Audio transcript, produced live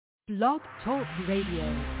Blog Talk Radio.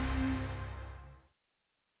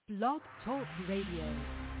 Blog Talk Radio.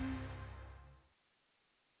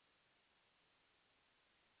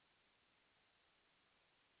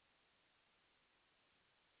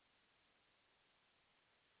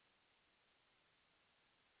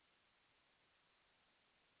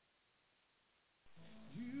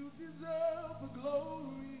 You deserve the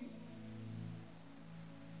glory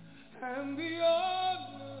and the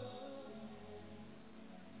honor.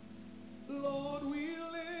 Lord, we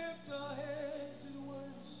lift our hands in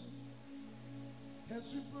worship as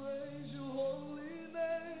we praise your holy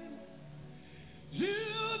name. You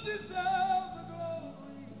deserve the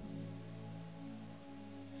glory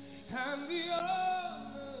and the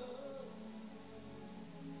honor.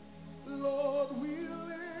 Lord, we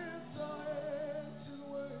lift our hands in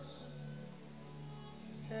worship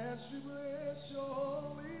as we bless your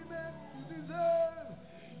holy name.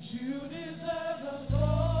 You deserve the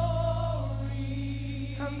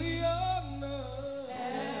glory and the honor.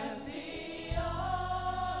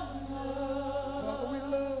 Father, we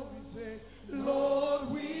love you, say, Lord,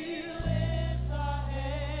 we lift our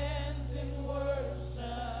hands in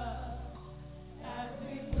worship as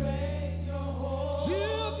we praise your holy name. You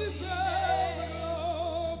deserve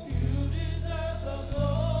the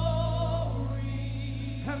glory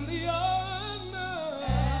and the honor.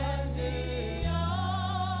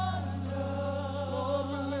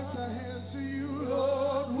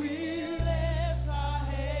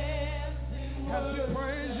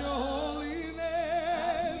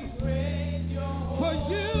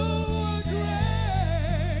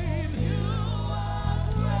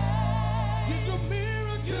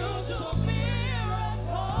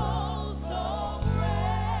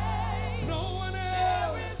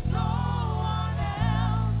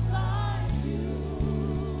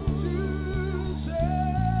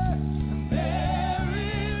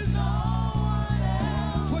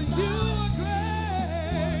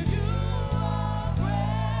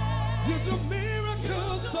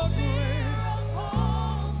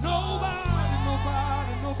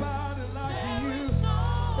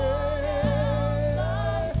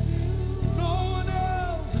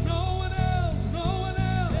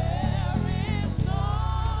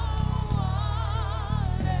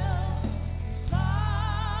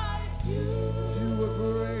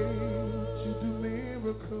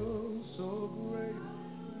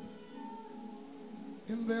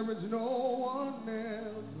 There is no one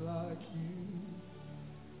else like you.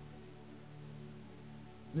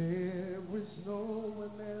 There is no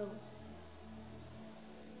one else.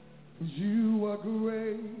 You are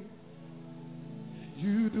great.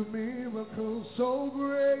 You do miracles so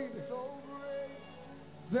great.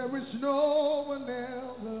 There is no one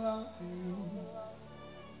else like you.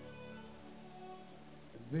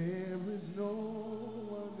 There is no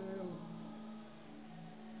one else.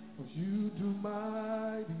 You do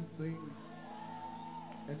mighty things,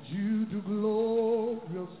 and you do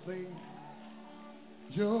glorious things.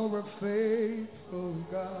 You're a faithful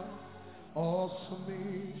God. Awesome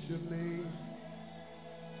is your name.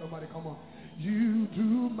 Somebody come on. You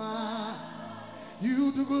do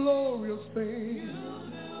glorious things.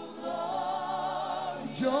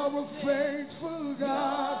 You're a faithful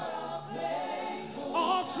God.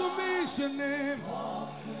 Awesome is your name.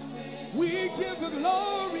 We give the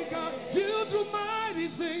glory, God. You do mighty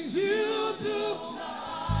things. You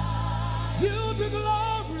do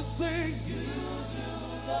glorious things.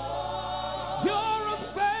 You're a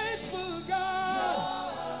faithful God.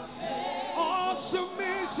 Awesome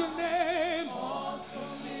is your name.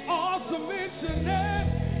 Awesome is your name.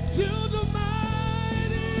 You do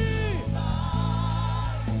mighty.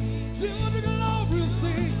 You do glorious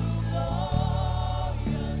things.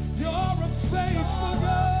 You're a faithful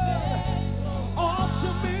God.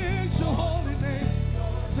 Awesome is your holy name.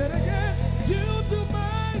 Say it again. You do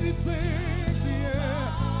mighty things, yeah.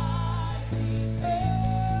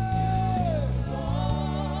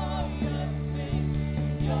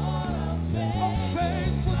 A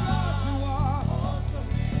faithful God you are.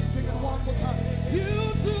 Sing it one more time.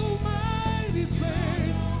 You do mighty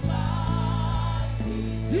things.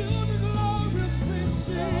 You do glorious things,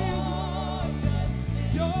 Jesus.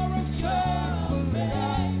 You're a faithful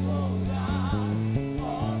God.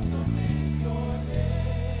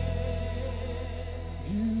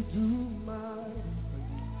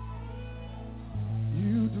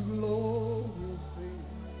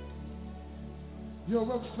 You're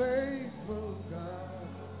a faithful God.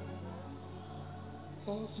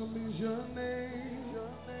 Awesome is your name.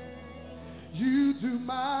 You do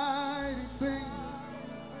mighty things.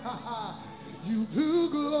 You do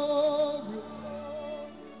glorious.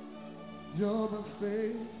 You're a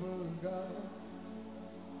faithful God.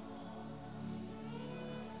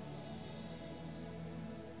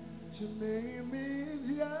 Your name is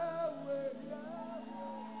Yahweh.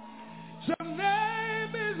 Your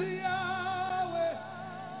name is Yahweh.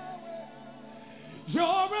 You're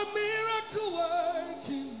a miracle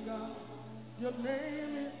working God. Your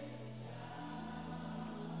name is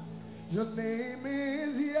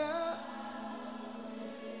Yahweh.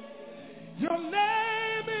 Your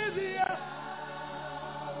name is Yahweh.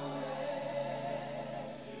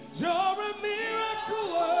 You're a miracle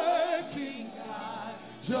working God.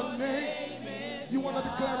 Your name is, you want to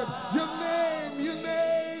declare it? Your name is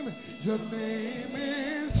Yahweh. Your name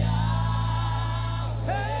is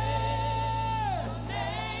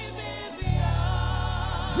Yahweh.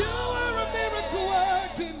 You are a miracle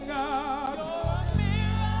working God.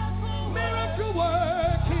 Miracle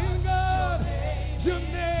working God. Your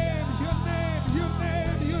name is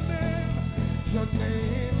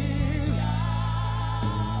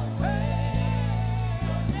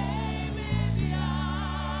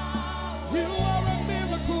you are a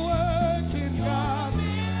miracle working God.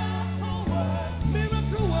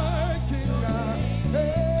 Miracle working God.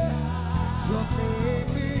 Hey. Your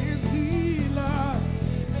name is healer.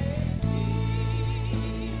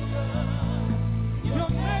 Your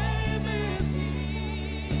name is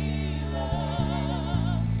healer.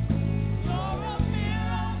 You're a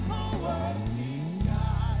miracle working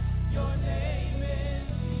God. Your name is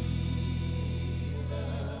healer.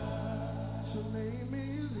 Your name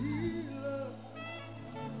is healer.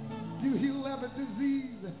 You heal every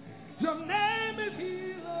disease. Your name is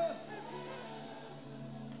healer.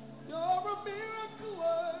 You're a miracle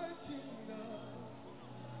working God.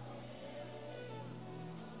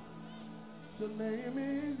 Your name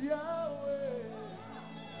is Yahweh.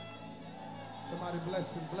 Somebody bless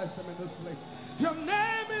him in this place. Your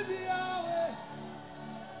name is Yahweh.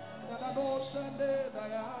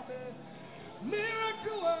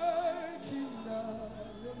 Miracle working God.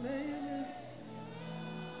 Your name is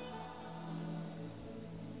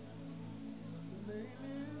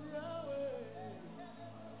Yahweh.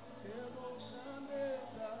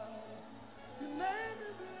 Your name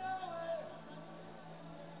is Yahweh.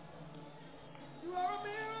 You are a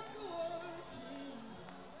miracle working.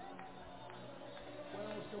 Where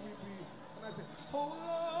else can we be? And I say, oh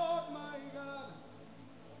Lord my God,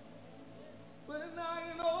 when I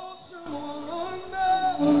know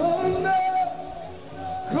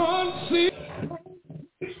conceive.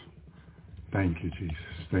 Thank you, Jesus.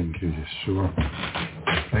 Thank you, Yeshua.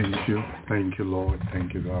 Thank you, Lord.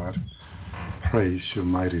 Thank you, God. Praise your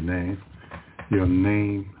mighty name. Your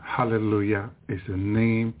name, hallelujah, is a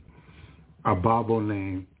name, above all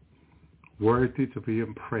name, worthy to be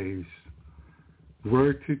in praise,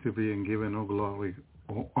 worthy to be in given all glory,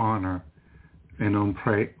 all honor, and no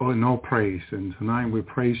praise. And tonight we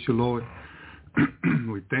praise you, Lord.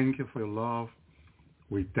 We thank you for your love.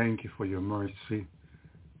 We thank you for your mercy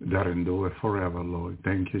that endure forever, Lord.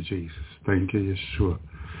 Thank you, Jesus. Thank you, Yeshua.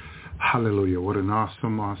 Hallelujah. What an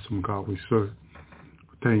awesome, awesome God we serve.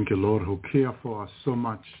 Thank you, Lord, who cares for us so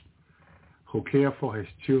much, who cares for his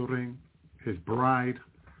children, his bride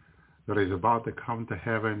that is about to come to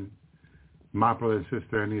heaven. My brother and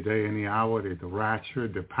sister, any day, any hour, the rapture,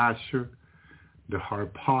 the pasture, the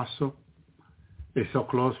harpazo is so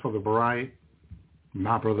close for the bride.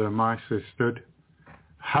 My brother and my sister,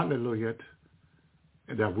 hallelujah,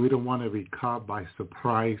 that we don't want to be caught by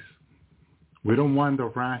surprise. We don't want the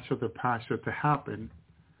rapture, the pasture to happen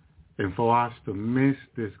and for us to miss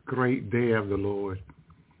this great day of the Lord,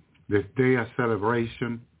 this day of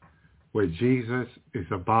celebration where Jesus is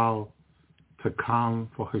about to come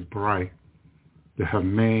for his bride, to have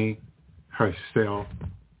made herself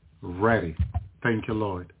ready. Thank you,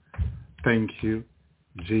 Lord. Thank you,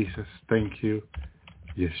 Jesus. Thank you,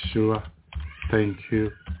 Yeshua. Thank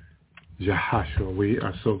you, Jehoshua. We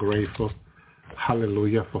are so grateful,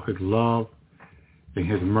 hallelujah, for his love and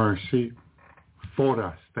his mercy for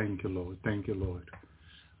us. Thank you, Lord. Thank you, Lord.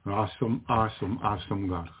 Awesome, awesome, awesome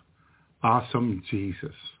God. Awesome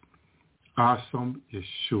Jesus. Awesome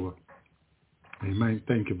Yeshua. Amen.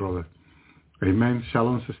 Thank you, brother. Amen.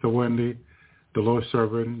 Shalom, Sister Wendy, the Lord's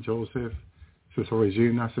servant, Joseph, Sister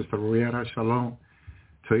Regina, Sister Rihanna. Shalom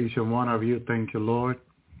to each and one of you. Thank you, Lord.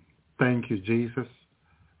 Thank you, Jesus.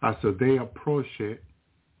 As the day approaches,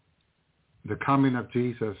 the coming of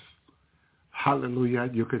Jesus, hallelujah,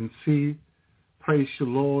 you can see, praise the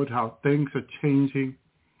Lord, how things are changing.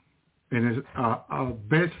 And it's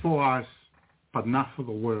best for us, but not for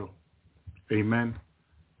the world. Amen.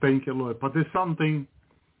 Thank you, Lord. But there's something,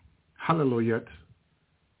 hallelujah,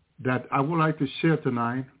 that I would like to share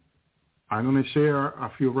tonight I'm going to share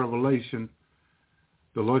a few revelations.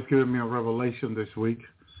 The Lord's given me a revelation this week.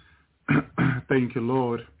 Thank you,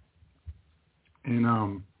 Lord.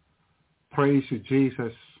 And praise you,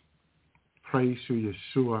 Jesus. Praise you,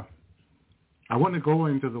 Yeshua. I want to go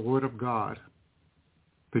into the Word of God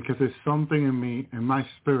because there's something in me, in my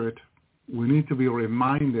spirit, we need to be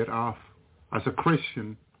reminded of as a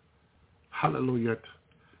Christian, hallelujah,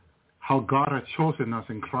 how God has chosen us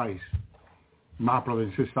in Christ. My brother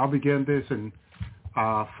and sister, I'll begin this in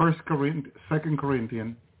 2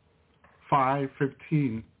 Corinthians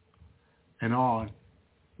 5:15 and on,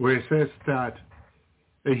 where it says that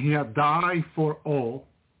he had died for all.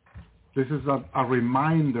 This is a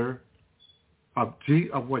reminder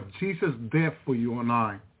of what Jesus did for you and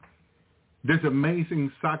I. This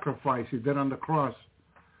amazing sacrifice he did on the cross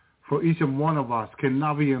for each and one of us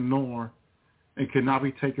cannot be ignored and cannot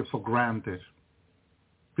be taken for granted,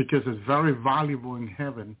 because it's very valuable in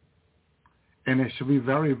heaven, and it should be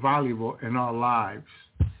very valuable in our lives,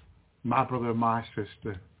 my brother and my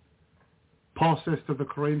sister. Paul says to the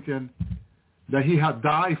Corinthians that he had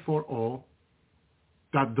died for all,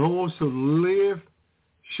 that those who live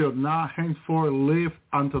should not henceforth live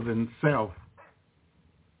unto themselves,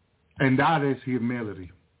 and that is humility.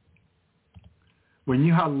 When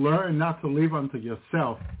you have learned not to live unto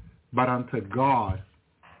yourself, but unto God,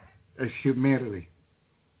 it's humility.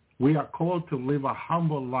 We are called to live a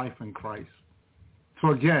humble life in Christ.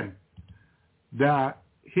 So again, that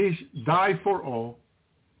he died for all,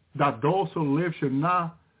 that those who live should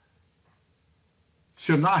not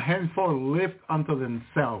henceforth live unto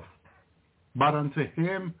themselves, but unto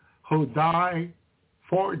him who died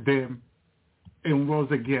for them and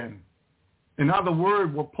rose again. In other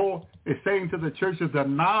words, what Paul is saying to the church is that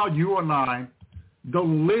now you and I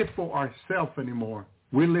don't live for ourselves anymore.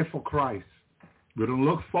 We live for Christ. We don't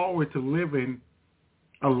look forward to living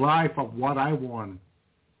a life of what I want,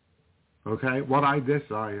 okay, what I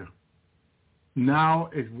desire. Now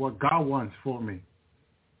is what God wants for me,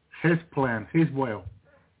 his plan, his will.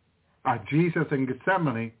 As Jesus in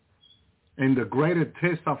Gethsemane, in the greatest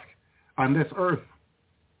test on this earth,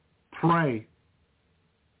 pray,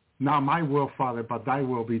 not my will, Father, but thy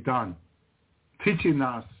will be done. Teaching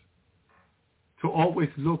us to always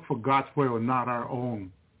look for God's will and not our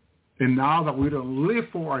own. And now that we don't live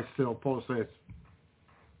for ourselves, Paul says,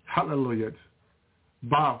 hallelujah,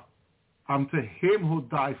 but unto him who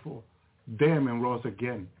died for them and rose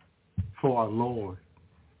again, for our Lord.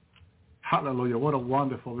 Hallelujah, what a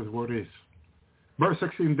wonderful this word is. Verse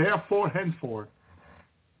 16, therefore, henceforth,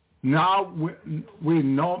 now we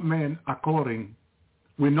know men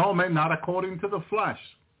not according to the flesh.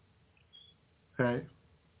 Okay?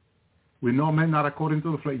 We know men not according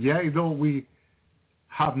to the flesh. Yea, though we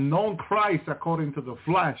have known Christ according to the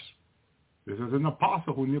flesh. This is an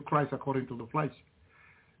apostle who knew Christ according to the flesh.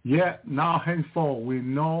 Yet now henceforth we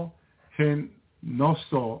know him no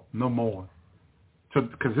so, no more. So,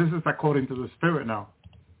 because this is according to the Spirit now.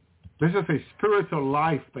 This is a spiritual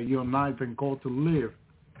life that you and I have been called to live.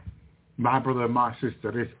 My brother and my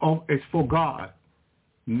sister, it's for God,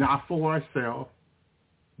 not for ourselves,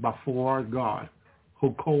 but for our God,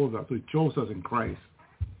 who called us, who chose us in Christ.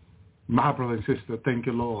 My brother and sister, thank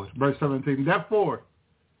you, Lord. Verse 17, therefore,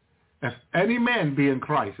 if any man be in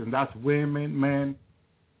Christ, and that's women, men,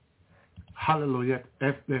 hallelujah,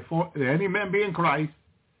 if any man be in Christ,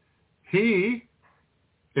 he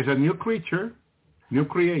is a new creature, new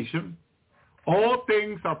creation. All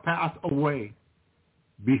things are passed away.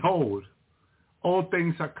 Behold, all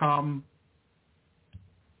things are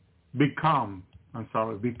become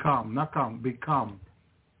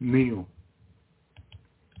new.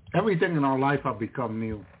 Everything in our life has become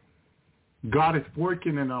new. God is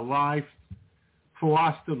working in our life for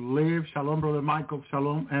us to live, shalom, Brother Michael,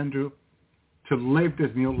 shalom, Andrew, to live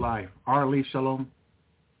this new life. Arlie, shalom.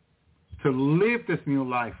 To live this new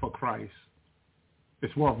life for Christ.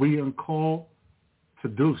 It's what we are called to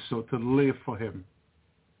do, so to live for him.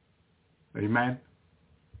 Amen.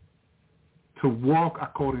 To walk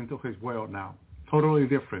according to his will now. Totally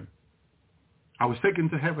different. I was taken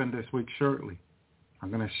to heaven this week shortly. I'm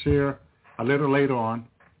going to share a little later on.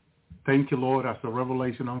 Thank you, Lord, as the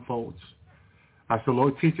revelation unfolds. As the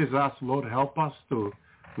Lord teaches us, Lord, help us to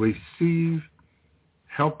receive,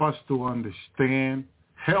 help us to understand,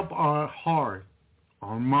 help our heart,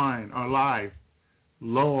 our mind, our life,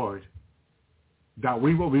 Lord, that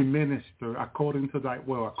we will be ministered according to thy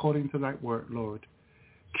will, according to thy word, Lord.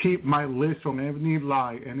 Keep my lips from any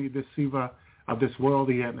lie, any deceiver of this world,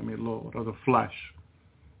 the enemy, Lord, of the flesh.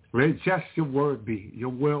 Let just your word be, your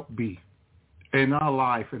will be in our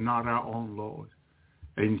life and not our own, Lord.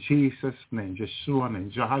 In Jesus' name, Yeshua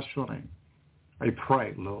name, Jehoshua name. I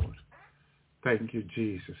pray, Lord. Thank you,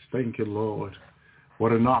 Jesus. Thank you, Lord.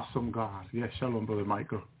 What an awesome God. Yes, shalom, Brother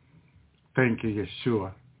Michael. Thank you,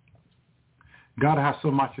 Yeshua. God has so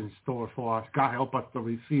much in store for us. God help us to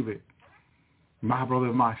receive it. My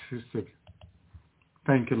brother, my sister.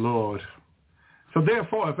 Thank you, Lord. So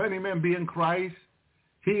therefore, if any man be in Christ,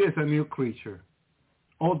 he is a new creature.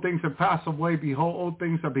 All things have passed away. Behold, all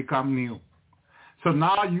things have become new. So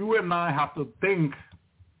now you and I have to think,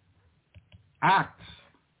 act,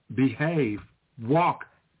 behave, walk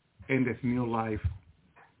in this new life.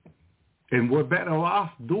 And we're better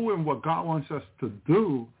off doing what God wants us to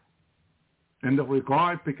do in the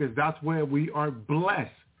regard, because that's where we are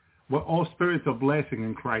blessed. We're all spirits of blessing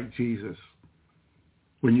in Christ Jesus.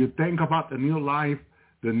 When you think about the new life,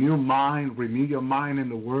 the new mind, renew your mind in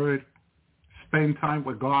the Word, spend time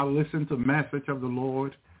with God, listen to the message of the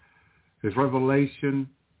Lord, His revelation,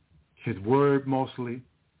 His Word mostly.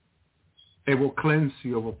 It will cleanse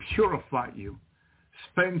you. It will purify you.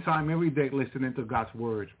 Spend time every day listening to God's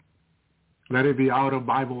Word. Let it be out of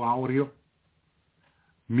Bible audio.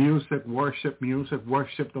 Music, worship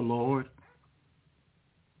the Lord.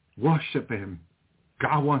 Worship Him.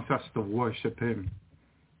 God wants us to worship Him.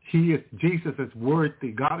 Jesus is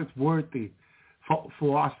worthy. God is worthy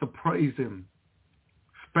for us to praise Him.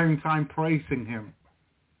 Spend time praising Him.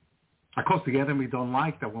 Of course, the enemy don't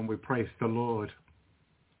like that when we praise the Lord.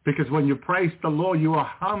 Because when you praise the Lord, you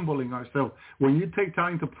are humbling yourself. When you take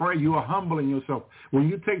time to pray, you are humbling yourself. When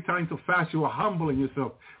you take time to fast, you are humbling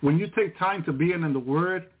yourself. When you take time to be in the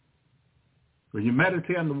Word, when you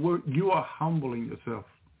meditate on the Word, you are humbling yourself.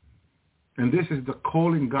 And this is the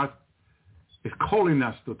calling God is calling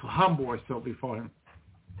us to humble ourselves before Him,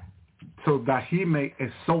 so that He may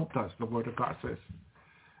exalt us, the Word of God says.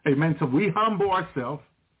 Amen. So we humble ourselves,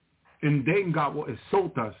 and then God will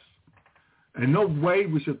exalt us. In no way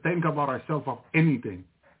we should think about ourselves of anything,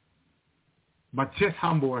 but just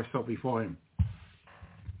humble ourselves before Him.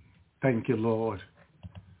 Thank you, Lord.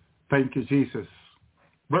 Thank you, Jesus.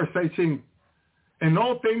 Verse 18, and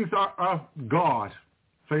all things are of God.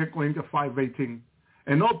 2 Corinthians 5:18.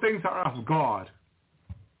 And all things are of God,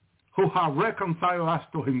 who have reconciled us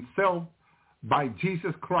to Himself by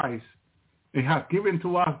Jesus Christ, and has given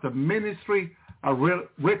to us the ministry of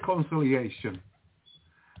reconciliation.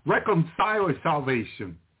 Reconcile is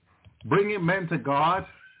salvation, bringing men to God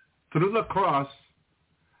through the cross,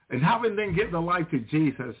 and having them give their life to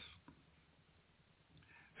Jesus,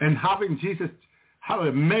 and having Jesus, how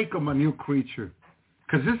to make them a new creature.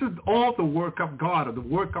 Because this is all the work of God, or the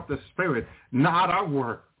work of the Spirit, not our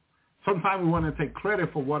work. Sometimes we want to take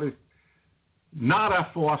credit for what is not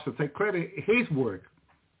up for us to take credit. His work,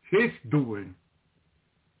 His doing.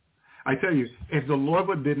 I tell you, if the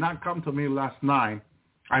Lord did not come to me last night,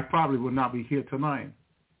 I probably would not be here tonight.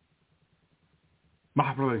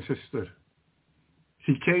 My brother and sister,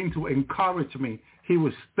 He came to encourage me. He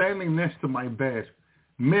was standing next to my bed,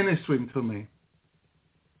 ministering to me,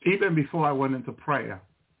 even before I went into prayer,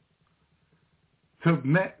 to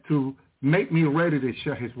make me ready to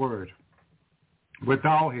share His Word.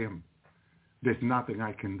 Without Him, there's nothing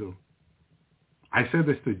I can do. I said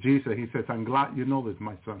this to Jesus. He says, I'm glad you know this,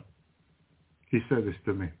 my son. He said this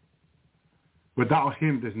to me. Without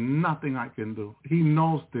Him, there's nothing I can do. He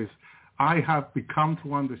knows this. I have become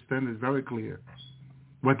to understand this very clear.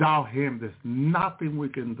 Without Him, there's nothing we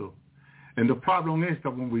can do. And the problem is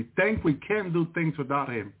that when we think we can do things without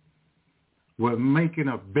Him, we're making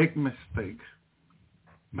a big mistake.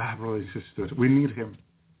 My brothers and sisters, we need Him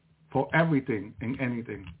for everything and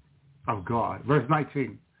anything of God. Verse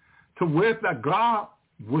 19, to wit that God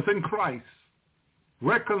was in Christ,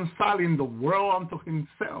 reconciling the world unto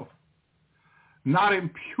Himself, not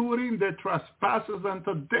imputing their trespasses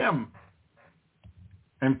unto them.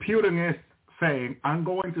 Imputing is saying, I'm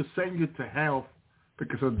going to send you to hell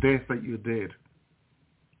because of this that you did.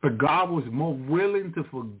 But God was more willing to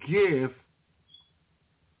forgive,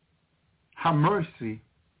 have mercy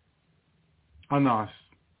on us,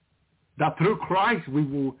 that through Christ we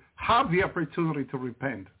will have the opportunity to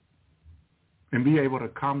repent and be able to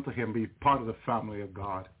come to Him, be part of the family of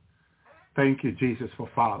God. Thank you, Jesus, for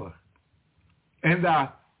Father. And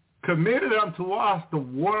that committed unto us the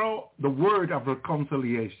word of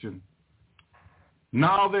reconciliation.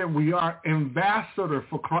 Now that we are ambassador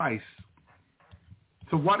for Christ.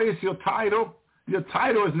 So what is your title? Your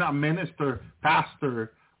title is not minister,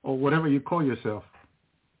 pastor, or whatever you call yourself.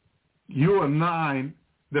 You and I,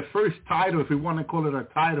 the first title, if we want to call it a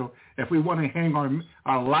title, if we want to hang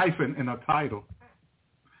our life in a title.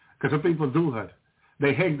 Because some people do that.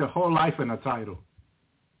 They hang their whole life in a title.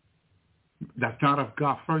 That's not of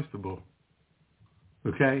God, first of all.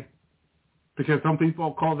 Okay? Because some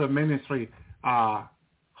people call the ministry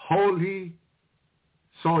holy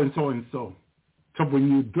so-and-so and so. So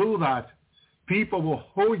when you do that, people will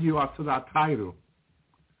hold you up to that title.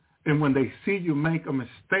 And when they see you make a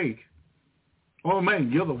mistake, oh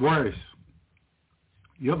man, you're the worst.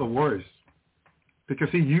 You're the worst. Because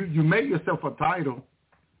see, you make yourself a title.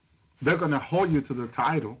 They're going to hold you to the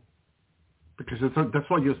title. Because that's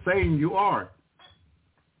what you're saying you are.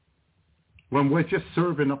 When we're just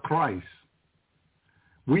serving of Christ.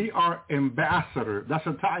 We are ambassador. That's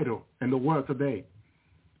a title in the world today.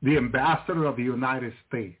 The ambassador of the United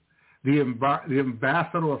States. The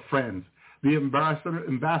ambassador of France. The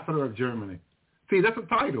ambassador of Germany. See, that's a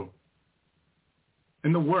title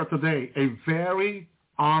in the world today. A very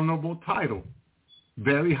honorable title.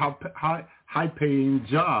 Very high-paying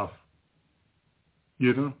job.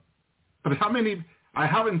 You know? But I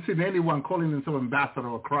haven't seen anyone calling themselves ambassador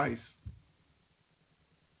of Christ.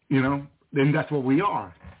 You know? Then that's what we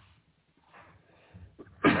are.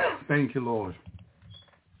 Thank you, Lord.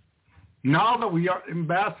 Now that we are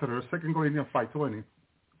ambassadors, 2 Corinthians 5:20,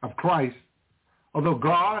 of Christ, although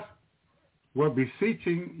God were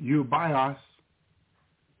beseeching you by us,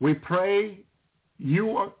 we pray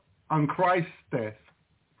you on Christ's death,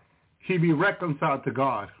 he be reconciled to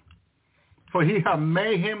God. For he hath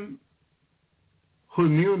made him who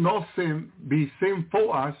knew no sin be sin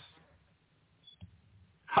for us.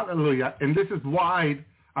 Hallelujah. And this is why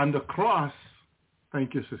on the cross,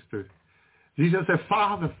 thank you, sister, Jesus said,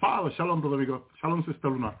 Father, Shalom, brother Vigo, Shalom, sister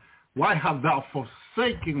Luna, why have thou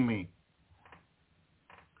forsaken me?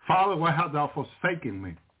 Father, why have thou forsaken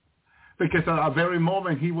me? Because at that very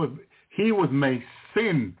moment he was made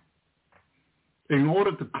sin in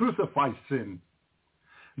order to crucify sin.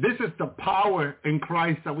 This is the power in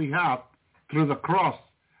Christ that we have through the cross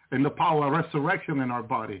and the power of resurrection in our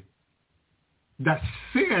body. That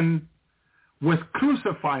sin was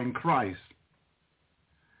crucifying Christ.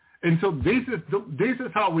 And so this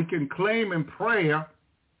is how we can claim in prayer,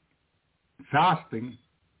 fasting,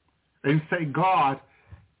 and say, God,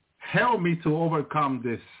 help me to overcome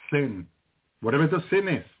this sin, whatever the sin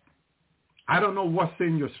is. I don't know what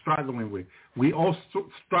sin you're struggling with. We all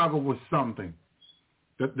struggle with something.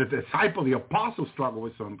 The disciple, the apostle struggle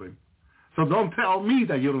with something. So don't tell me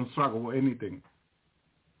that you don't struggle with anything.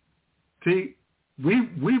 See, we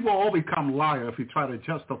will all become liars if we try to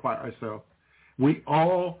justify ourselves. We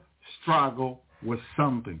all struggle with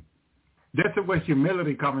something. That's where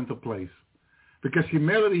humility comes into place. Because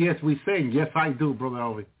humility is we saying, yes, I do, Brother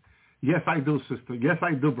Elvi. Yes, I do, sister. Yes,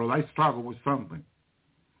 I do, brother. I struggle with something.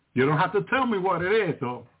 You don't have to tell me what it is,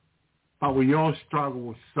 though. But we all struggle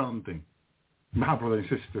with something. My brother and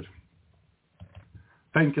sister.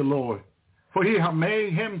 Thank you, Lord. For he hath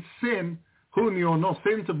made him sin who knew no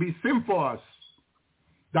sin to be sin for us,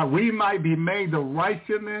 that we might be made the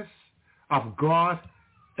righteousness of God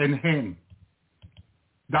in him,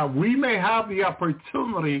 that we may have the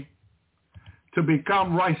opportunity to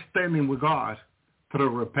become right standing with God through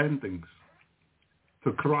repentance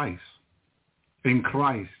to Christ, in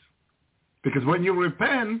Christ. Because when you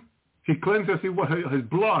repent, he cleanses you with his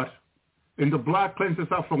blood, and the blood cleanses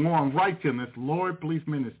us from all unrighteousness. Lord, please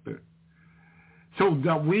minister. So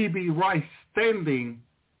that we be right standing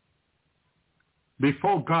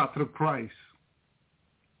before God through Christ.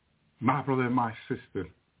 My brother and my sister.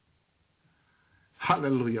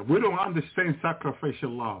 Hallelujah. We don't understand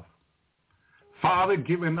sacrificial love. Father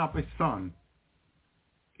giving up his son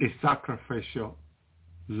is sacrificial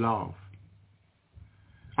love.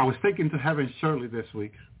 I was taken to heaven Shirley this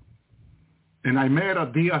week, and I met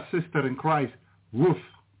a dear sister in Christ, Ruth.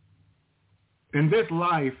 In this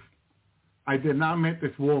life, I did not meet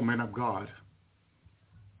this woman of God,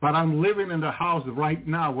 but I'm living in the house right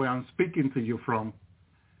now where I'm speaking to you from,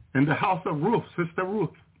 in the house of Ruth, Sister Ruth.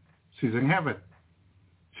 She's in heaven.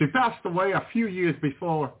 She passed away a few years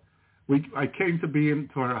before I came to be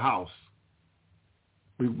into her house,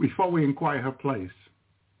 before we inquired her place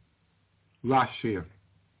last year.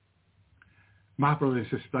 My brother and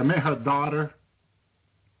sister, I met her daughter,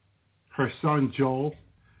 her son Joel,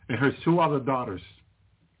 and her two other daughters.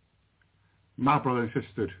 My brother and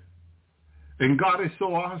sister. And God is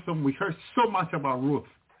so awesome. We heard so much about Ruth,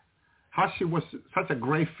 how she was such a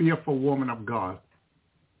great, fearful woman of God.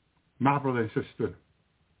 My brother and sister.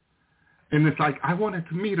 And it's like, I wanted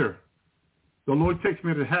to meet her. The Lord takes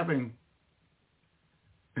me to heaven,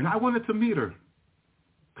 and I wanted to meet her.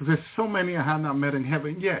 Because there's so many I have not met in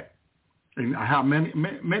heaven yet. And I have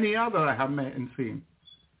many other I have met and seen.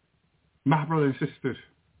 My brothers and sisters,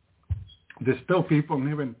 there's still people in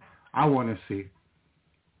heaven I want to see.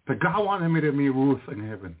 But God wanted me to meet Ruth in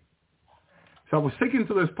heaven. So I was taken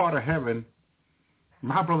to this part of heaven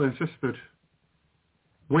my brother and sister,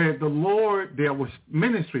 where the Lord there was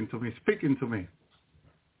ministering to me, speaking to me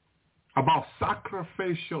about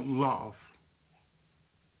sacrificial love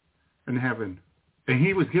in heaven. And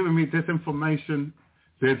he was giving me this information.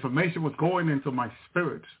 The information was going into my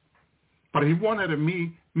spirit. But he wanted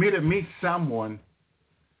me to meet someone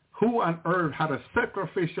who on earth had a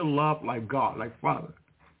sacrificial love like God, like Father,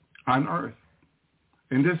 on earth.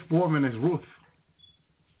 And this woman is Ruth,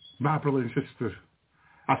 my brother and sister.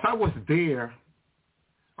 As I was there,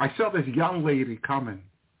 I saw this young lady coming.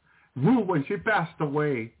 Ruth, when she passed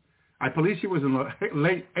away, I believe she was in the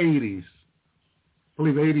late 80s, I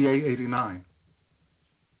believe 88, 89.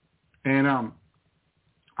 And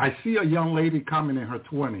I see a young lady coming in her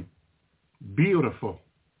 20s, beautiful,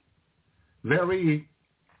 very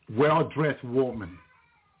well-dressed woman.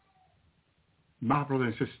 My brother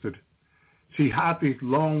and sister, she had this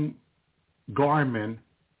long garment,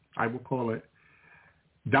 I would call it,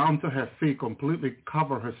 down to her feet, completely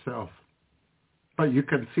cover herself. But you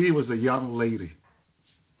can see it was a young lady.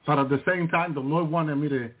 But at the same time, the Lord wanted me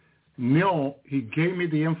to know, he gave me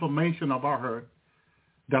the information about her,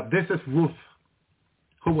 that this is Ruth,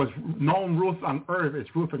 who was known Ruth on earth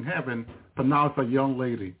as Ruth in heaven, but now it's a young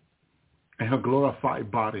lady in her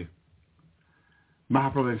glorified body. My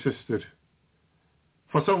brother and sister,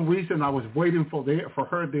 for some reason I was waiting for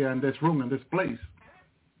her there in this room, in this place.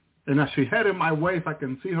 And as she headed my way, if I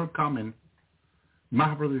can see her coming,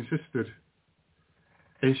 my brother and sister,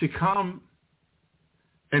 and she come,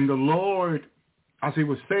 and the Lord, as he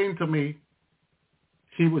was saying to me,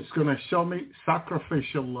 he was going to show me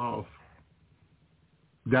sacrificial love.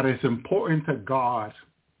 That is important to God,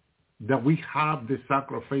 that we have this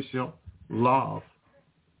sacrificial love.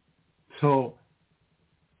 So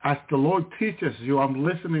as the Lord teaches you, I'm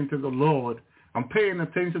listening to the Lord. I'm paying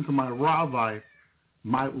attention to my rabbi,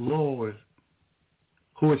 my Lord,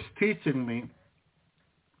 who is teaching me,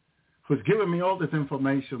 who's giving me all this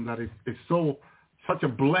information that is such a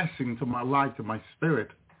blessing to my life, to my spirit.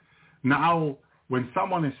 Now, when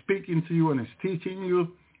someone is speaking to you and is teaching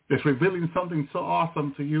you, is revealing something so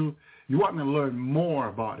awesome to you, you want to learn more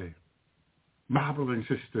about it. My brother and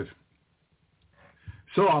sister.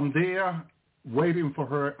 So I'm there waiting for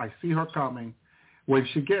her. I see her coming. When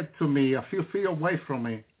she gets to me, a few feet away from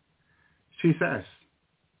me, she says,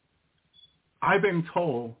 I've been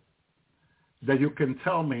told that you can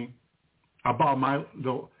tell me about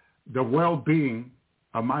the well-being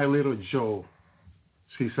of my little Joe,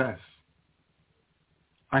 she says.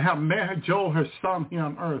 I have met Joe, her son, here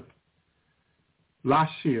on earth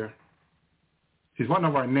last year. He's one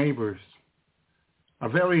of our neighbors, a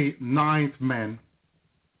very nice man.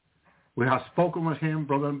 We have spoken with him.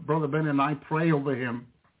 Brother Ben and I pray over him.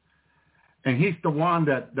 And he's the one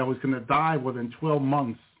that was going to die within 12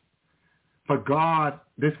 months. But God,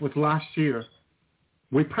 this was last year.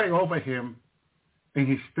 We pray over him, and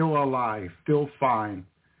he's still alive, still fine.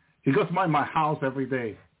 He goes by my house every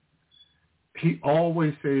day. He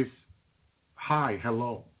always says, hi,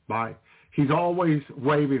 hello, bye. He's always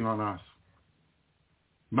waving on us.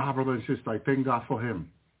 My brother and sister, I thank God for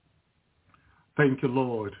him. Thank you,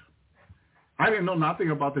 Lord. I didn't know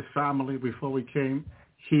nothing about this family before we came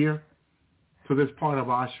here to this part of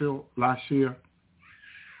Asheville last year.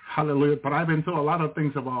 Hallelujah. But I've been told a lot of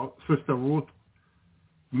things about Sister Ruth,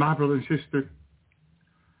 my brother and sister.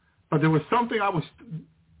 But there was something I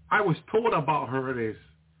was told about her. It is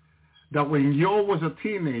that when Joe was a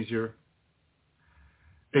teenager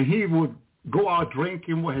and he would go out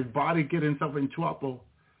drinking with his body, get himself in trouble,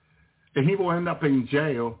 and he will end up in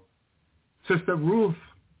jail, Sister Ruth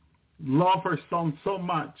loved her son so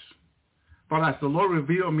much. But as the Lord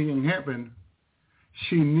revealed me in heaven,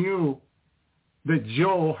 she knew that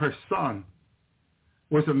Joe, her son,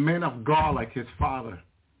 was a man of God like his father.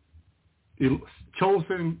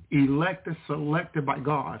 Chosen, elected, selected by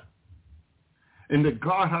God. And that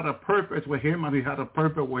God had a purpose with him, and he had a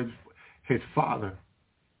purpose with his father.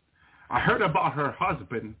 I heard about her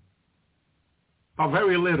husband, but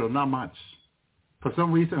very little, not much. For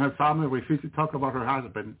some reason, her family refused to talk about her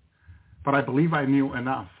husband, but I believe I knew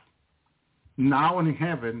enough. Now in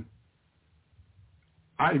heaven,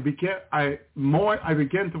 I began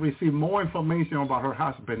to receive more information about her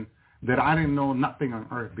husband that I didn't know nothing on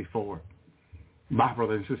earth before. My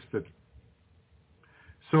brother and sister.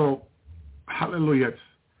 So, hallelujah.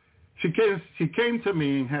 She came to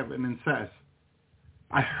me in heaven and says,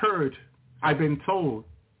 I've been told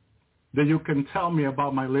that you can tell me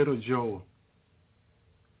about my little Joe.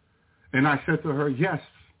 And I said to her, yes,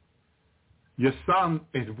 your son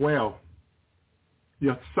is well.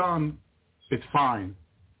 Your son is fine.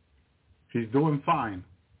 He's doing fine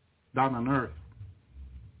down on earth.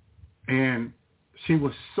 And she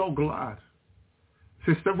was so glad.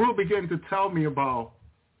 Sister Ruth began to tell me about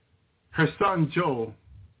her son Joe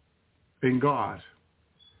in God.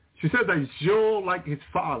 She said that Joe, like his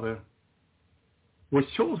father, was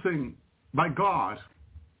chosen by God,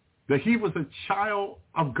 that he was a child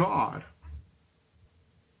of God,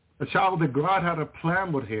 a child that God had a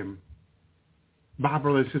plan with him.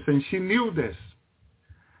 Barbara and sister, and she knew this.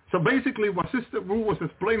 So basically what Sister Ruth was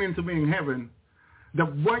explaining to me in heaven,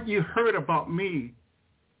 that what you heard about me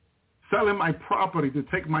selling my property to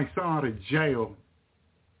take my son out of jail,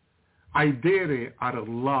 I did it out of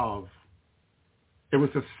love. It was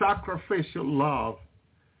a sacrificial love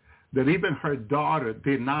that even her daughter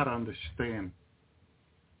did not understand.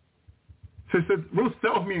 Sister Ruth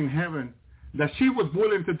tells me in heaven that she was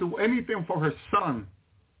willing to do anything for her son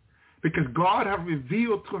because God had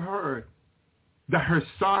revealed to her that her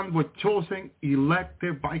son was chosen,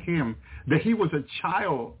 elected by him, that he was a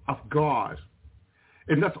child of God.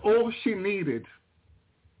 And that's all she needed.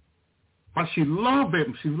 But she loved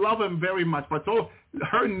him. She loved him very much. But so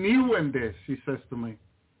her knew in this, she says to me,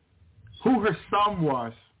 who her son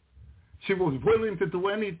was, she was willing to do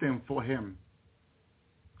anything for him.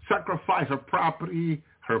 Sacrifice her property,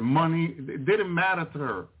 her money. It didn't matter to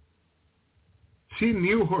her. She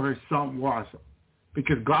knew who her son was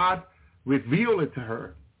because God revealed it to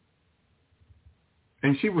her.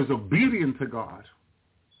 And she was obedient to God.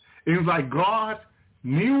 It was like God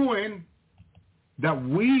knowing that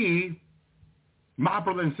we, my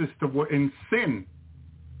brother and sister, were in sin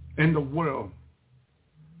in the world.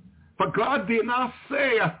 But God did not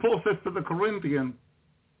say, as Paul says to the Corinthians,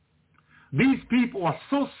 these people are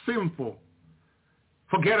so sinful.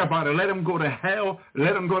 Forget about it. Let them go to hell.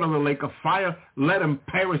 Let them go to the lake of fire. Let them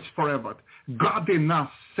perish forever. God did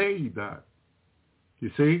not say that.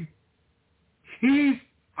 You see? His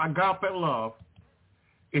agape love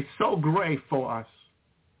is so great for us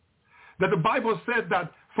that the Bible said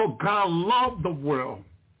that for God loved the world.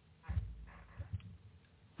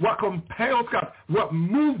 What compelled God, what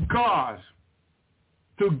moved God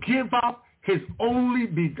to give up his only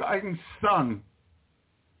begotten son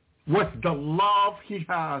was the love he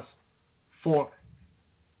has for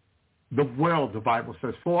the world, the Bible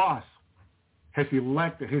says, for us, his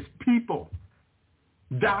elected, his people.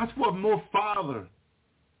 That's what moved Father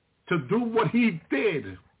to do what he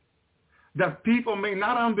did, that people may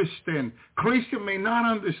not understand, Christians may not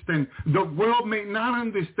understand, the world may not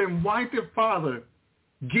understand why the Father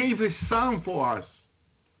gave his son for us.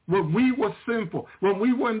 When we were sinful, when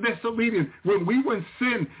we were in disobedience, when we were in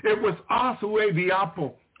sin, it was us who ate the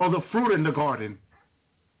apple or the fruit in the garden.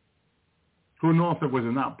 Who knows if it was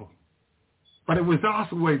an apple? But it was us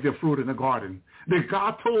who ate the fruit in the garden. That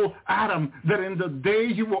God told Adam that in the day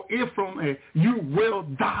you will eat from it, you will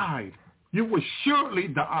die. You will surely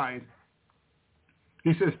die.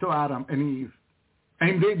 He says to Adam and Eve.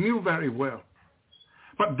 And they knew very well.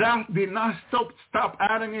 But that did not stop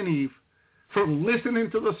Adam and Eve from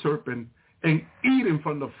listening to the serpent and eating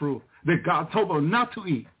from the fruit that God told them not to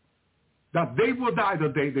eat. That they will die the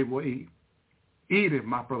day they will eat. Eat it,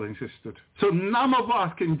 my brother and sister. So none of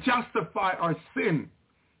us can justify our sin,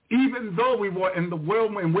 even though we were in the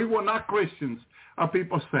world and we were not Christians, as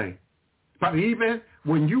people say. But even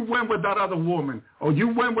when you went with that other woman, or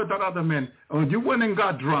you went with that other man, or you went and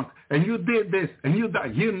got drunk, and you did this, and you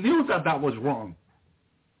died, you knew that that was wrong.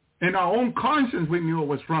 In our own conscience, we knew it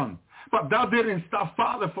was wrong. But that didn't stop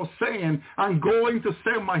Father from saying, I'm going to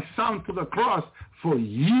send my son to the cross for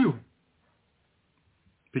you.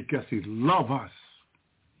 Because he loved us.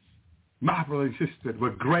 My brother and sister,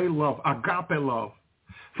 with great love, agape love.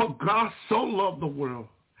 For God so loved the world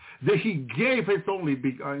that he gave his only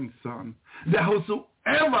begotten son, that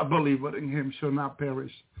whosoever believeth in him shall not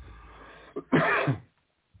perish.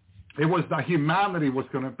 It was that humanity was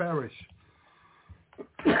going to perish.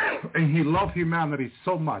 And he loved humanity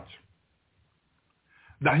so much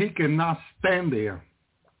that he cannot stand there.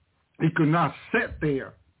 He could not sit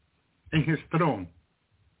there in his throne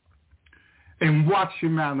and watch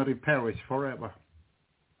humanity perish forever.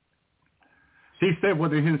 He said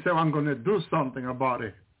within himself, I'm going to do something about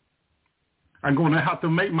it. I'm going to have to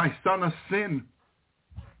make my son a sin.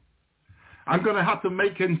 I'm going to have to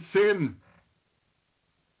make him sin.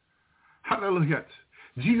 Hallelujah.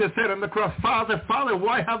 Jesus said on the cross, Father, Father,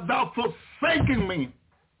 why have thou forsaken me?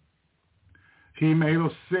 He made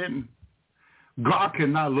us sin. God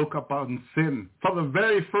cannot look upon sin. For the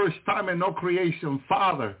very first time in no creation,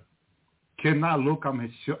 Father cannot look on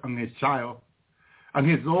his child. And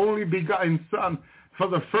his only begotten son, for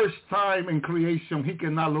the first time in creation, he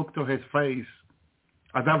cannot look to his face.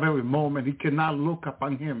 At that very moment, he cannot look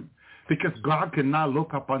upon him. because God cannot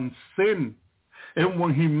look upon sin. And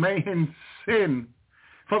when he made him sin,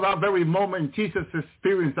 for that very moment, Jesus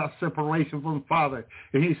experienced that separation from Father.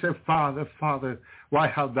 And he said, Father, Father, why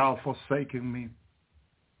hast thou forsaken me?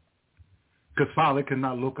 Because Father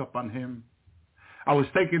cannot look upon him. I was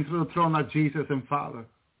taken to the throne of Jesus and Father.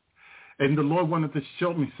 And the Lord wanted to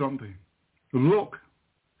show me something. Look,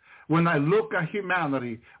 when I look at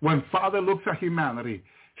humanity, when Father looks at humanity,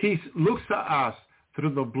 he looks at us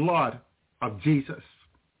through the blood of Jesus.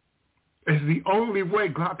 It's the only way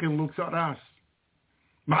God can look at us,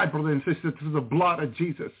 my brother and sister, through the blood of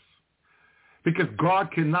Jesus. Because God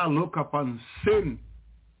cannot look upon sin.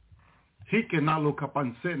 He cannot look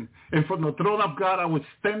upon sin. And from the throne of God, I was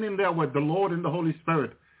standing there with the Lord and the Holy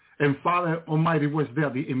Spirit. And Father Almighty was there,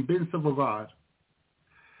 the invincible God,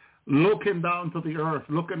 looking down to the earth,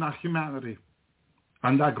 looking at humanity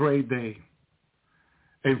on that great day.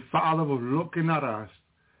 And Father was looking at us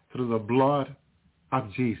through the blood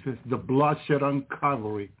of Jesus, the blood shed on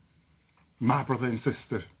Calvary. My brother and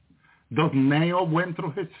sister, those nails went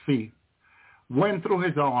through his feet, went through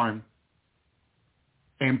his arm,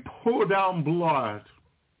 and poured down blood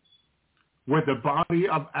where the body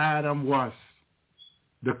of Adam was.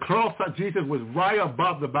 The cross of Jesus was right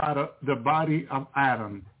above the body of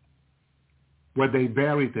Adam, where they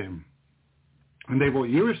buried them. And they will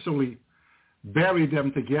usually bury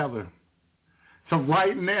them together. So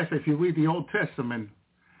right next, if you read the Old Testament,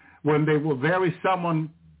 when they will bury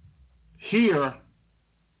someone here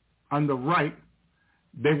on the right,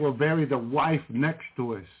 they will bury the wife next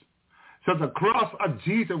to us. So the cross of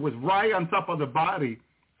Jesus was right on top of the body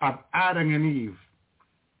of Adam and Eve.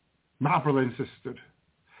 My brother and sister,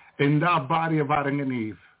 in that body of Adam and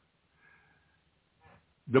Eve,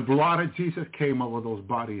 the blood of Jesus came over those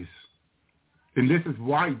bodies. And this is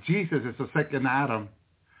why Jesus is the second Adam.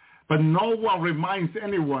 But no one reminds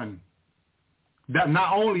anyone that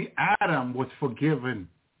not only Adam was forgiven,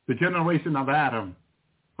 the generation of Adam,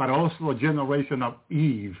 but also a generation of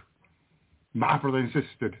Eve, my brother and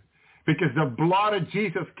sister. Because the blood of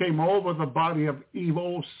Jesus came over the body of Eve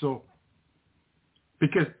also.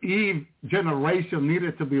 Because Eve's generation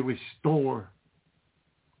needed to be restored.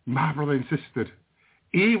 My brother and sister,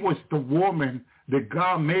 Eve was the woman that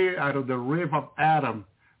God made out of the rib of Adam.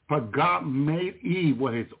 But God made Eve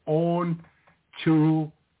with his own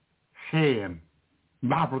two hands.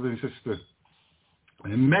 My brother and sister.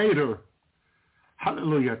 And made her,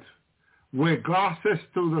 hallelujah, where God says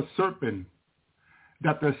to the serpent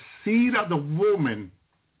that the seed of the woman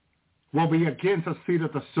will be against the seed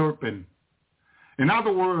of the serpent. In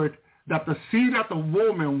other words, that the seed of the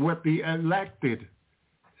woman would be elected,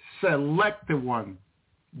 selected one,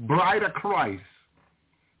 bride of Christ,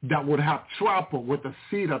 that would have trouble with the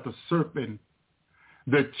seed of the serpent.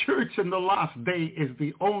 The church in the last day is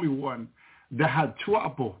the only one that had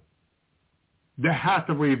trouble, that had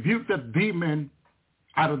to rebuke the demon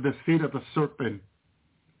out of the seed of the serpent.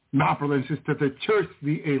 My brother and sister, the church,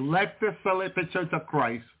 the elected, selected church of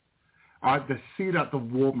Christ, are the seed of the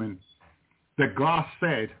woman that God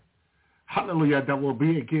said, hallelujah, that will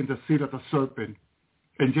be against the seed of the serpent.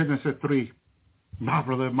 In Genesis 3, my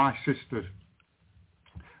brother and my sister,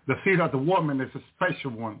 the seed of the woman is a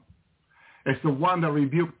special one. It's the one that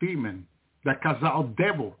rebuked demons, that cast out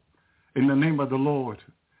devil in the name of the Lord.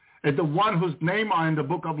 It's the one whose name are in the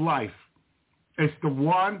book of life. It's the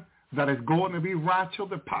one that is going to be raptured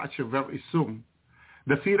departure very soon.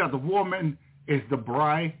 The seed of the woman is the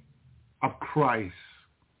bride of Christ.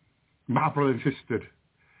 My brother and sister,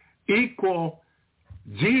 equal,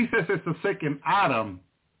 Jesus is the second Adam,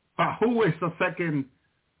 but who is the second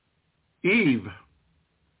Eve?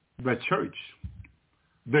 The church.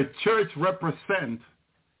 The church represents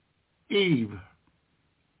Eve,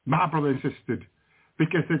 my brother and sister,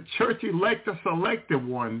 because the church elected, selected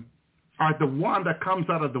one are the one that comes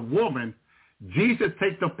out of the woman. Jesus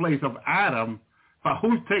takes the place of Adam, but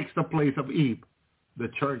who takes the place of Eve? The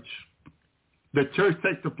church. The church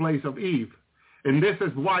takes the place of Eve. And this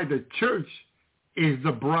is why the church is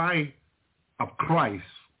the bride of Christ.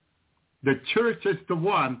 The church is the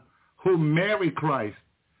one who married Christ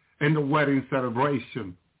in the wedding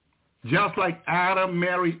celebration. Just like Adam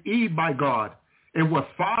married Eve by God, it was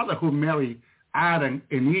Father who married Adam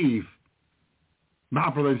and Eve, my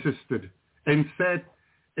brother and sister, and said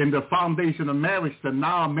in the foundation of marriage that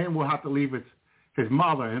now a man will have to leave his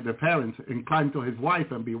mother and the parents and climb to his wife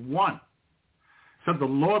and be one. So the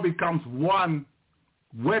Lord becomes one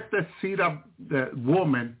with the seed of the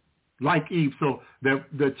woman like Eve. So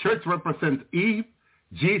the church represents Eve.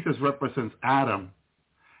 Jesus represents Adam.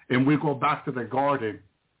 And we go back to the garden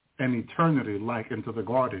and eternity like into the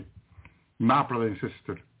garden. My brother and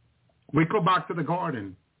sister. We go back to the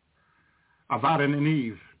garden of Adam and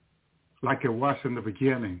Eve like it was in the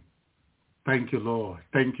beginning. Thank you, Lord.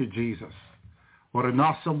 Thank you, Jesus. What an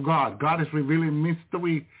awesome God. God is revealing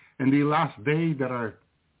mystery in the last day that are,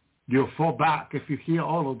 you'll fall back if you hear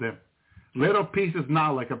all of them. Little pieces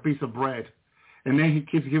now like a piece of bread. And then he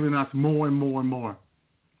keeps giving us more and more and more.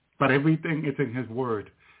 But everything is in his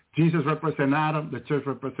word. Jesus represents Adam. The church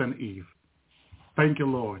represents Eve. Thank you,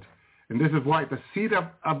 Lord. And this is why the seed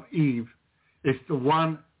of Eve is the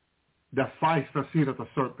one that fights the seed of the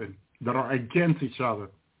serpent, that are against each other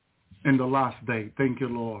in the last day. Thank you,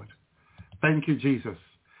 Lord. Thank you, Jesus.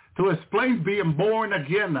 To explain being born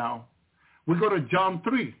again now, we go to John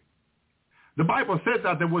 3. The Bible says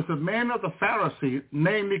that there was a man of the Pharisees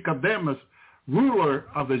named Nicodemus, ruler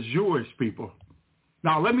of the Jewish people.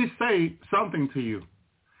 Now, let me say something to you.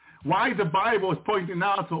 Why the Bible is pointing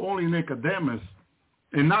out to only Nicodemus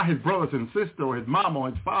and not his brothers and sisters or his mom or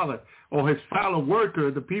his father or his fellow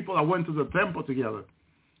worker, the people that went to the temple together?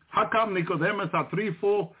 How come Nicodemus had 3,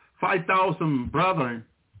 4, 5,000 brethren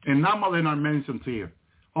and none of them are mentioned here?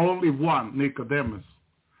 Only one, Nicodemus.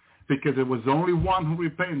 Because there was only one who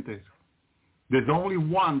repented. There's only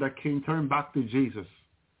one that can turn back to Jesus.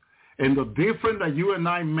 And the difference that you and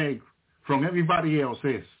I make from everybody else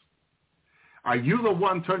is, are you the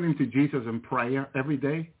one turning to Jesus in prayer every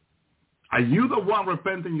day? Are you the one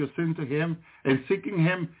repenting your sin to him and seeking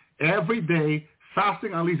him every day,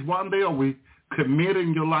 fasting at least one day a week,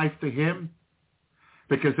 committing your life to him?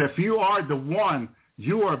 Because if you are the one,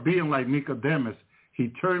 you are being like Nicodemus.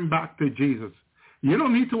 He turned back to Jesus. You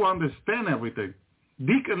don't need to understand everything.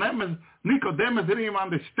 Nicodemus didn't even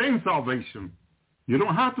understand salvation. You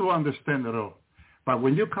don't have to understand it all. But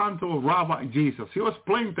when you come to a rabbi, Jesus, he'll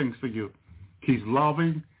explain things to you. He's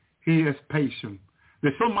loving. He is patient.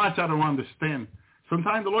 There's so much I don't understand.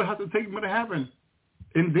 Sometimes the Lord has to take me to heaven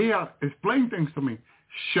and there explain things to me,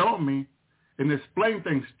 show me, and explain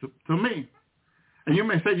things to me. And you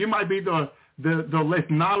may say, you might be the less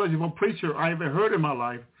knowledgeable preacher I ever heard in my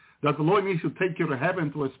life, that the Lord needs to take you to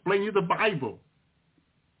heaven to explain you the Bible.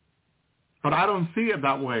 But I don't see it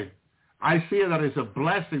that way. I see it that it's a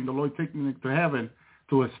blessing, the Lord taking me to heaven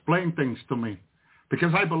to explain things to me.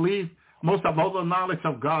 Because I believe most of all the knowledge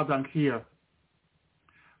of God down here,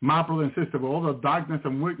 my brother and sister, with all the darkness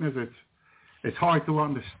and weakness, it's hard to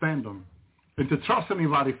understand them. And to trust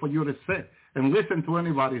anybody for you to sit and listen to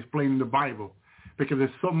anybody explaining the Bible. Because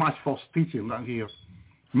there's so much false teaching down here.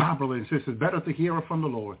 My brother and sister, better to hear it from the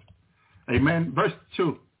Lord. Amen. Verse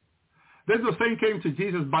 2. Then the same came to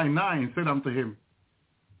Jesus by night and said unto him,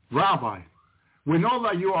 Rabbi, we know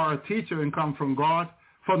that you are a teacher and come from God,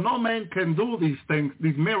 for no man can do these things,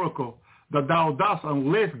 these miracles that thou dost,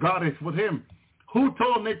 unless God is with him. Who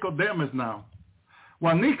told Nicodemus now?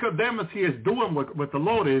 What Nicodemus he is doing with the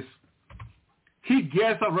Lord is, he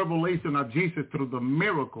gets a revelation of Jesus through the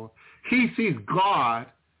miracle. He sees God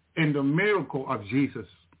in the miracle of Jesus.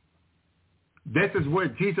 This is where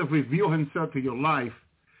Jesus reveals himself to your life.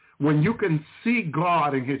 When you can see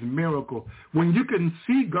God in his miracle, when you can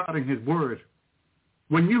see God in his word,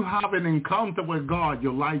 when you have an encounter with God,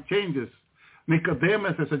 your life changes.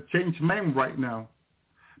 Nicodemus is a changed man right now.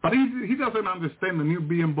 But he doesn't understand the new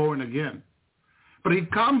being born again. But he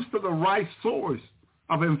comes to the right source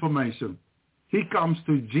of information. He comes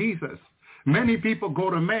to Jesus. Many people go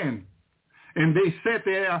to men, and they sit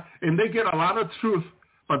there, and they get a lot of truth,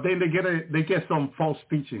 but then they get some false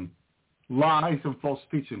teaching, lies and false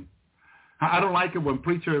teaching. I don't like it when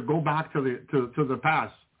preachers go back to the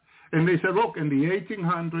past, and they say, look, in the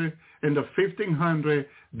 1800s, in the 1500s,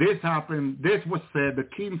 this happened, this was said, the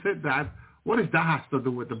king said that. What does that have to do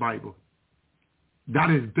with the Bible? That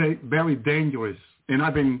is very dangerous, and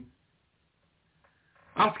I've been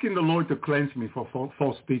asking the Lord to cleanse me for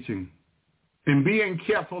false teaching and being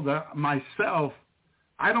careful that myself,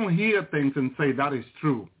 I don't hear things and say that is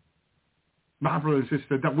true. My brother and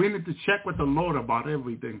sister, that we need to check with the Lord about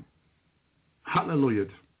everything. Hallelujah.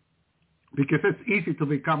 Because it's easy to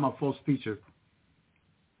become a false teacher.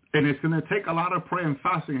 And it's going to take a lot of prayer and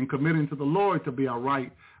fasting and committing to the Lord to be a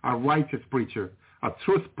righteous preacher, a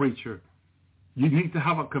truth preacher. You need to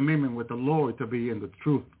have a commitment with the Lord to be in the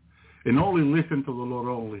truth and only listen to the Lord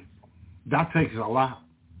only. That takes a lot,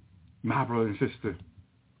 my brother and sister.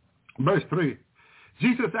 Verse 3,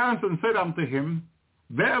 Jesus answered and said unto him,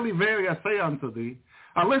 Verily, verily, I say unto thee,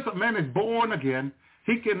 unless a man is born again,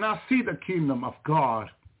 he cannot see the kingdom of God.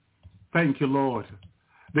 Thank you, Lord.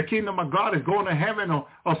 The kingdom of God is going to heaven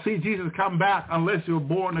or see Jesus come back unless you're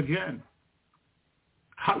born again.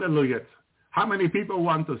 Hallelujah. How many people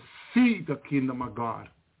want to see the kingdom of God?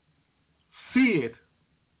 See it.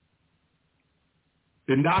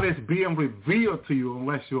 And that is being revealed to you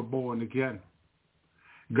unless you're born again.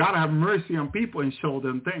 God have mercy on people and show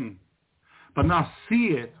them things. But now see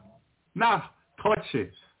it, not touch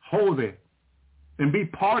it, hold it, and be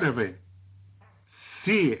part of it.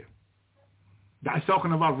 See it. That's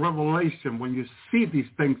talking about revelation. When you see these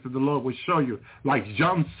things that the Lord will show you, like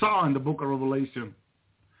John saw in the book of Revelation.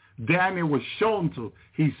 Daniel was shown to,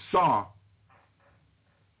 he saw.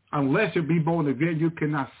 Unless you be born again, you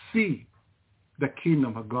cannot see the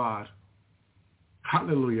kingdom of God.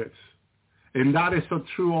 Hallelujah. And that is so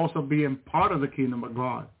true also being part of the kingdom of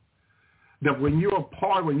God. That when you are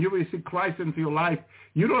part, when you receive Christ into your life,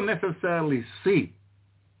 you don't necessarily see,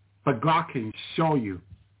 but God can show you.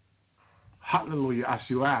 Hallelujah, as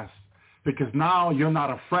you ask. Because now you're not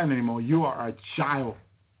a friend anymore. You are a child.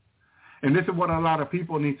 And this is what a lot of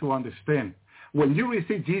people need to understand. When you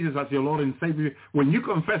receive Jesus as your Lord and Savior, when you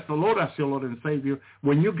confess the Lord as your Lord and Savior,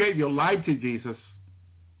 when you gave your life to Jesus,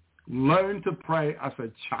 learn to pray as a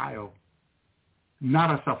child,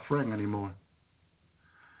 not as a friend anymore.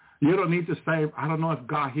 You don't need to say, I don't know if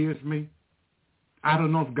God hears me. I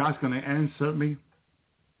don't know if God's going to answer me.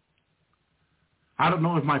 I don't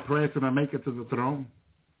know if my prayer is going to make it to the throne.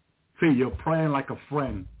 See, you're praying like a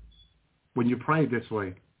friend when you pray this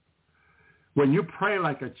way. When you pray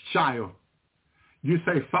like a child, you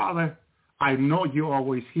say, Father, I know you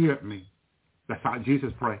always hear me. That's how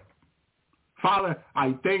Jesus prayed. Father,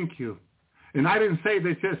 I thank you. And I didn't say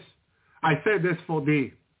this just, I said this for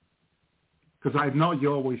thee, because I know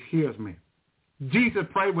you always hears me. Jesus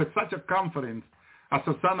prayed with such a confidence as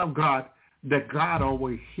the Son of God that God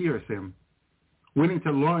always hears him. We need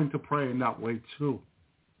to learn to pray in that way too,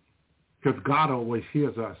 because God always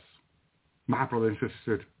hears us, my brother and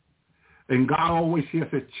sister. And God always hears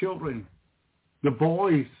his children, the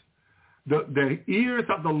boys. The ears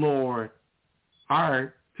of the Lord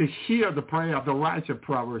are to hear the prayer of the righteous,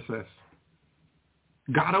 Proverbs says.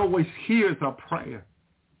 God always hears our prayer.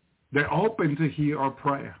 They're open to hear our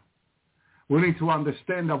prayer. We need to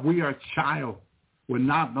understand that we are a child. We're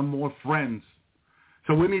not no more friends.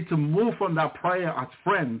 So we need to move from that prayer as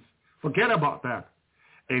friends. Forget about that.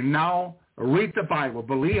 And now read the Bible.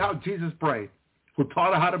 Believe how Jesus prayed, who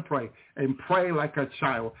taught us how to pray, and pray like a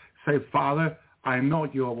child. Say, Father, I know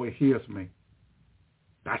you always hears me.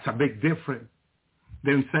 That's a big difference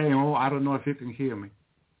than saying, oh, I don't know if you can hear me.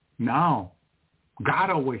 No. God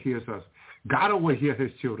always hears us. God always hears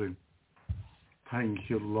his children. Thank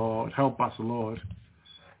you, Lord. Help us, Lord.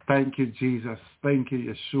 Thank you, Jesus. Thank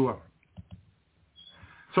you, Yeshua.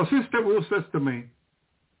 So Sister Will says to me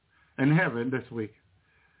in heaven this week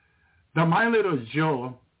that my little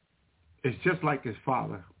Joe is just like his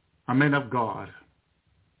father, a man of God,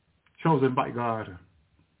 chosen by God.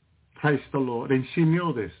 Praise the Lord. And she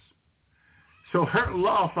knew this. So her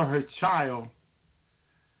love for her child,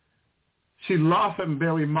 she loved him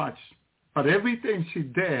very much. But everything she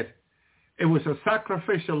did, it was a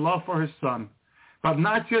sacrificial love for her son. But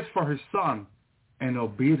not just for her son, and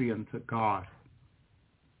obedient to God.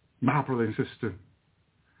 My brother and sister,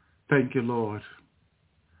 thank you, Lord.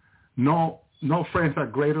 No friends are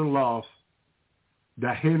greater love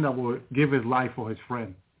than him that will give his life for his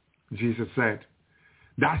friend, Jesus said.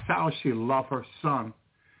 That's how she loved her son.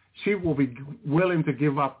 She will be willing to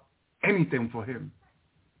give up anything for him.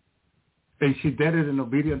 And she did it in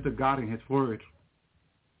obedience to God and his word.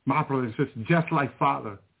 My brother and sister, just like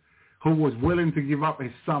Father, who was willing to give up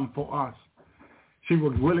his son for us. She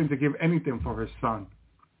was willing to give anything for her son.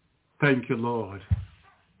 Thank you, Lord.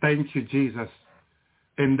 Thank you, Jesus.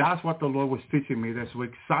 And that's what the Lord was teaching me this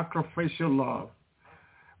week, sacrificial love,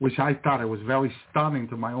 which I thought it was very stunning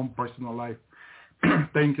to my own personal life.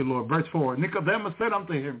 Thank you, Lord. Verse 4, Nicodemus said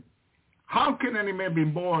unto him, how can any man be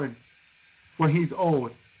born when he's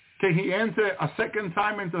old? Can he enter a second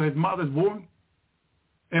time into his mother's womb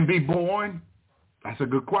and be born? That's a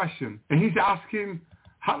good question. And he's asking,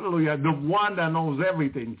 hallelujah, the one that knows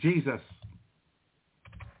everything, Jesus.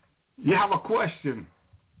 You have a question.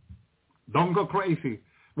 Don't go crazy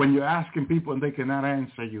when you're asking people and they cannot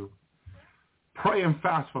answer you. Pray and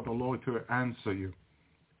fast for the Lord to answer you.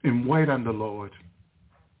 And wait on the Lord.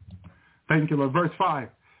 Thank you, Lord. Verse 5.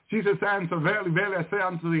 Jesus answered, verily, verily, I say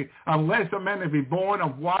unto thee, unless a man be born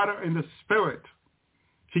of water and the Spirit,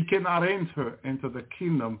 he cannot enter into the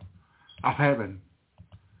kingdom of heaven.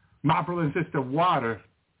 My brother and sister, water,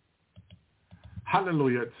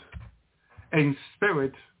 hallelujah, and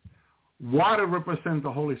Spirit. Water represents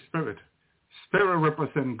the Holy Spirit. Spirit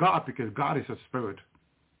represents God because God is a spirit.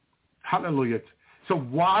 Hallelujah. So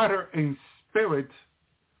water and spirit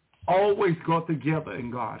always go together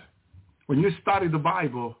in God. When you study the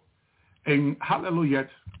Bible, and hallelujah,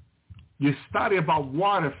 you study about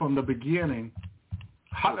water from the beginning,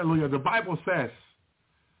 hallelujah, the Bible says,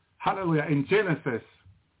 hallelujah, in Genesis,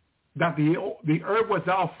 that the earth was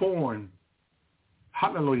out formed,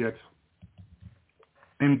 hallelujah,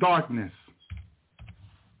 in darkness.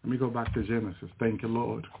 Let me go back to Genesis. Thank you,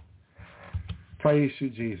 Lord. Praise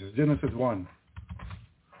you, Jesus. Genesis 1.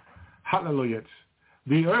 Hallelujah.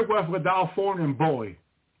 The earth was without form and void.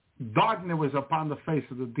 Darkness was upon the face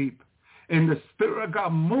of the deep. And the Spirit of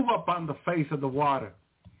God moved upon the face of the water.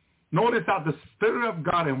 Notice how the Spirit of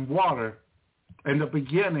God and water in the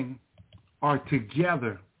beginning are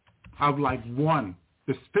together, are like one.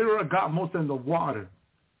 The Spirit of God moves in the water.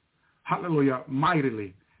 Hallelujah,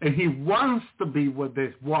 mightily. And he wants to be with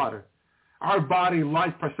this water. Our body,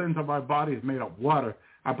 life percent of our body is made of water.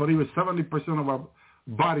 I believe it's 70% of our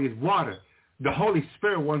body is water. The Holy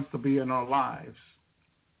Spirit wants to be in our lives.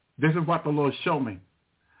 This is what the Lord showed me.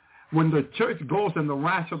 When the church goes in the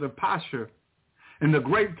wrath of the pasture, and the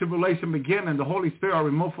great tribulation begins, and the Holy Spirit are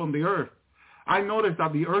removed from the earth, I noticed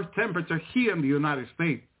that the earth temperature here in the United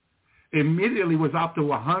States immediately was up to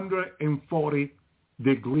 140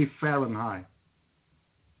 degrees Fahrenheit.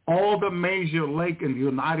 All the major lakes in the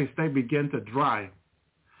United States began to dry.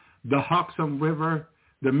 The Hudson River,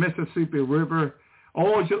 the Mississippi River,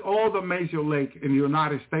 all the major lakes in the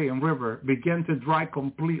United States and river began to dry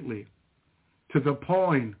completely, to the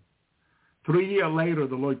point 3 years later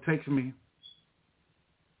the Lord takes me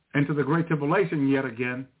into the Great Tribulation yet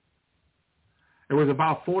again. It was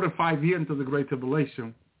about 4 to 5 years into the Great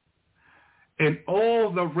Tribulation. And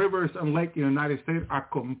all the rivers and lakes in the United States are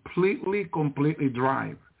completely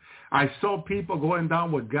dry. I saw people going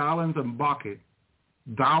down with gallons and buckets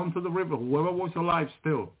down to the river, whoever was alive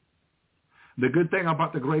still. The good thing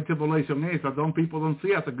about the Great Tribulation is that people don't see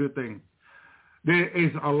it as a good thing. There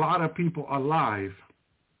is a lot of people alive.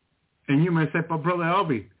 And you may say, but Brother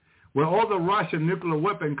Elby, with all the Russian nuclear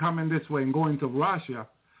weapon coming this way and going to Russia,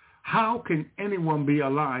 how can anyone be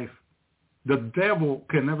alive? The devil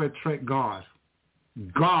can never trick God.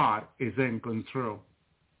 God is in control.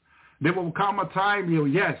 There will come a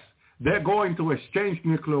time, yes, they're going to exchange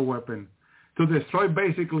nuclear weapon to destroy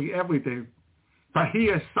basically everything. But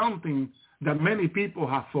here's something that many people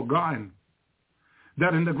have forgotten.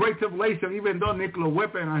 That in the Great Tribulation, even though nuclear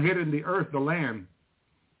weapons are hitting the earth, the land,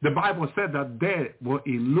 the Bible said that death will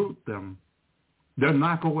elude them. They're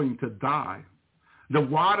not going to die. The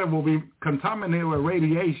water will be contaminated with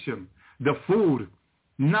radiation. The food,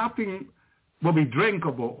 nothing will be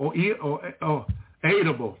drinkable or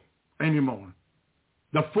eatable anymore.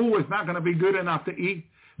 The food is not going to be good enough to eat.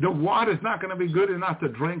 The water is not going to be good enough to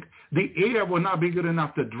drink. The air will not be good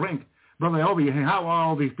enough to drink. Brother Elby, how are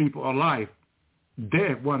all these people alive?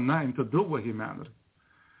 Death want nothing to do with humanity.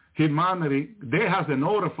 Humanity, they has an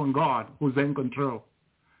order from God who's in control.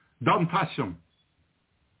 Don't touch them.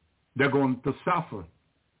 They're going to suffer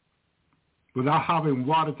without having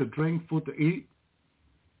water to drink, food to eat.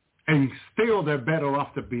 And still they're better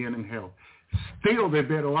off to being in hell. Still they're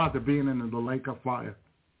better off to being in the lake of fire.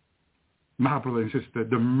 My brother and sister,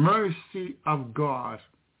 the mercy of God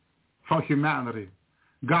for humanity.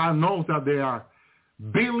 God knows that there are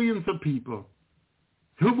billions of people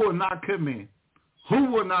who will not commit,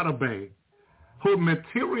 who will not obey, who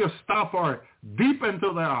material stuff are deep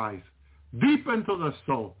into their eyes, deep into their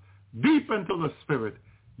soul, deep into the spirit,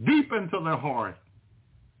 deep into their heart.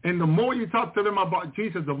 And the more you talk to them about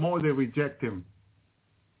Jesus, the more they reject him.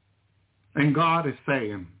 And God is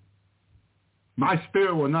saying, my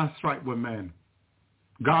spirit will not strike with men.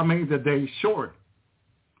 God made the day short.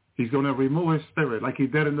 He's going to remove his spirit like he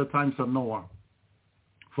did in the times of Noah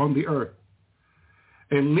from the earth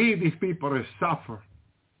and leave these people to suffer.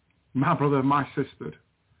 My brother and my sister,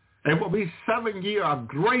 it will be 7 years of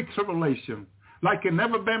great tribulation like it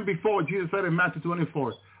never been before. Jesus said in Matthew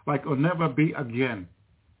 24, like it will never be again.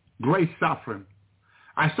 Great suffering.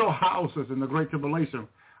 I saw houses in the Great Tribulation,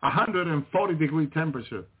 140-degree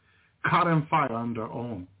temperature, caught on fire on their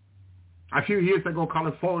own. A few years ago,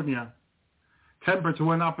 California, temperature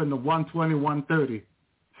went up in the 120, 130.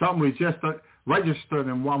 Some registered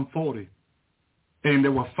in 140. And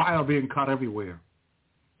there was fire being caught everywhere.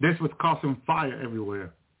 This was causing fire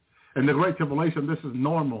everywhere. In the Great Tribulation, this is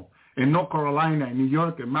normal. In North Carolina, in New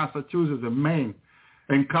York, in Massachusetts, in Maine,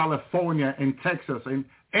 in California, in Texas, in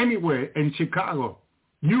anywhere, in Chicago,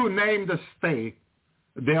 you name the state,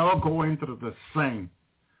 they all go into the same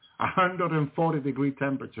 140-degree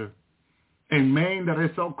temperature. In Maine, that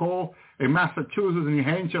is so cold. In Massachusetts and New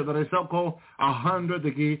Hampshire, that is so cold,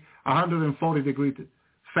 140-degree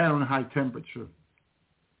Fahrenheit temperature.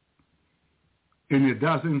 And it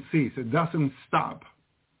doesn't cease. It doesn't stop.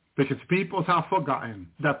 Because people have forgotten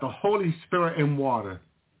that the Holy Spirit and water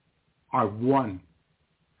are one.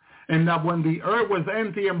 And that when the earth was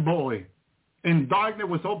empty and void, and darkness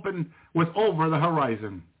was over the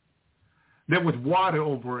horizon, there was water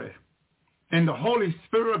over it. And the Holy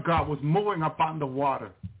Spirit of God was moving upon the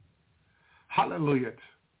water. Hallelujah.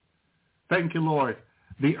 Thank you, Lord.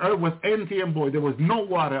 The earth was empty and void. There was no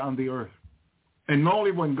water on the earth. And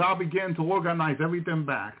only when God began to organize everything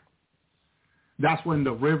back, that's when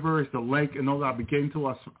the rivers, the lake, and all that began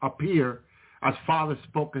to appear as Father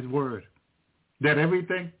spoke his word. That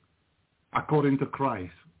everything, according to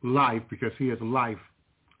Christ, life, because he is life.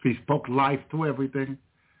 He spoke life to everything,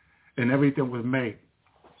 and everything was made.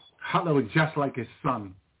 Hallelujah, just like his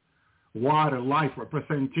son. Water, life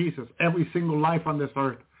represent Jesus. Every single life on this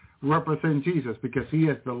earth represents Jesus because he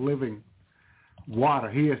is the living water.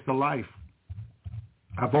 He is the life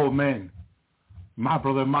of all men. My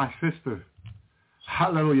brother, my sister.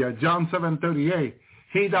 Hallelujah. John 7:38.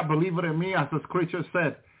 He that believeth in me, as the scripture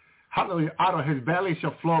said, hallelujah, out of his belly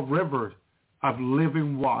shall flow rivers of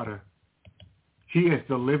living water. He is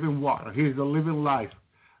the living water. He is the living life.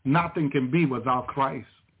 Nothing can be without Christ.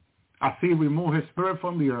 As he removed his spirit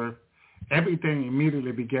from the earth, everything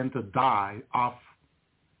immediately began to die off.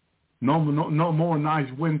 No more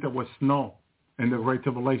nice winter with snow in the Great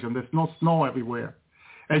Tribulation. There's no snow everywhere.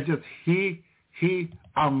 It's just heat,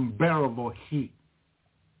 unbearable heat.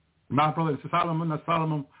 My brother, Solomon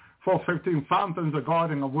 4:15, fountains of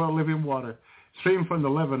garden of well living water, stream from the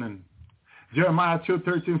Lebanon. Jeremiah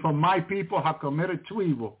 2:13, for my people have committed to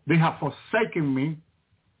evil. They have forsaken me,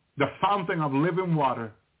 the fountain of living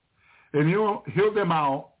water. And you heal them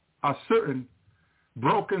out a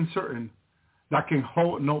broken certain that can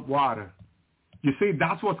hold no water. You see,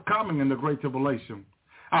 that's what's coming in the Great Tribulation.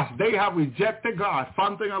 As they have rejected God,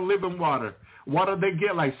 fountain of living water, what do they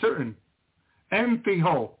get? Like certain empty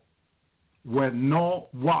hole with no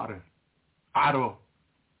water at all.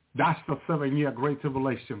 That's the 7-year Great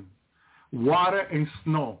Tribulation. Water and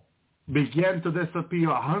snow began to disappear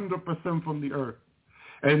 100% from the earth.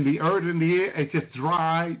 And the earth in the air, it's just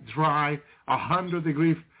dry,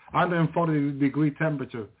 140 degree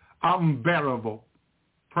temperature, unbearable,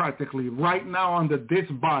 practically. Right now under this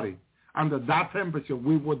body, under that temperature,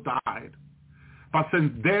 we would die. But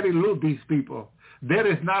since they elude these people, there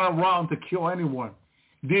is not around to kill anyone.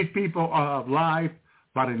 These people are alive,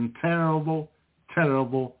 but in terrible,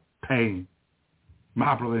 terrible pain.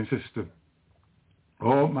 My brother and sister.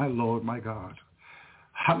 Oh, my Lord, my God.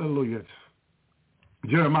 Hallelujah.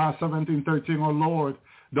 Jeremiah 17:13, oh Lord,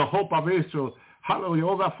 the hope of Israel, hallelujah,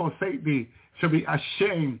 all that forsake thee shall be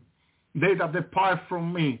ashamed. They that depart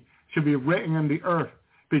from me shall be written in the earth,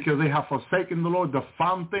 because they have forsaken the Lord, the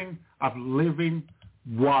fountain of living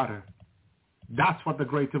water. That's what the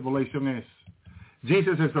Great Tribulation is.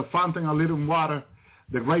 Jesus is the fountain of living water.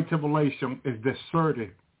 The Great Tribulation is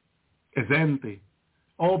deserted, is empty.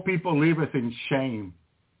 All people live is in shame.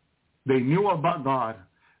 They knew about God.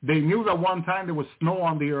 They knew that one time there was snow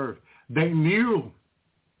on the earth. They knew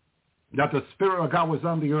that the Spirit of God was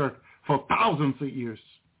on the earth for thousands of years,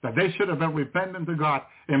 that they should have been repentant to God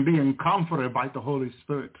and being comforted by the Holy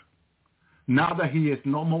Spirit. Now that he is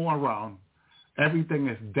no more around, everything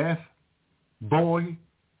is death, void,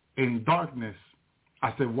 and darkness,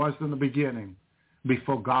 as it was in the beginning,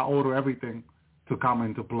 before God ordered everything to come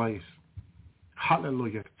into place.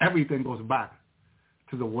 Hallelujah. Everything goes back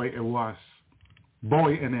to the way it was,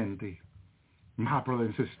 void and empty. My brother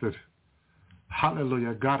and sister,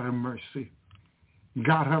 hallelujah. God have mercy.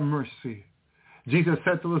 God have mercy. Jesus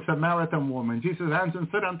said to the Samaritan woman, Jesus answered and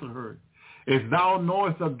said unto her, if thou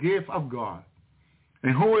knowest the gift of God,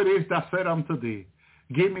 and who it is that said unto thee,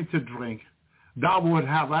 give me to drink, thou would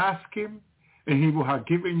have asked him, and he would have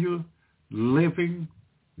given you living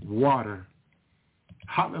water.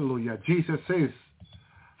 Hallelujah. Jesus is,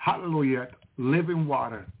 hallelujah, living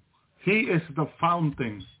water. He is the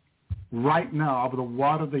fountain right now of the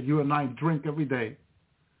water that you and I drink every day.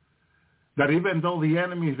 That even though the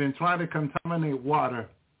enemy has been trying to contaminate water,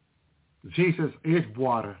 Jesus is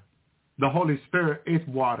water. The Holy Spirit is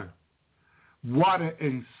water. Water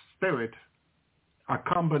and spirit are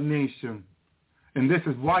a combination. And this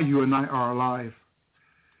is why you and I are alive.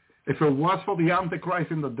 If it was for the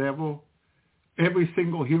Antichrist and the devil, every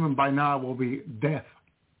single human by now will be dead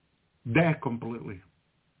completely.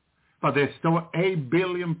 But there's still 8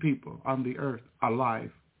 billion people on the earth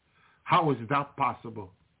alive. How is that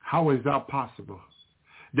possible? How is that possible?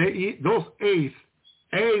 Those 8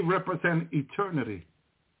 represent eternity.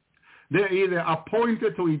 They're either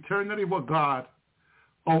appointed to eternity with God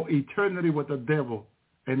or eternity with the devil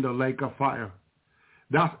in the lake of fire.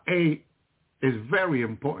 That's 8 is very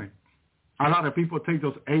important. A lot of people take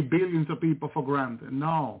those 8 billions of people for granted.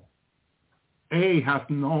 No. A has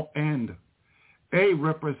no end. A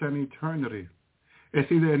represents eternity.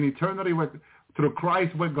 It's either an eternity through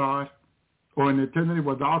Christ with God, or an eternity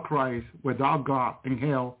without Christ, without God, in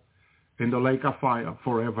hell, in the lake of fire,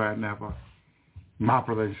 forever and ever. My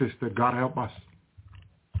brother and sister, God help us.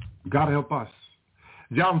 God help us.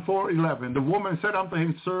 John 4:11, the woman said unto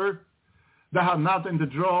him, Sir, thou hast nothing to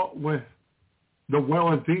draw with, the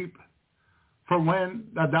well is deep. For when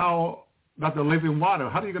that thou got the living water,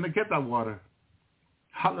 how are you going to get that water?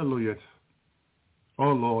 Hallelujah.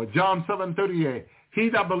 Oh, Lord. John 7:38, he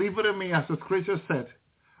that believeth in me, as the scripture said,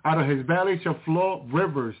 out of his belly shall flow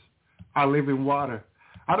rivers of living water.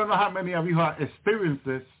 I don't know how many of you have experienced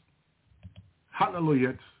this.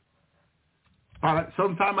 Hallelujah.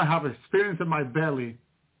 Sometimes I have experience in my belly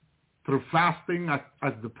through fasting,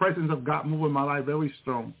 as the presence of God moving my life very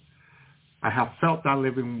strong. I have felt that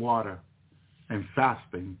living water and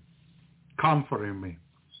fasting, comforting me,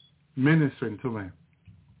 ministering to me.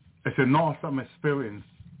 It's an awesome experience.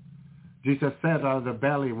 Jesus said out of the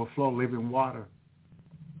belly will flow living water.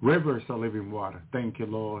 Rivers of living water. Thank you,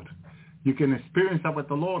 Lord. You can experience that with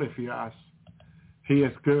the Lord if you ask. He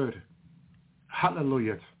is good.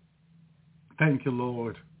 Hallelujah. Thank you,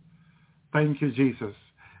 Lord. Thank you, Jesus.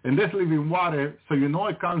 And this living water, so you know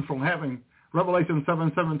it comes from heaven. Revelation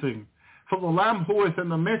 7:17. For the Lamb who is in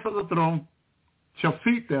the midst of the throne shall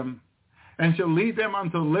feed them and shall lead them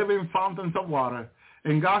unto living fountains of water.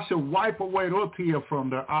 And God shall wipe away all tears from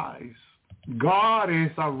their eyes. God is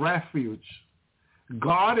our refuge.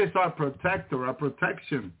 God is our protector, our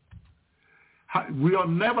protection. We will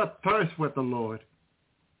never thirst with the Lord,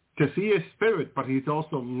 because he is spirit, but he's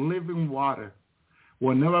also living water.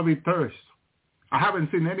 We'll never be thirst. I haven't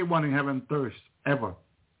seen anyone in heaven thirst, ever.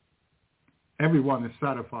 Everyone is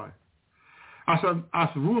satisfied. As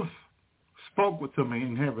Ruth spoke to me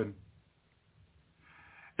in heaven,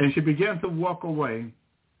 and she began to walk away,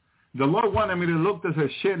 the Lord wanted me to look at her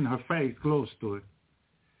shin, her face, close to it.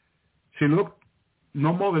 She looked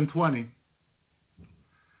no more than 20.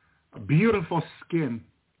 A beautiful skin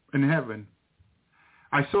in heaven.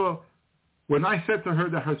 I saw, when I said to her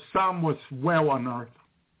that her son was well on earth,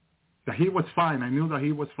 that he was fine, I knew that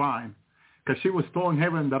he was fine, because she was told in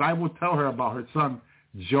heaven that I would tell her about her son,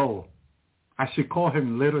 Joe. I should call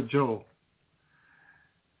him Little Joe.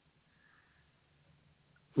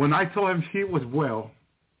 When I told him he was well,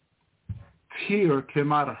 tears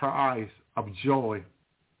came out of her eyes of joy.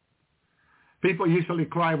 People usually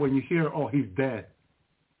cry when you hear, oh, he's dead.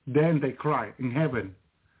 Then they cry in heaven.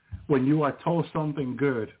 When you are told something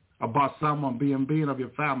good about someone being of your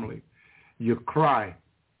family, you cry.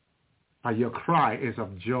 And your cry is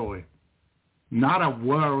of joy. Not of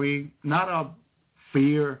worry, not of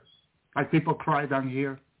fear, like people cry down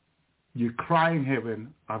here. You cry in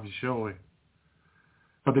heaven of joy.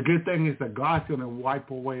 But the good thing is that God's going to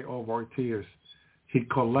wipe away all of our tears. He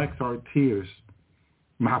collects our tears,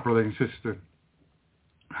 my brother and sister.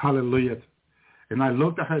 Hallelujah. And I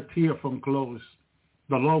looked at her tears from close.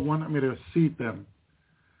 The Lord wanted me to see them.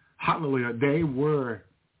 Hallelujah. They were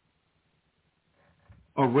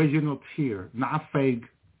original tears, not fake.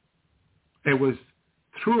 It was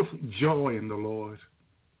true joy in the Lord.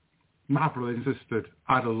 My brother and sister,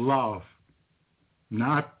 out of love,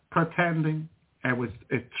 not pretending. It was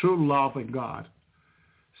a true love in God,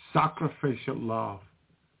 sacrificial love.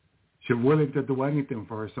 She was willing to do anything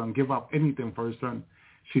for her son, give up anything for her son.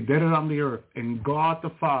 She did it on the earth, and God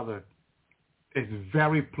the Father is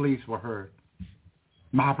very pleased with her,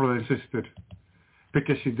 my brother and sister,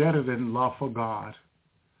 because she did it in love for God.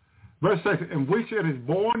 Verse 6, in which it is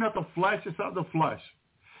born of the flesh is of the flesh,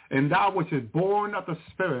 and that which is born of the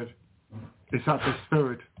Spirit is of the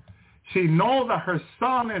Spirit. She knows that her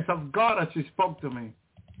son is of God as she spoke to me,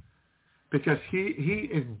 because he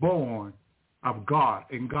is born of God,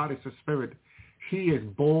 and God is the Spirit. He is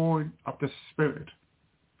born of the Spirit,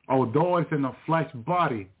 although it's in a flesh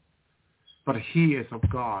body, but he is of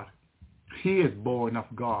God. He is born of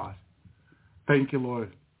God. Thank you,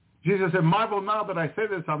 Lord. Jesus said, marvel now that I say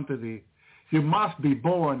this unto thee. You must be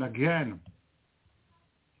born again.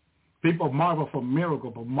 People marvel for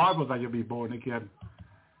miracle, but marvel that you'll be born again.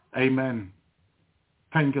 Amen.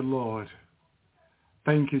 Thank you, Lord.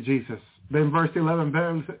 Thank you, Jesus. Then verse 11,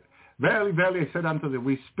 verily, verily, I said unto thee,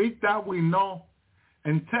 we speak that we know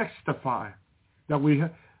and testify that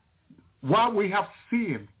what we have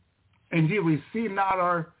seen, and ye receive not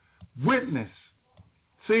our witness.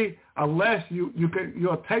 See, unless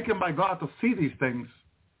you're taken by God to see these things,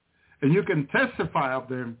 and you can testify of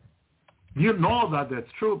them, you know that that's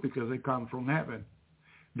true because they come from heaven.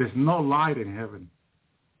 There's no light in heaven.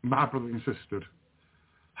 My brother and sister.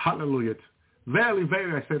 Hallelujah. Verily,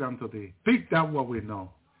 verily, I said unto thee, speak that what we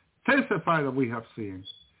know. Testify that we have seen.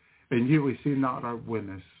 And you will see not our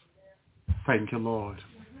witness. Thank you, Lord.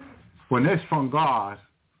 When it's from God,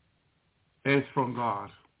 it's from God.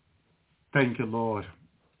 Thank you, Lord.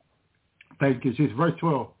 Thank you, Jesus. Verse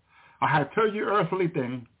 12. I have told you earthly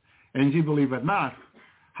things, and you believe it not.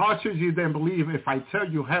 How should you then believe if I tell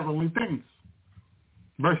you heavenly things?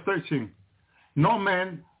 Verse 13. No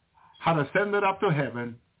man had ascended up to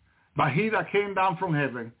heaven, but he that came down from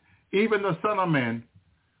heaven, even the Son of Man,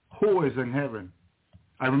 who is in heaven.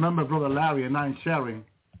 I remember Brother Larry and I sharing.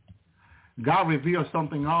 God revealed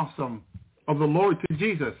something awesome of the Lord to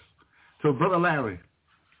Jesus. To Brother Larry,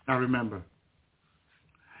 I remember.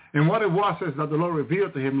 And what it was is that the Lord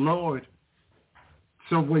revealed to him, Lord,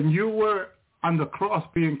 so when you were on the cross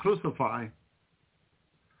being crucified,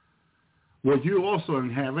 were you also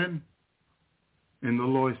in heaven? And the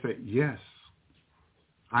Lord said, yes.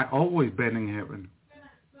 I always been in heaven.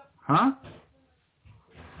 Huh?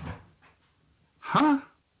 Huh?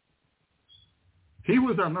 He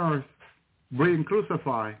was on earth being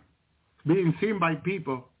crucified, being seen by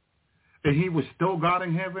people, and he was still God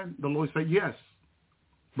in heaven? The Lord said, yes.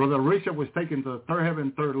 Brother Richard was taken to the third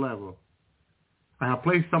heaven, third level. I have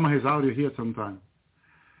played some of his audio here sometime.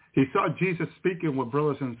 He saw Jesus speaking with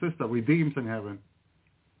brothers and sisters, redeemed in heaven.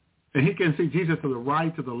 And he can see Jesus to the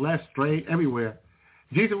right, to the left, straight, everywhere.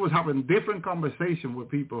 Jesus was having different conversation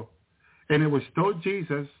with people. And it was still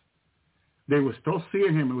Jesus. They were still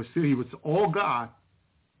seeing him. He was all God,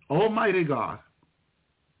 Almighty God.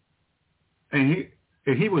 And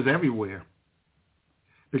he was everywhere.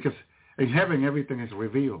 Because in heaven, everything is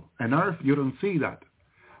revealed. On earth, you don't see that.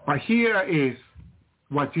 But here is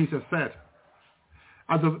what Jesus said.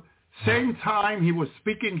 At the same time he was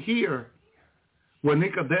speaking here with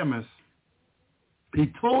Nicodemus,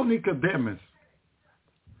 he told Nicodemus,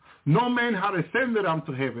 no man had ascended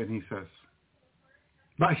unto heaven, he says,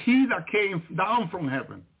 but he that came down from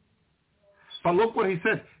heaven. But look what he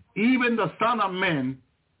said, even the Son of Man,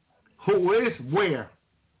 who is where?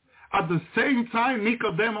 At the same time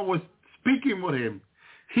Nicodemus was speaking with him.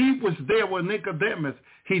 He was there with Nicodemus.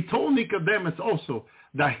 He told Nicodemus also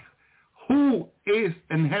that who is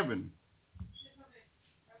in heaven?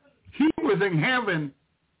 He was in heaven,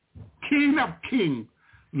 King of kings,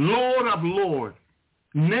 Lord of lords,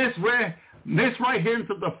 next right hand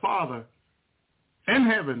to the Father in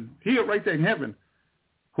heaven, here right there in heaven,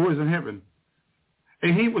 who is in heaven.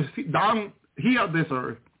 And he was down here on this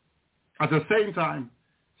earth at the same time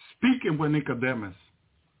speaking with Nicodemus.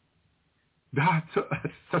 That's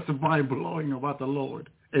such a mind-blowing about the Lord.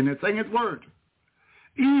 And it's in his word.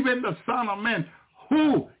 Even the Son of Man,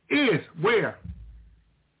 who is where?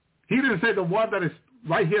 He didn't say the one that is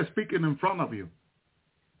right here speaking in front of you.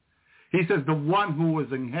 He says the one who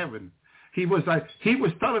is in heaven. He was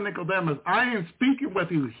telling Nicodemus, I am speaking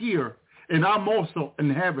with you here, and I'm also in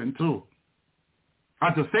heaven too.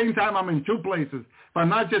 At the same time, I'm in two places, but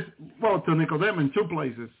not just, to Nicodemus in two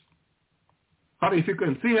places. But if you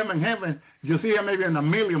can see him in heaven, you see him maybe in a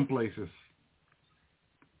million places.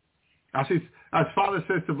 As Father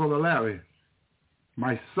says to Brother Larry,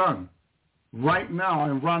 my son, right now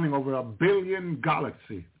I'm running over 1 billion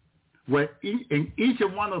galaxies, where in each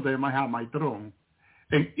one of them I have my throne.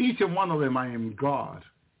 In each one of them I am God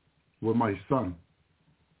with my son.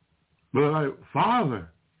 Brother Larry, Father,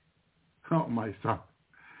 oh my son,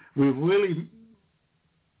 we really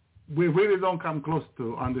don't come close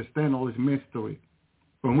to understand all this mystery.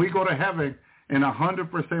 When we go to heaven, in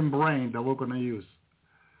 100% brain that we're going to use,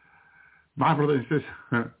 my brother and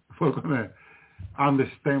sister, we're going to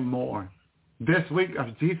understand more. This week, as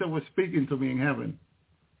Jesus was speaking to me in heaven,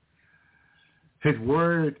 his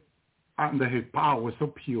word under his power was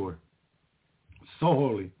so pure, so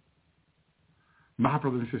holy. My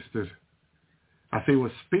brothers and sisters, as he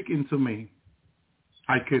was speaking to me,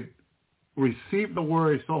 I could receive the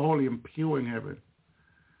word so holy and pure in heaven.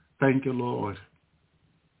 Thank you, Lord.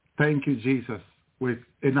 Thank you, Jesus, with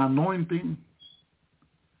an anointing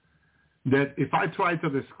that if I try to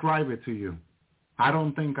describe it to you, I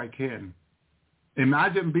don't think I can.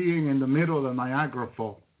 Imagine being in the middle of the Niagara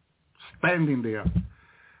Falls, standing there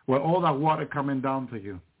with all that water coming down to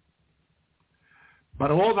you.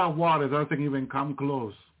 But all that water doesn't even come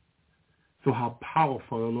close to how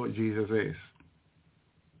powerful the Lord Jesus is.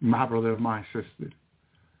 My brother, my sister,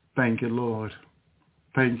 thank you, Lord.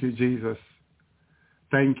 Thank you, Jesus.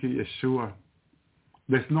 Thank you, Yeshua.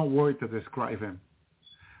 There's no word to describe him.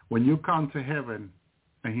 When you come to heaven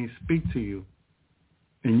and he speaks to you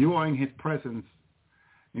and you are in his presence,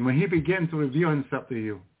 and when he begins to reveal himself to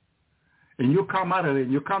you, and you come out of it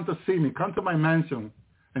and you come to see me, come to my mansion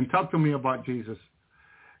and talk to me about Jesus,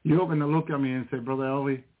 you're going to look at me and say, Brother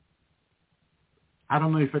Elvi, I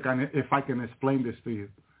don't know if I can explain this to you.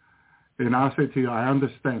 And I'll say to you, I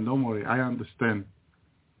understand. Don't worry, I understand.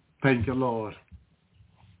 Thank you, Lord.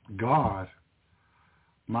 God,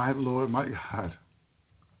 my Lord, my God.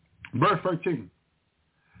 Verse 13.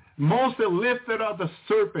 Moses lifted up the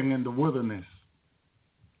serpent in the wilderness.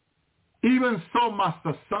 Even so must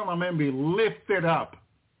the Son of Man be lifted up.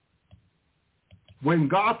 When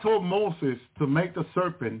God told Moses to make the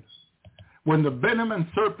serpent, when the venomous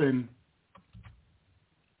serpent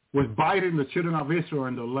was biting the children of Israel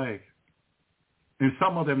in the leg, and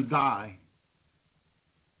some of them died.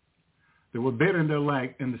 They were bit in their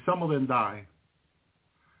leg, and some of them died.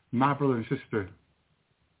 My brother and sister,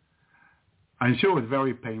 I'm sure it was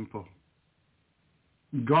very painful.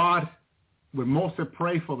 God, when Moses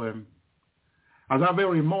prayed for them, at that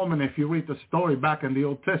very moment, if you read the story back in the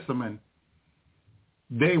Old Testament,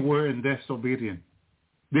 they were in disobedience.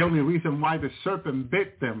 The only reason why the serpent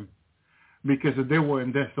bit them, because they were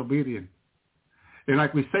in disobedience. And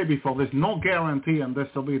like we said before, there's no guarantee in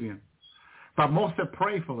disobedience. But Moses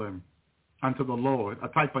prayed for them unto the Lord, a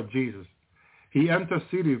type of Jesus. He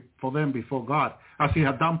interceded for them before God, as he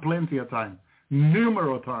had done plenty of times,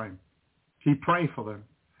 numerous times. He prayed for them.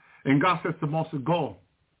 And God says to Moses, go,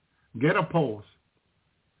 get a pole,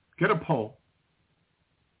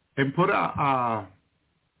 and put let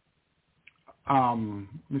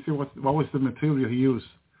me see, what was the material he used?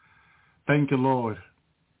 Thank you, Lord.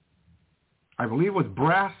 I believe it was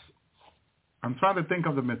brass. I'm trying to think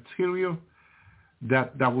of the material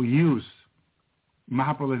that we use,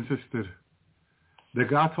 my brother and sister, that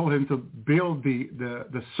God told him to build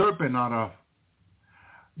the serpent out of.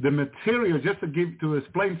 The material, just to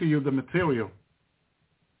explain to you the material.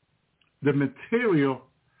 The material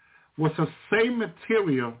was the same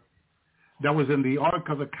material that was in the Ark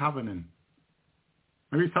of the Covenant.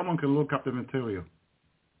 Maybe someone can look up the material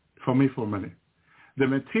for me for a minute. The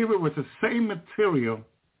material was the same material,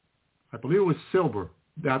 I believe it was silver,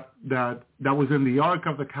 that was in the Ark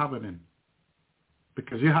of the Covenant.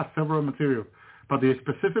 Because you have several materials. But the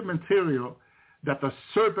specific material that the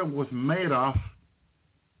serpent was made of,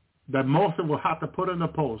 that Moses will have to put in the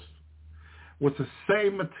post, was the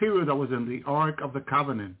same material that was in the Ark of the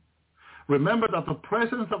Covenant. Remember that the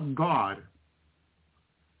presence of God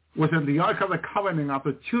was in the Ark of the Covenant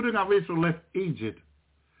after the children of Israel left Egypt.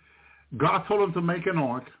 God told him to make an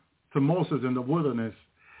ark to Moses in the wilderness,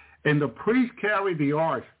 and the priest carried the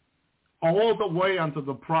ark all the way unto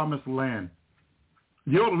the promised land.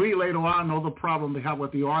 You'll read later on all the problem they had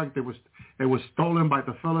with the ark. It was stolen by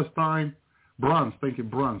the Philistine. Bronze, thank you,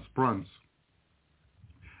 bronze.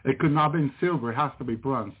 It could not be silver. It has to be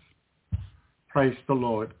bronze. Praise the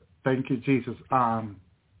Lord. Thank you, Jesus.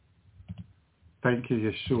 Thank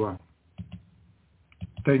you, Yeshua.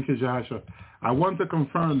 Thank you, Joshua. I want to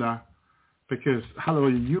confirm that because,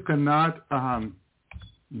 hallelujah, you cannot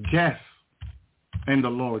guess in the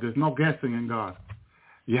Lord. There's no guessing in God.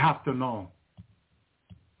 You have to know,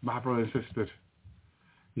 my brother and sister.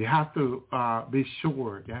 You have to be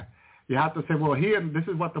sure. Yeah? You have to say, well, here, this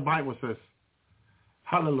is what the Bible says.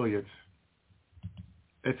 Hallelujah.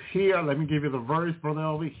 It's here. Let me give you the verse, Brother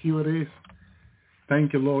Elvi. Here it is.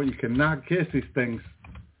 Thank you, Lord. You cannot guess these things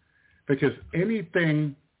because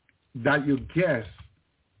anything that you guess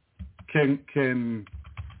can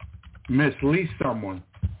mislead someone.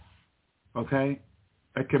 Okay?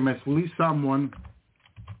 It can mislead someone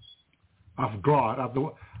of God,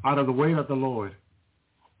 out of the way of the Lord.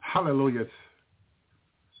 Hallelujah.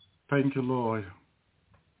 Thank you, Lord.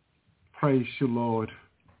 Praise you, Lord.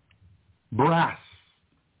 Brass,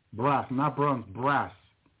 not bronze, brass.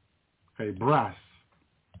 Okay, brass.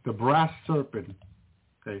 The brass serpent.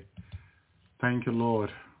 Okay. Thank you, Lord.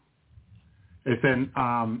 It's in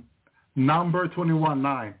number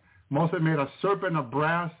 21:9. Moses made a serpent of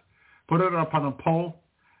brass, put it upon a pole,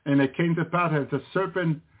 and it came to pass as the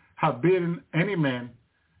serpent had bitten any man,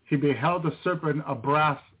 he beheld the serpent of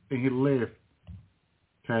brass, and he lived.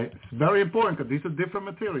 Okay, it's very important because these are different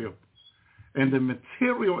material, and the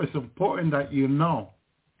material is important that you know.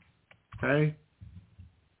 Okay,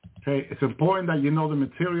 it's important that you know the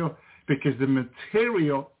material because the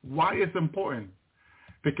material. Why is important?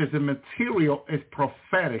 Because the material is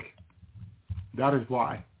prophetic. That is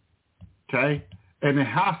why. Okay, and it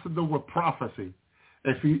has to do with prophecy.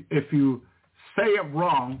 If you say it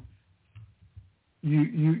wrong,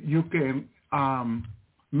 you can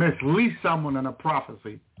mislead someone in a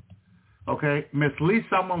prophecy. Okay, mislead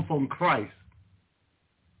someone from Christ.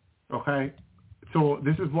 Okay, so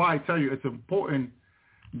this is why I tell you it's important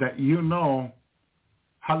that you know,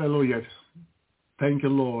 hallelujah. Thank you,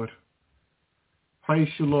 Lord. Praise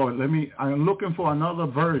you, Lord. I'm looking for another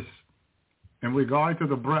verse in regard to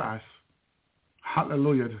the brass.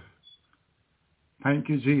 Hallelujah. Thank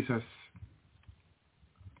you, Jesus.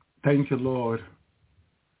 Thank you, Lord.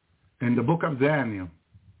 In the book of Daniel.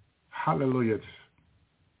 Hallelujah.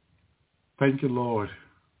 Thank you, Lord.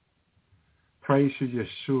 Praise you,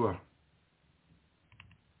 Yeshua.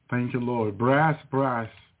 Thank you, Lord. Brass.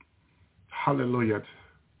 Hallelujah.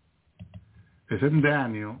 It's in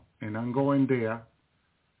Daniel, and I'm going there.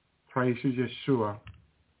 Praise you, Yeshua.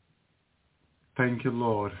 Thank you,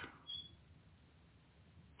 Lord.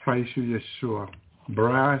 Praise you, Yeshua.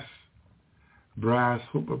 Brass,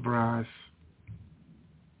 super brass.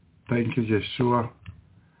 Thank you, Yeshua.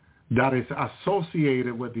 That is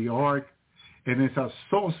associated with the ark, and it's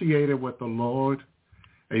associated with the Lord.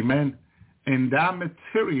 Amen. And that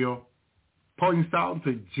material points out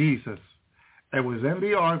to Jesus. It was in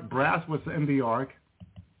the ark. Brass was in the ark.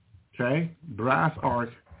 Okay? Brass ark,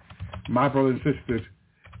 my brothers and sisters.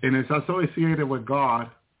 And it's associated with God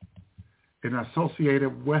and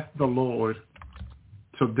associated with the Lord.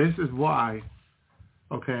 So this is why,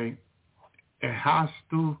 okay, it has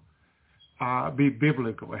to be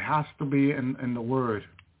biblical. It has to be in the Word.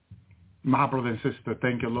 My brother and sister,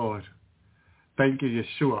 thank you, Lord. Thank you,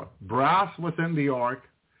 Yeshua. Brass was in the ark,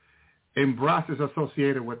 and brass is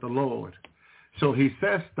associated with the Lord. So he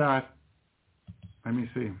says that, let me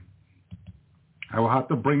see. I will have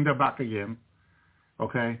to bring that back again.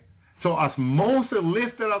 Okay? So as Moses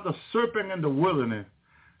lifted up the serpent in the wilderness,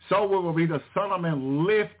 so will be the Son of Man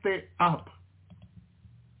lifted up.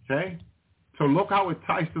 Okay? So look how it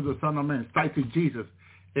ties to the Son of Man. It's tied to Jesus.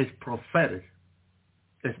 It's prophetic.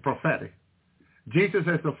 It's prophetic. Jesus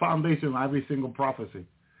is the foundation of every single prophecy.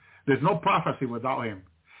 There's no prophecy without him.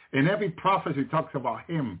 And every prophecy talks about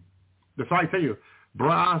him. That's why I tell you,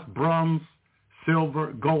 brass, bronze,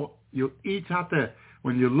 silver, gold, you each have to,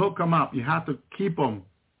 when you look them up, you have to keep them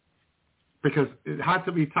because it has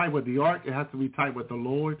to be tied with the ark. It has to be tied with the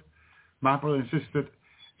Lord. My brother and sister,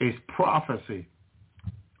 is prophecy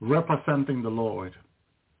representing the Lord.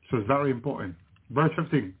 So it's very important. Verse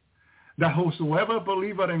 15, that whosoever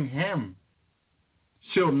believeth in him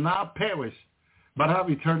shall not perish, but have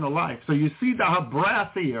eternal life. So you see that her brass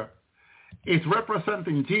here is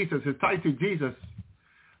representing Jesus. It's tied to Jesus.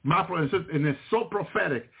 My brother and sister, and it's so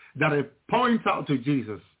prophetic that it points out to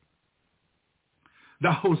Jesus.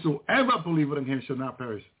 That whosoever believeth in him shall not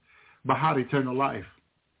perish, but have eternal life.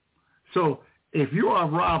 So if you are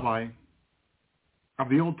a rabbi of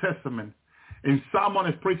the Old Testament and someone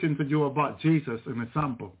is preaching to you about Jesus, an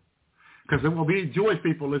example, because there will be Jewish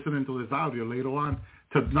people listening to this audio later on,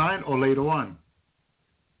 tonight or later on.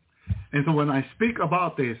 And so when I speak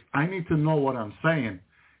about this, I need to know what I'm saying.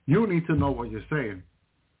 You need to know what you're saying.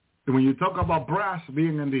 And when you talk about brass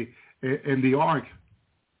being in the ark,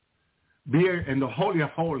 being in the Holy of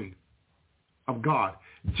Holies of God,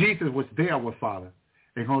 Jesus was there with Father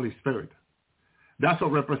and Holy Spirit. That's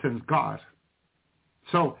what represents God.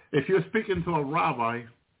 So if you're speaking to a rabbi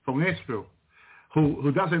from Israel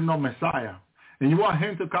who doesn't know Messiah, and you want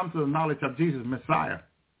him to come to the knowledge of Jesus, Messiah,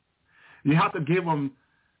 you have to give him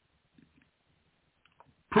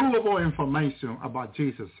provable information about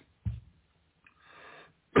Jesus.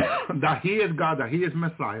 That he is God, that he is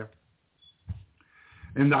Messiah,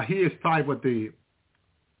 and that he is tied with the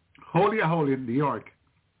Holy of Holies in the ark.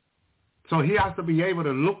 So he has to be able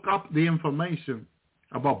to look up the information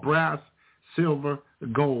about brass, silver,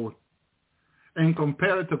 gold, and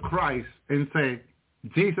compare it to Christ and say,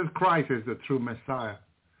 Jesus Christ is the true Messiah,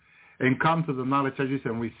 and come to the knowledge of Jesus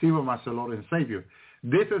and receive him as the Lord and Savior.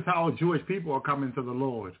 This is how Jewish people are coming to the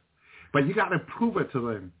Lord. But you got to prove it to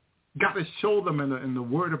them. You got to show them in the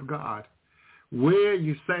Word of God where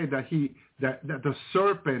you say that the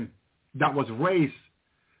serpent that was raised,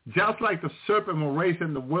 just like the serpent was raised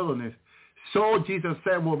in the wilderness, so Jesus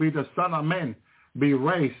said will be the Son of Man be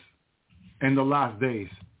raised in the last days.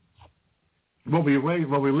 Will be raised,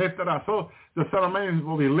 will be lifted up. So the Son of Man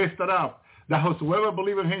will be lifted up, that whosoever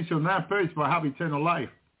believeth in him shall not perish but have eternal life.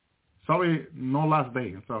 Sorry, no last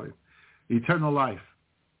day. Sorry. Eternal life.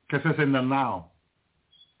 Because it's in the now.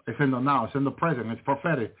 It's in the now. It's in the present. It's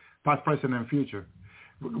prophetic. Past, present, and future.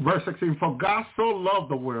 Verse 16, for God so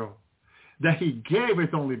loved the world that he gave his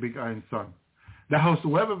only begotten Son, that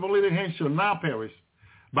whosoever believeth in him shall not perish,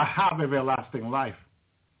 but have everlasting life.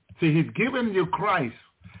 See, he's given you Christ,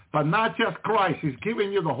 but not just Christ. He's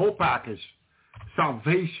giving you the whole package.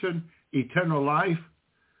 Salvation, eternal life.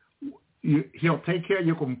 He'll take care of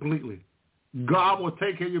you completely. God will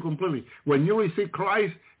take care of you completely. When you receive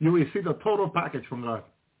Christ, you receive the total package from God.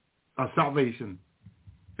 of salvation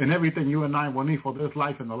and everything you and I will need for this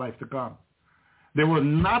life and the life to come. There was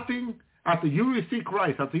nothing after you receive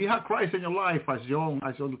Christ, after you have Christ in your life as your own,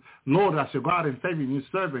 as your Lord, as your God and Savior, and you're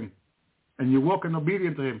serving, and you're walking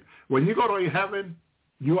obedient to him. When you go to heaven,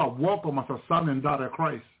 you are welcome as a son and daughter of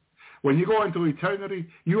Christ. When you go into eternity,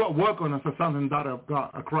 you are welcome as a son and daughter of God,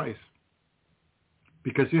 of Christ.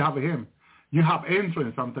 Because you have him. You have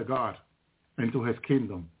entrance unto God, into his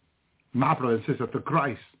kingdom. My brother and sister, to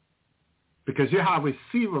Christ. Because you have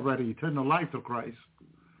received already eternal life through Christ.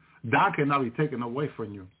 That cannot be taken away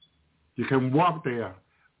from you. You can walk there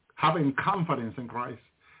having confidence in Christ,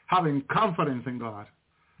 having confidence in God.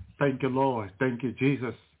 Thank you, Lord. Thank you,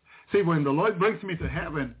 Jesus. See, when the Lord brings me to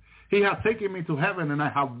heaven, he has taken me to heaven, and I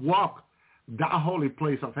have walked that holy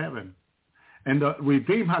place of heaven. And the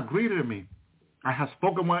Redeemer has greeted me. I have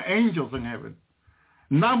spoken with angels in heaven.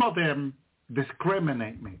 None of them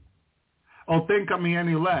discriminate me or think of me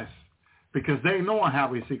any less, because they know I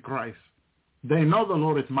have received Christ. They know the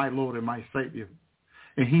Lord is my Lord and my Savior,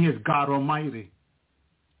 and he is God Almighty.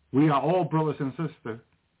 We are all brothers and sisters,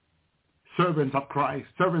 servants of Christ,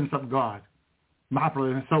 servants of God. My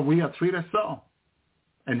brother, and so we are treated so.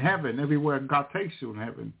 In heaven, everywhere God takes you in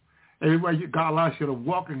heaven, everywhere God allows you to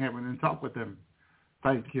walk in heaven and talk with him.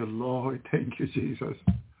 Thank you, Lord. Thank you, Jesus.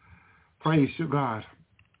 Praise you, God.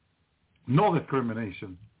 No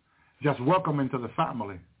discrimination. Just welcome into the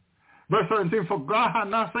family. Verse 17, for God had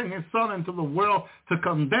not sent his Son into the world to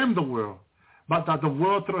condemn the world, but that the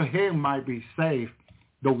world through him might be saved.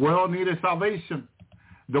 The world needed salvation.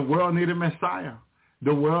 The world needed Messiah.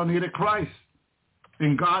 The world needed Christ.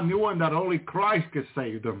 And God knew that only Christ could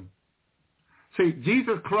save them. See,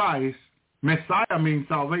 Jesus Christ, Messiah means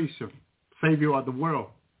salvation, Savior of the world.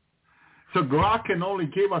 So God can only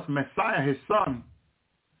give us Messiah, his Son,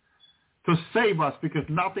 to save us, because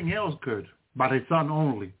nothing else could but his Son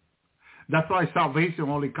only. That's why salvation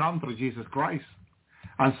only comes through Jesus Christ.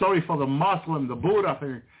 I'm sorry for the Muslim, the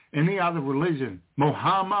Buddha, any other religion.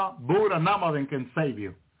 Muhammad, Buddha, none of them can save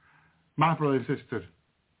you. My brother and sister,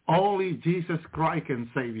 only Jesus Christ can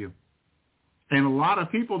save you. And a lot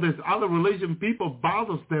of people, there's other religion people,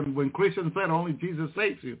 bothers them when Christians said only Jesus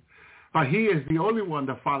saves you. But he is the only one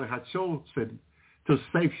the Father had chosen to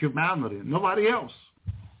save humanity. Nobody else.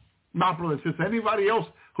 My brother and sister, anybody else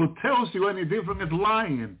who tells you any different is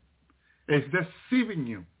lying. Is deceiving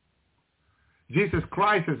you. Jesus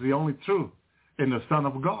Christ is the only truth and the Son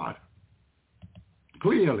of God.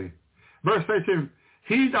 Clearly. Verse 18,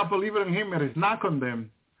 he that believeth in him is not condemned,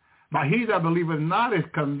 but he that believeth not is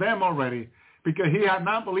condemned already, because he had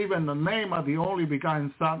not believed in the name of the only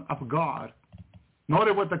begotten Son of God.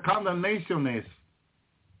 Notice what the condemnation is,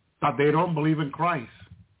 that they don't believe in Christ.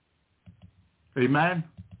 Amen?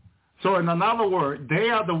 So in another word, they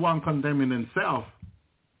are the one condemning themselves,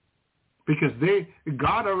 because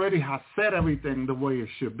God already has said everything the way it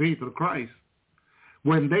should be through Christ.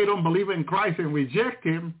 When they don't believe in Christ and reject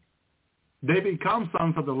him, they become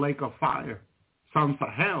sons of the lake of fire, sons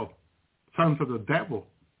of hell, sons of the devil.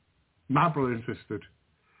 My brother and sister.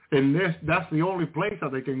 And that's the only place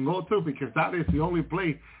that they can go to, because that is the only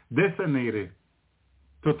place designated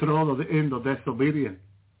to throw in the disobedient.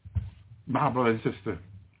 My brother and sister.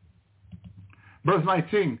 Verse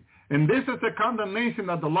 19. And this is the condemnation,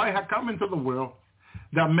 that the light had come into the world,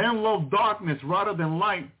 that men love darkness rather than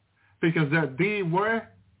light, because their deeds were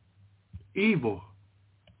evil.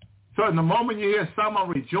 So in the moment you hear someone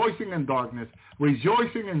rejoicing in darkness,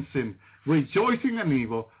 rejoicing in sin, rejoicing in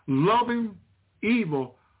evil, loving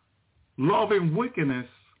wickedness,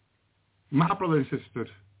 my brother and sister,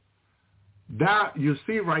 that you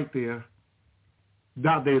see right there,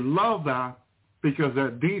 that they love that because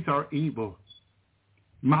their deeds are evil.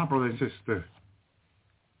 My brother and sister,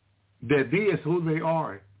 their deed is who they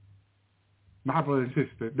are. My brother and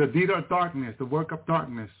sister, the deed of darkness, the work of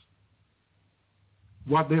darkness,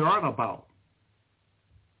 what they are about,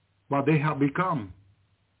 what they have become.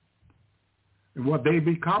 And what they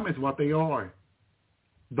become is what they are.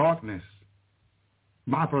 Darkness.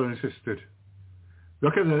 My brother and sister,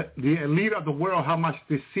 look at the elite of the world, how much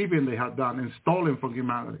deceiving they have done and stolen from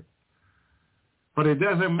humanity. But it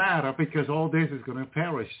doesn't matter, because all this is going to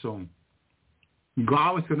perish soon.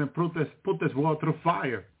 God is going to put this world through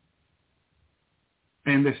fire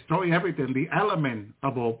and destroy everything. The element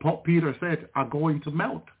of what Peter said are going to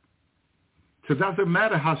melt. So it doesn't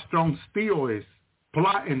matter how strong steel is,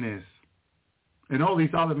 platinum is, and all these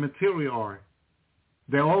other material are.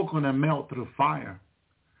 They're all going to melt through fire.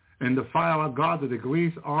 And the fire of God, the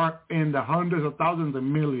degrees are in the hundreds of thousands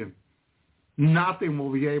and millions. Nothing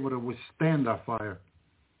will be able to withstand that fire.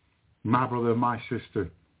 My brother, my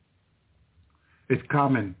sister, it's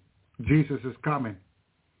coming. Jesus is coming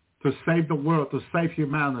to save the world, to save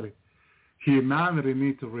humanity. Humanity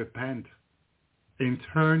needs to repent and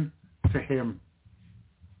turn to him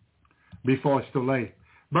before it's too late.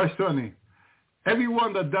 Verse 20,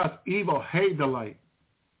 everyone that does evil hate the light,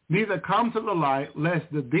 neither come to the light, lest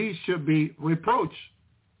the deed should be reproached.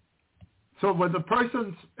 So when the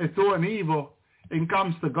person is doing evil and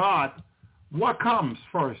comes to God, what comes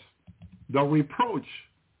first? The reproach.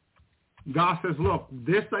 God says, look,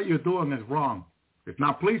 this that you're doing is wrong. It's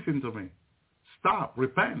not pleasing to me. Stop.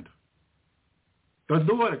 Repent. Don't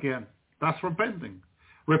do it again. That's repenting.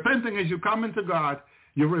 Repenting is you come into God,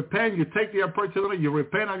 you repent, you take the opportunity, you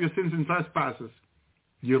repent of your sins and trespasses.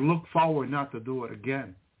 You look forward not to do it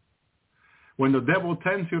again. When the devil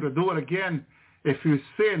tempts you to do it again, if you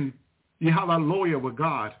sin, you have a lawyer with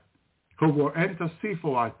God who will intercede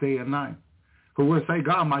for us day and night, who will say,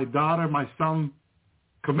 God, my daughter, my son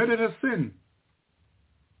committed a sin.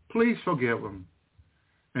 Please forgive him.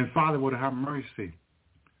 And Father would have mercy.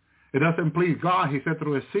 It doesn't please God, he said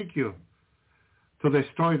through Ezekiel, to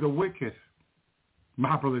destroy the wicked.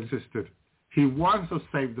 My brother and sister, he wants to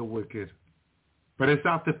save the wicked, but it's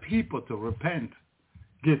up to people to repent.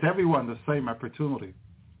 Gives everyone the same opportunity.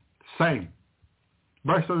 Same.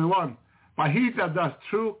 Verse 21, but he that does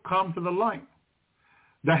true come to the light,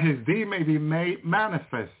 that his deed may be made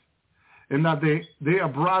manifest, and that they are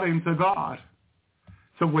brought into God.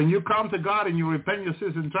 So when you come to God and you repent your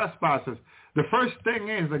sins and trespasses, the first thing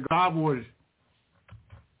is that God will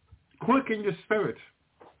quicken your spirit,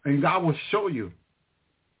 and God will show you.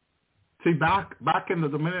 See, back in the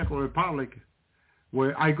Dominican Republic,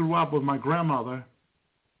 where I grew up with my grandmother,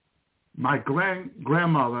 my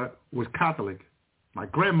grandmother was Catholic. My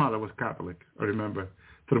grandmother was Catholic, I remember,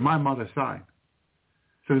 through my mother's side.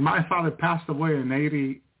 Since my father passed away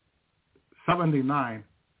in 79,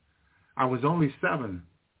 I was only 7.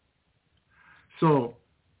 So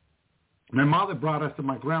my mother brought us to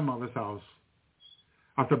my grandmother's house.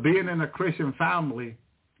 After being in a Christian family,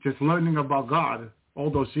 just learning about God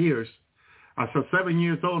all those years, after 7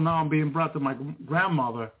 years old, now I'm being brought to my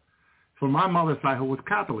grandmother from my mother's side, who was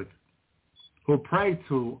Catholic, who prayed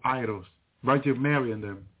to idols, Virgin Mary and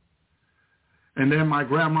them. And then my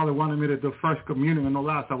grandmother wanted me to do first communion and all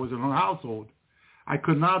that. So I was in her household. I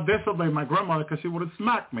could not disobey my grandmother because she would have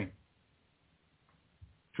smacked me.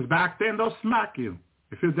 Because back then, they'll smack you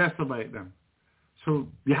if you disobey them. So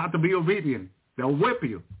you have to be obedient. They'll whip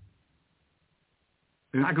you.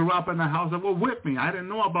 And I grew up in a house that would whip me. I didn't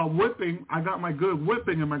know about whipping. I got my good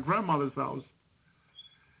whipping in my grandmother's house.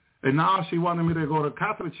 And now she wanted me to go to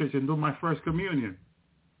Catholic church and do my first communion.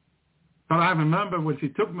 But I remember when she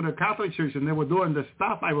took me to Catholic church and they were doing the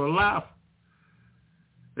stuff, I would laugh.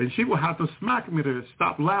 And she would have to smack me to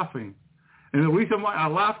stop laughing. And the reason why I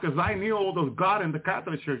laughed, because I knew all those God in the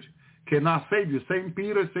Catholic church cannot save you. St.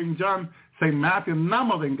 Peter, St. John, St. Matthew,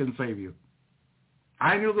 none of them can save you.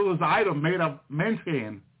 I knew there was an item made of men's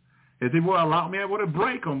hand. If they would allow me, I would have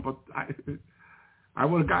break them. But I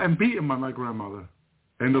would have gotten beaten by my grandmother.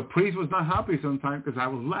 And the priest was not happy sometimes because I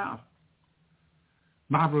would laugh.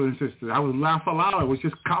 My brother and sister, I would laugh aloud. It would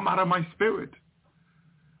just come out of my spirit.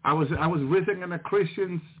 I was raising in the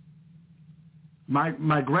Christians.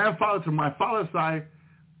 My grandfather, to my father's side,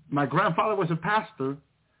 my grandfather was a pastor.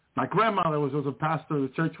 My grandmother was a pastor of the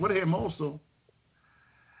church with him also.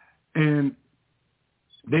 And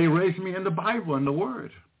they raised me in the Bible and the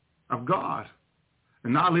Word of God.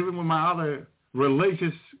 And now living with my other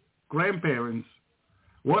religious grandparents,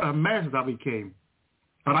 what a mess that became.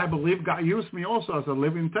 But I believe God used me also as a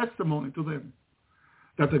living testimony to them,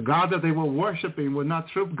 that the God that they were worshiping was not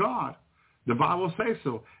true God. The Bible says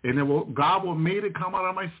so. And God will make it come out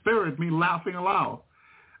of my spirit, me laughing aloud,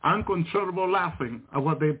 uncontrollable laughing at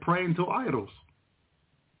what they're praying to idols.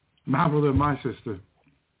 My brother and my sister.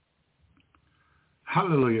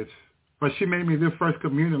 Hallelujah. But she made me do first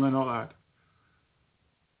communion and all that.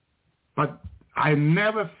 But I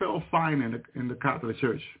never felt fine in the Catholic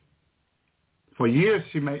Church. For years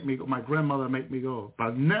she made me go, my grandmother made me go, but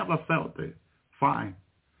I never felt it fine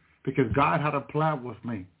because God had a plan with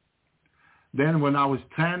me. Then when I was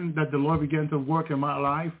 10, that the Lord began to work in my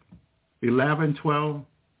life, 11, 12,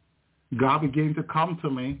 God began to come to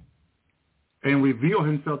me and reveal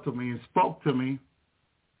himself to me and spoke to me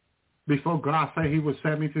before God said he would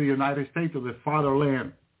send me to the United States, to the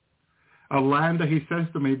fatherland, a land that he says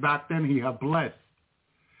to me back then he had blessed,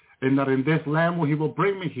 and that in this land where he will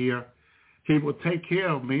bring me here, he will take care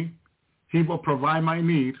of me, he will provide my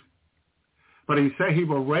need, but he said he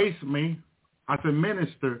will raise me as a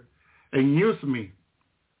minister and use me,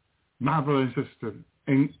 my brother and sister.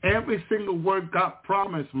 And every single word God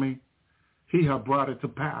promised me, he had brought it to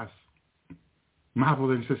pass. My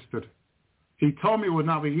brother and sister. He told me it would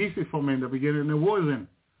not be easy for me in the beginning. It wasn't.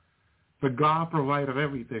 But God provided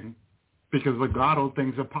everything because with God all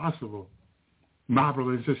things are possible. My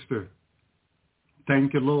brother and sister.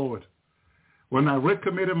 Thank you, Lord. When I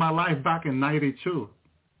recommitted my life back in 92,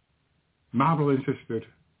 my brother and sister,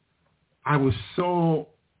 I was so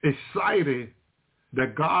excited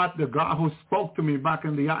that God, the God who spoke to me back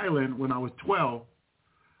in the island when I was 12,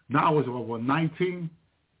 now I was over 19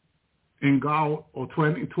 in God, or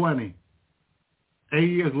 20. 8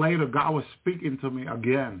 years later, God was speaking to me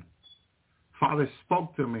again. Father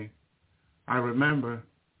spoke to me. I remember,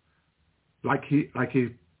 like he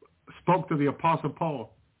spoke to the Apostle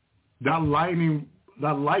Paul. That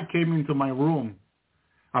light came into my room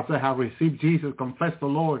after I had received Jesus, confessed the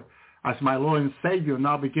Lord as my Lord and Savior,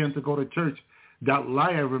 now began to go to church. That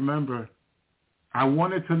light, I remember, I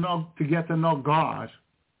wanted to get to know God,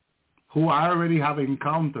 who I already have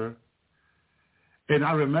encountered. And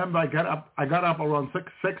I remember I got up around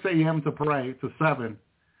 6 a.m. to pray to 7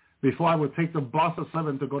 before I would take the bus at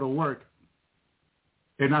 7 to go to work.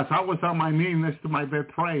 And as I was on my knees next to my bed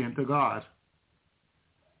praying to God,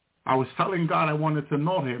 I was telling God I wanted to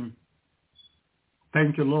know him.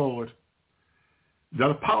 Thank you, Lord.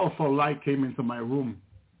 The powerful light came into my room.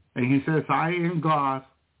 And he says, I am God,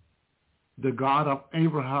 the God of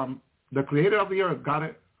Abraham, the creator of the earth,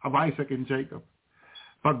 God of Isaac and Jacob.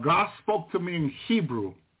 But God spoke to me in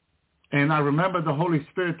Hebrew. And I remember the Holy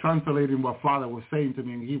Spirit translating what Father was saying to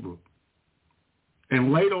me in Hebrew.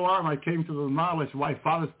 And later on, I came to the knowledge why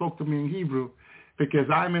Father spoke to me in Hebrew, because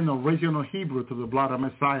I'm in original Hebrew to the blood of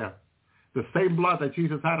Messiah. The same blood that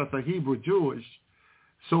Jesus had as a Hebrew Jewish,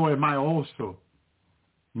 so am I also.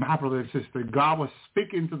 My brother and sister, God was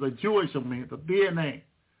speaking to the Jewish of me, the DNA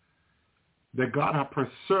that God had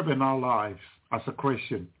preserved in our lives as a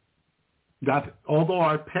Christian. That although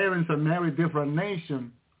our parents are married different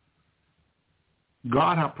nations,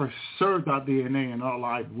 God has preserved that DNA in our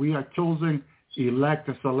life. We are chosen,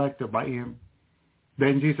 elected, selected by him.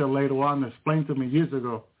 Then Jesus later on explained to me years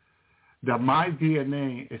ago that my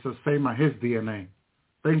DNA is the same as his DNA.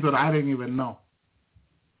 Things that I didn't even know.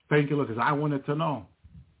 Thank you, Lord, because I wanted to know.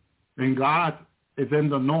 And God is in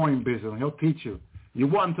the knowing business. He'll teach you. You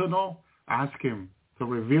want to know? Ask him to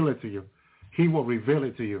reveal it to you. He will reveal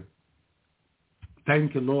it to you.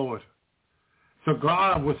 Thank you, Lord. So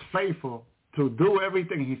God was faithful to do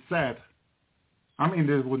everything he said. I mean,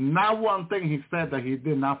 there was not one thing he said that he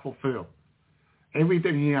did not fulfill.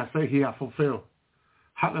 Everything he has said, he has fulfilled.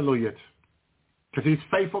 Hallelujah. Because he's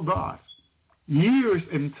faithful God. Years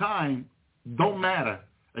and time don't matter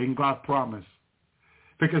in God's promise.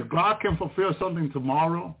 Because God can fulfill something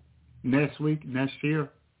tomorrow, next week, next year,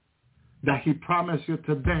 that he promised you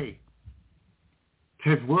today.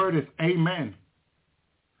 His word is amen.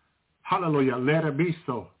 Hallelujah. Let it be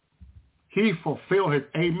so. He fulfilled his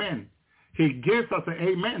amen. He gives us an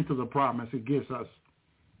amen to the promise he gives us.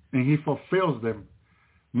 And he fulfills them.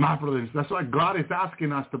 My brothers, that's why God is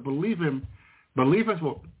asking us to believe him. Believe his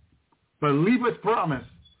word. Believe his promise.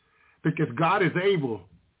 Because God is able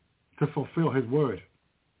to fulfill his word.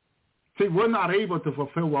 See, we're not able to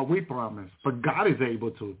fulfill what we promise, but God is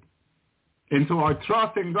able to. And so our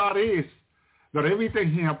trust in God is that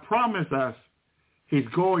everything he has promised us, he's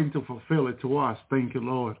going to fulfill it to us. Thank you,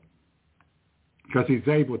 Lord. Because he's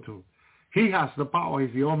able to. He has the power.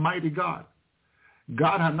 He's the Almighty God.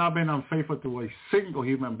 God has not been unfaithful to a single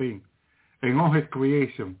human being in all his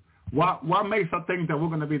creation. What makes us think that we're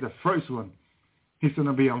going to be the first one he's going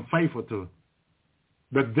to be unfaithful to?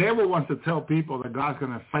 The devil wants to tell people that God's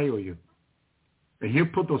going to fail you. And he'll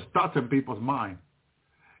put those thoughts in people's mind.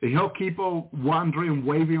 And he'll keep on wandering,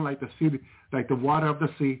 waving like the sea, like the water of the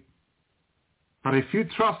sea. But if you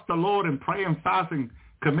trust the Lord and pray and fast and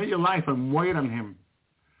commit your life and wait on him,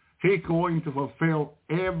 he's going to fulfill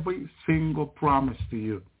every single promise to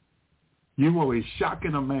you. You will be shocked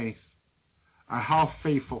and amazed at how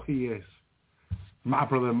faithful he is. My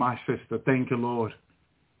brother and my sister, thank you, Lord.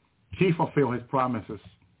 He fulfilled his promises.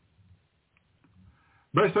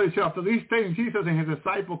 Verse 32, after these things, Jesus and his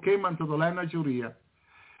disciples came unto the land of Judea,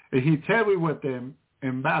 and he tarried with them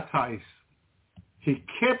and baptized. He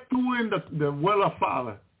kept doing the will of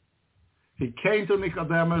Father. He came to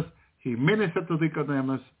Nicodemus. He ministered to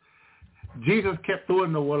Nicodemus. Jesus kept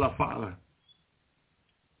doing the will of Father.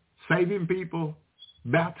 Saving people,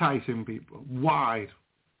 baptizing people. Why?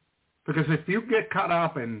 Because if you get caught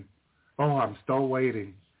up in, I'm still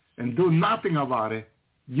waiting, and do nothing about it,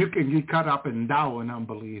 you can get caught up in doubt and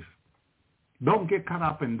unbelief. Don't get caught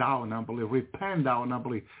up in doubt and unbelief. Repent, doubt and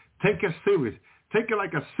unbelief. Take it serious. Take it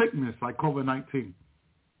like a sickness like COVID-19.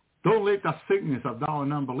 Don't let the sickness of doubt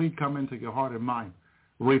and unbelief come into your heart and mind.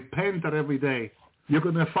 Repent every day. You're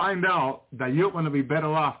going to find out that you're going to be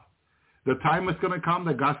better off. The time is going to come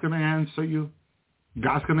that God's going to answer you.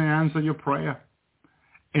 God's going to answer your prayer.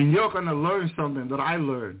 And you're going to learn something that I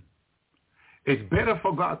learned. It's better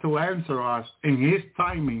for God to answer us in his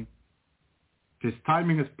timing. His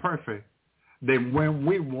timing is perfect than when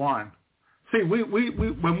we want. See,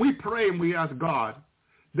 when we pray and we ask God,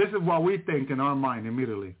 this is what we think in our mind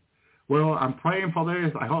immediately. Well, I'm praying for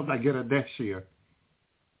this. I hope I get it this year.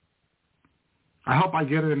 I hope I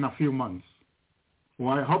get it in a few months.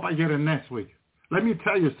 Well, I hope I get it next week. Let me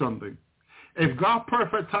tell you something. If God's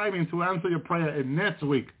perfect timing to answer your prayer is next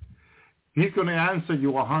week, he's going to answer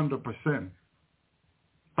you 100%.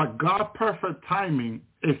 But God's perfect timing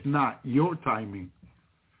is not your timing.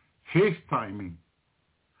 His timing.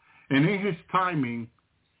 And in his timing,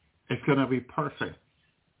 it's going to be perfect.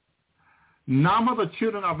 None of the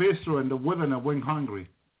children of Israel in the wilderness went hungry,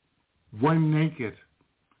 went naked,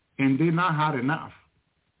 and did not have enough.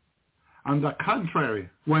 On the contrary,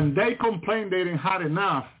 when they complained they didn't have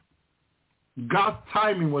enough, God's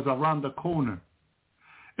timing was around the corner.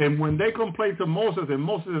 And when they complained to Moses, and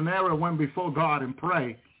Moses and Aaron went before God and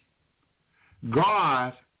prayed,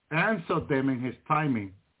 God answered them in his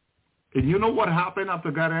timing. And you know what happened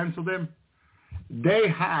after God answered them? They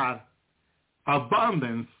had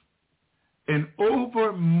abundance and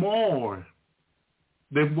over more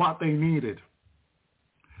than what they needed.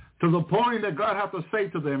 To the point that God had to say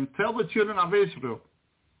to them, tell the children of Israel,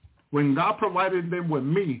 when God provided them with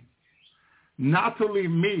meat, not to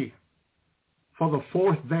leave meat for the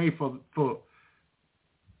fourth day because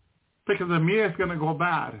the meat is going to go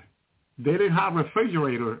bad. They didn't have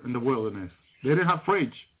refrigerator in the wilderness. They didn't have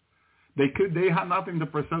fridge. They had nothing to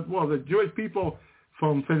preserve. Well, the Jewish people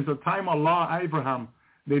since the time of law Abraham,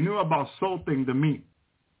 they knew about salting the meat.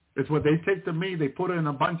 It's what they take the meat, they put it in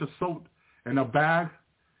a bunch of salt in a bag,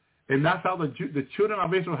 and that's how the children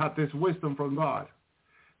of Israel had this wisdom from God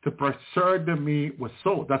to preserve the meat with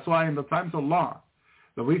salt. That's why in the times of Lot,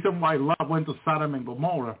 the reason why Lot went to Sodom and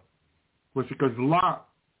Gomorrah was because Lot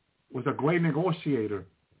was a great negotiator.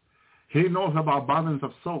 He knows about abundance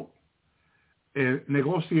of salt. And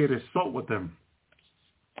negotiated salt with them.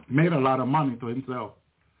 Made a lot of money to himself.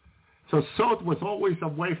 So salt was always a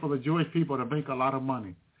way for the Jewish people to make a lot of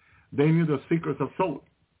money. They knew the secrets of salt.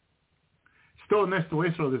 Still next to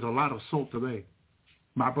Israel, there's a lot of salt today.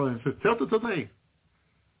 My brother and sister, till to today.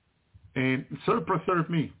 And salt preserve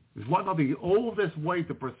me. It's one of the oldest ways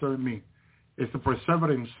to preserve meat is to preserve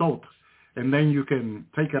it in salt. And then you can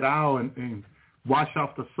take it out and wash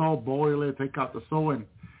off the salt, boil it, take out the salt.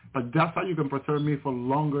 But that's how you can preserve meat for a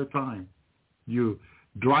longer time. You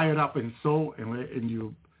dry it up in salt and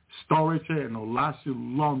you storage it and it'll last you a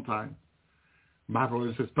long time. My brother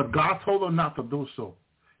and sister. But God told them not to do so.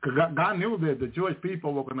 Because God knew that the Jewish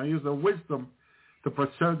people were going to use their wisdom to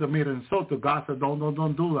preserve the meat in salt. So God said,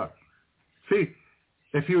 don't do that. See,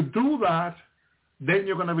 if you do that, then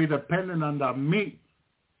you're going to be dependent on the meat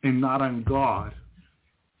and not on God.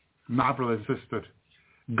 My brother and sister.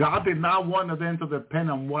 God did not want them to depend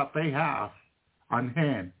on what they have on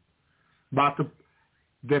hand, but to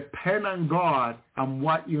depend on God on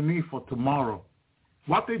what you need for tomorrow.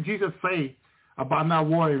 What did Jesus say about not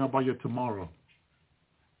worrying about your tomorrow?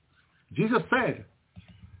 Jesus said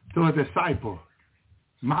to a disciple,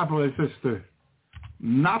 my brother and sister,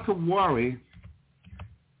 not to worry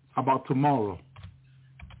about tomorrow.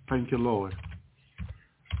 Thank you, Lord.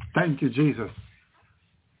 Thank you, Jesus.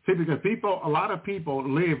 See, because a lot of people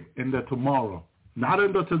live in the tomorrow, not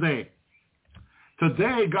in the today.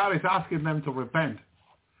 Today, God is asking them to repent.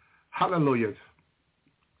 Hallelujah.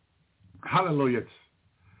 Hallelujah.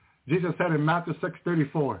 Jesus said in Matthew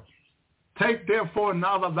 6:34, take therefore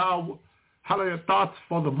now that thou, hallelujah, thoughts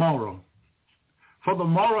for the morrow. For the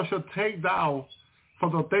morrow shall take thou for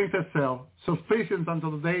the things itself, sufficient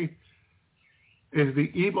unto the day is the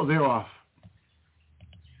evil thereof.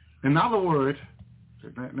 In other words,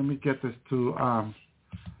 let me get this to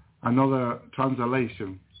another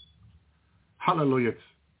translation. Hallelujah.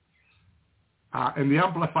 In the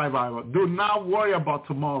Amplified Bible, do not worry about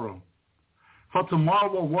tomorrow, for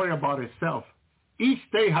tomorrow will worry about itself. Each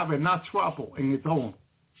day have enough trouble in its own.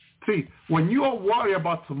 See, when you are worried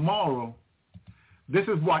about tomorrow, this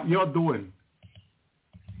is what you're doing.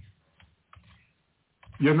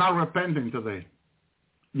 You're not repenting today.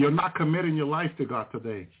 You're not committing your life to God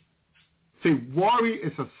today. See, worry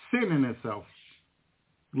is a sin in itself.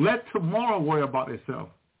 Let tomorrow worry about itself.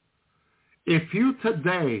 If you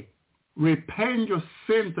today repent your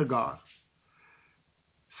sin to God,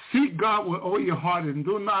 seek God with all your heart and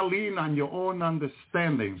do not lean on your own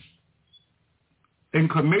understanding. and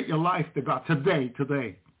commit your life to God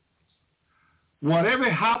today. Whatever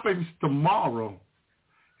happens tomorrow,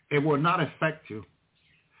 it will not affect you.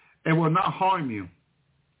 It will not harm you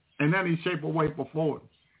in any shape or way or form.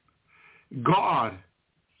 God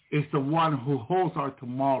is the one who holds our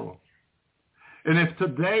tomorrow. And if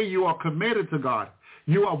today you are committed to God,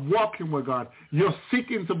 you are walking with God, you're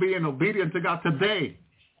seeking to be obedient to God today,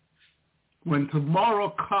 when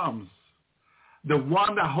tomorrow comes, the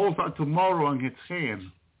one that holds our tomorrow in his hand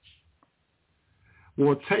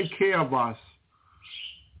will take care of us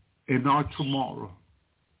in our tomorrow.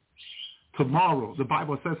 Tomorrow, the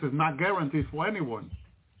Bible says, is not guaranteed for anyone.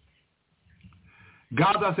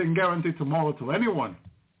 God doesn't guarantee tomorrow to anyone.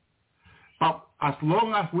 But as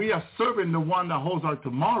long as we are serving the one that holds our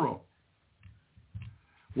tomorrow,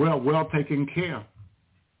 we are well taken care.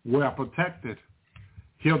 We are protected.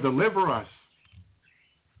 He'll deliver us.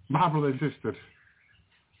 My brothers and sisters,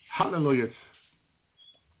 hallelujah.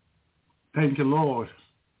 Thank you, Lord.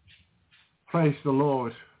 Praise the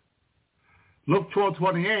Lord. Luke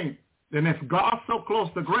 12:28. And if God so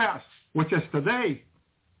clothes the grass, which is today,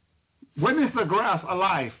 when is the grass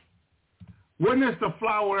alive? When is the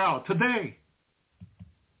flower out? Today.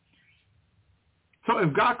 So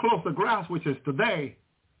if God clothes the grass, which is today,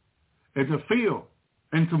 in the field,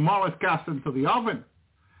 and tomorrow is cast into the oven,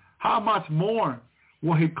 how much more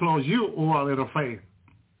will he clothe you, O little faith?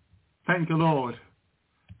 Thank you, Lord.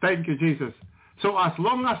 Thank you, Jesus. So as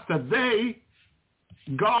long as today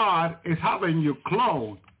God is having you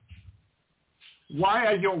clothed, why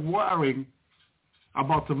are you worrying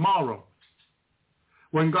about tomorrow?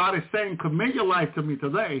 When God is saying, commit your life to me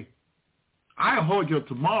today, I hold you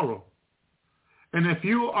tomorrow. And if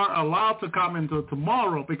you are allowed to come into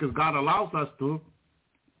tomorrow, because God allows us to,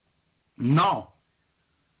 know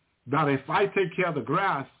that if I take care of the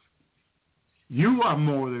grass, you are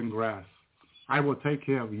more than grass. I will take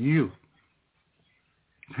care of you.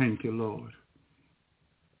 Thank you, Lord.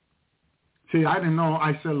 See, I didn't know.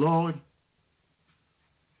 I said, Lord,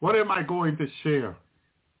 what am I going to share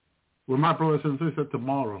with my brothers and sisters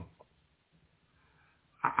tomorrow?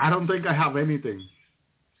 I don't think I have anything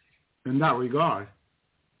in that regard.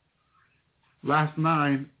 Last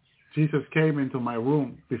night, Jesus came into my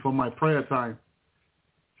room before my prayer time,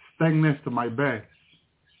 staying next to my bed,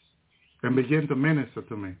 and began to minister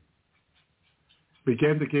to me,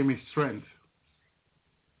 began to give me strength,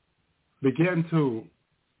 began to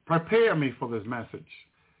prepare me for this message,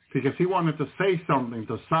 because he wanted to say something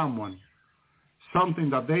to someone, something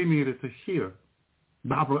that they needed to hear.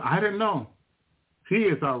 But I didn't know. He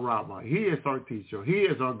is our rabbi. He is our teacher. He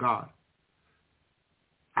is our God.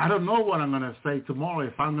 I don't know what I'm going to say tomorrow,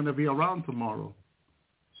 if I'm going to be around tomorrow.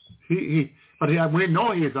 But we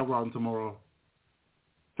know he is around tomorrow.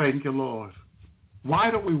 Thank you, Lord.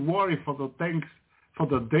 Why don't we worry for the things, for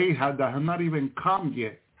the day that have not even come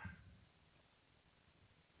yet?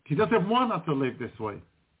 He doesn't want us to live this way.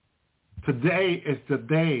 Today is the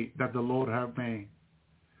day that the Lord has made.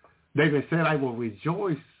 David said, I will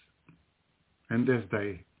rejoice in this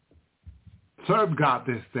day. Serve God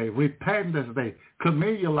this day. Repent this day.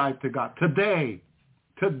 Commit your life to God. Today.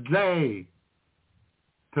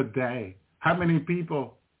 How many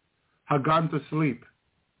people have gone to sleep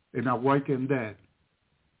and are waking dead?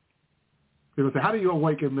 People say, how do you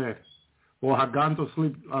awaken dead? Or have gone to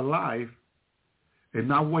sleep alive and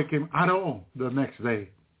not waking at all the next day.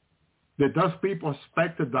 Did those people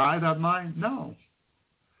expect to die that night? No.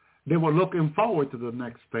 They were looking forward to the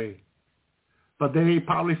next day. But they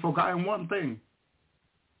probably forgotten one thing.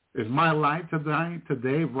 Is my life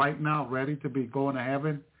today, right now, ready to be going to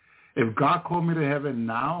heaven? If God called me to heaven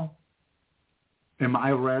now, am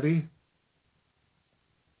I ready?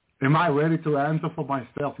 Am I ready to answer for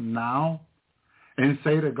myself now and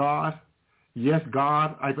say to God, yes,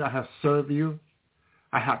 God, I have served you.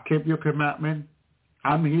 I have kept your commandment.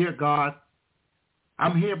 I'm here, God.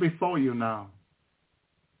 I'm here before you now.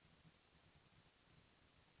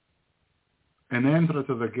 And enter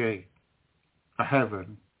to the gate of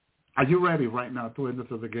heaven. Are you ready right now to enter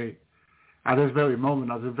to the gate? At this very moment,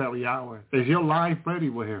 at this very hour. Is your life ready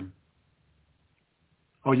with him?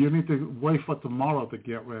 Or you need to wait for tomorrow to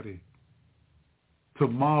get ready?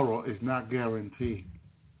 Tomorrow is not guaranteed.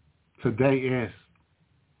 Today is.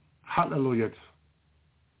 Hallelujah.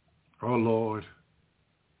 Oh, Lord.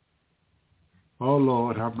 Oh,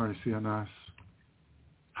 Lord, have mercy on us.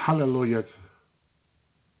 Hallelujah.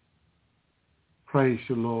 Praise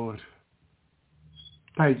you, Lord.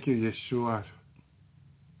 Thank you, Yeshua.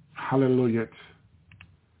 Hallelujah.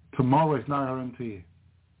 Tomorrow is not guaranteed.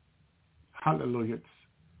 Hallelujah.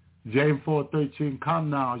 James 4:13, come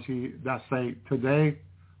now, ye that say today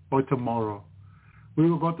or tomorrow. we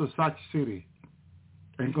will go to such city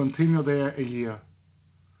and continue there a year.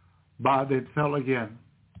 But they fell again.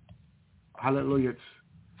 Hallelujah.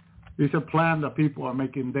 It's a plan that people are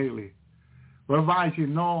making daily. Whereby you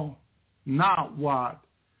know not what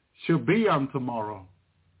should be on tomorrow.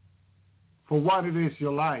 For what it is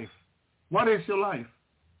your life. What is your life?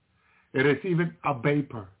 It is even a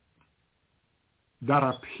vapor that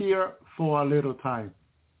appear for a little time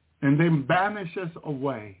and then vanishes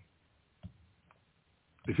away.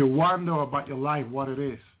 If you wonder about your life, what it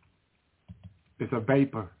is, it's a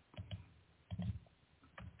vapor.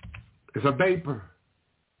 It's a vapor.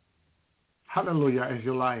 Hallelujah is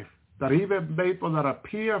your life. That even vapor that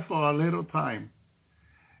appear for a little time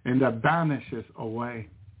and that vanishes away.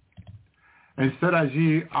 Instead as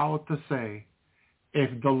ye ought to say,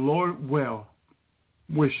 if the Lord will,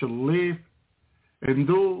 we shall live and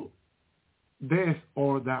do this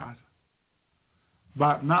or that.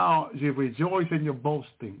 But now you rejoice in your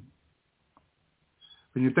boasting.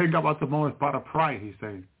 When you think about tomorrow, it's part of pride, he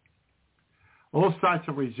says. All such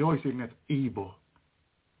a rejoicing is evil.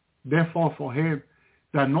 Therefore for him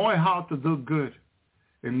that knoweth how to do good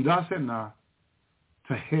and does it not,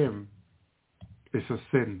 to him is a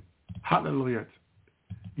sin. Hallelujah.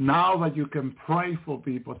 Now that you can pray for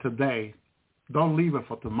people today, don't leave it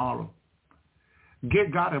for tomorrow.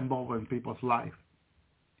 Get God involved in people's life.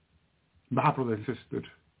 My brother and sister,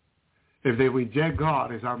 if they reject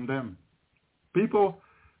God, it's on them.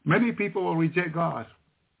 Many people will reject God.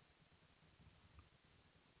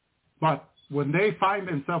 But when they find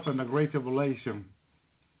themselves in the great tribulation,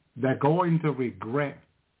 they're going to regret,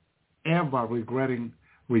 ever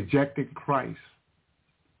rejecting Christ,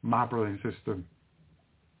 my brother and sister.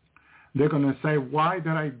 They're going to say, why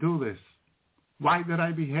did I do this? Why did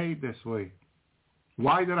I behave this way?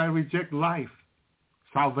 Why did I reject life,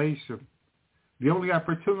 salvation? The only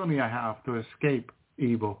opportunity I have to escape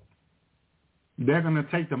evil. They're going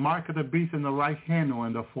to take the mark of the beast in the right hand or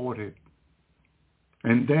in the forehead.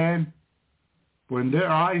 And then, when their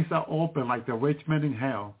eyes are open like the rich men in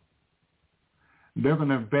hell, they're going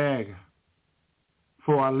to beg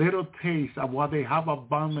for a little taste of what they have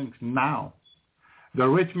abundance now. The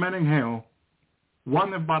rich men in hell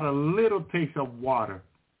want about a little taste of water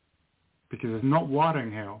because there's no water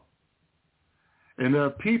in hell. And there are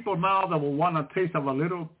people now that will want a taste of a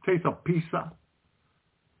little taste of pizza,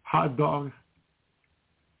 hot dogs,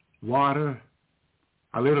 water,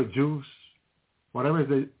 a little juice, whatever is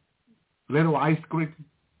it, little ice cream.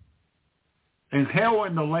 In hell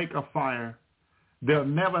in the lake of fire, they'll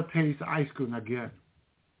never taste ice cream again.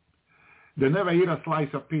 They'll never eat a slice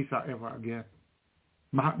of pizza ever again.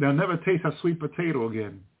 They'll never taste a sweet potato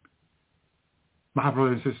again. My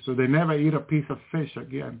brother and sister, they never eat a piece of fish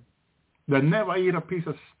again. They'll never eat a piece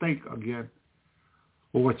of steak again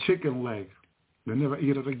or a chicken leg. They'll never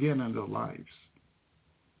eat it again in their lives.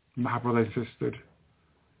 My brother and sister,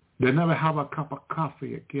 they'll never have a cup of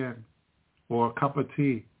coffee again or a cup of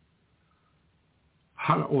tea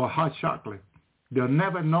or hot chocolate. They'll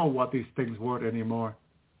never know what these things were anymore.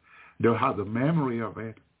 They'll have the memory of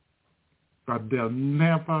it, but they'll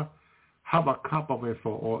never have a cup of it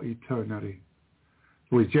for all eternity.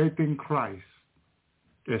 Rejecting Christ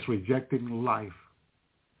is rejecting life.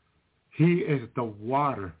 He is the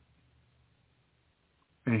water,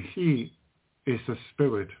 and he is the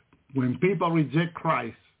spirit. When people reject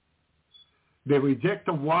Christ, they reject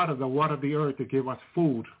the water of the earth to give us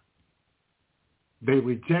food. They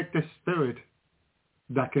reject the spirit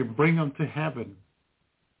that can bring them to heaven.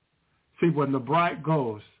 See, when the bride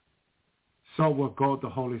goes, so will go the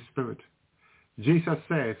Holy Spirit. Jesus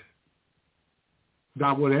said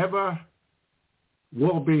that whatever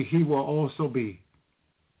will be, he will also be.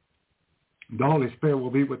 The Holy Spirit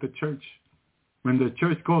will be with the church. When the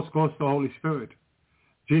church goes the Holy Spirit.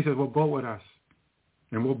 Jesus will go with us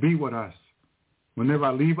and will be with us. Will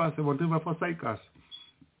never leave us and will never forsake us.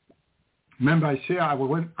 Remember,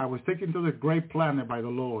 I was taken to the great planet by the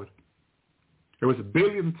Lord. It was 1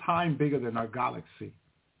 billion times bigger than our galaxy.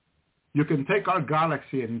 You can take our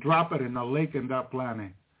galaxy and drop it in a lake in that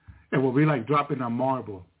planet. It will be like dropping a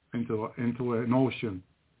marble into an ocean,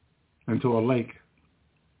 into a lake.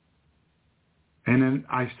 And then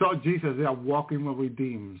I saw Jesus there walking with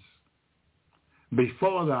redeemed.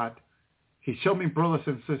 Before that, he showed me brothers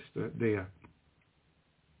and sisters there.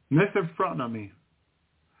 Next in front of me,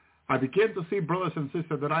 I began to see brothers and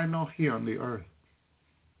sisters that I know here on the earth.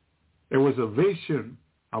 It was a vision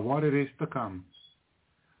of what it is to come.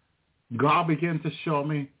 God began to show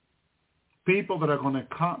me people that are going to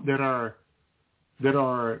come, that are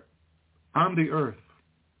on the earth.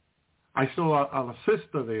 I saw a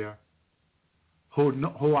sister there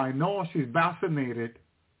who I know she's vaccinated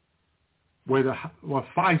with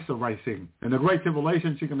Pfizer vaccine. In the Great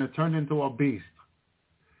Tribulation, she's going to turn into a beast.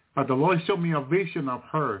 But the Lord showed me a vision of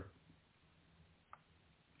her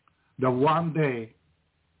that one day,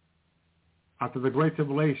 after the Great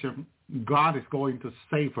Tribulation, God is going to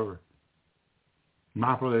save her.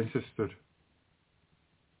 My brother and sister,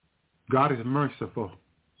 God is merciful.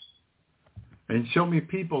 And show me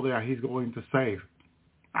people there he's going to save.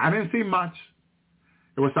 I didn't see much.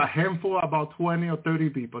 It was a handful, about 20 or 30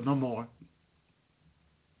 people, no more.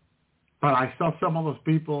 But I saw some of those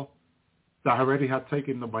people that already had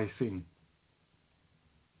taken the vaccine.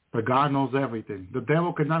 But God knows everything. The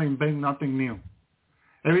devil cannot invent nothing new.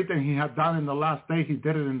 Everything he had done in the last days, he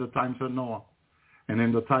did it in the times of Noah and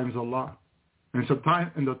in the times of Lot. And so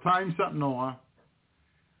in the times of Noah,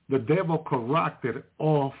 the devil corrupted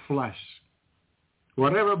all flesh.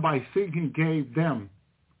 Whatever vaccine he gave them,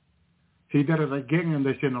 he did it again in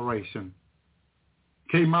this generation.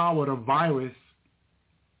 Came out with a virus,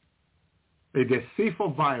 a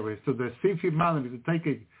deceitful virus to deceive humanity to take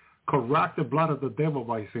a corrupt the blood of the devil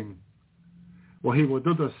vaccine. Well, he will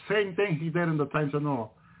do the same thing he did in the times of Noah,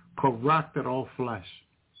 corrupted all flesh.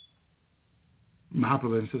 My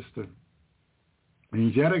brother and sister.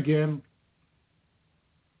 And yet again,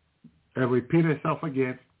 it repeats itself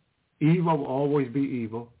again. Evil will always be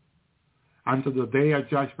evil until the day of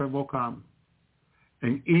judgment will come.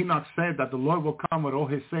 And Enoch said that the Lord will come with all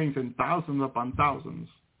his saints in thousands upon thousands.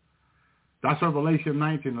 That's Revelation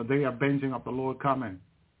 19, the day of avenging of the Lord coming.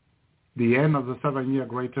 The end of the 7-year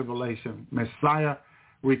Great Tribulation. Messiah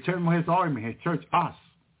returned with his army, his church, us.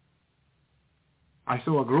 I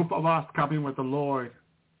saw a group of us coming with the Lord,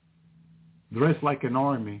 dressed like an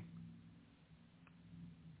army,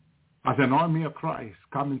 as an army of Christ,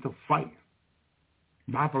 coming to fight.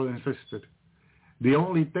 My brother and sister, the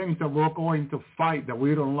only things that we're going to fight that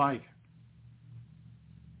we don't like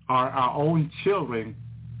are our own children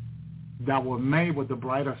that were made with the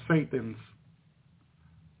bride of Satan's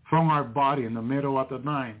from our body in the middle of the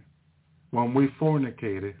night when we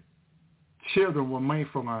fornicated. Children were made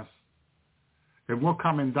from us. And we're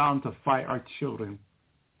coming down to fight our children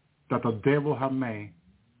that the devil have made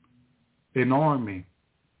an army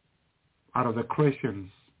out of the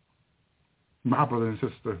Christians. My brother and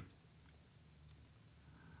sister,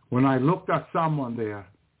 when I looked at someone there,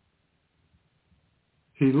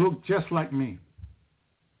 he looked just like me.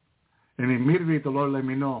 And immediately the Lord let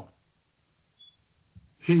me know,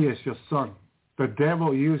 he is your son. The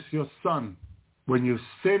devil used your son. When you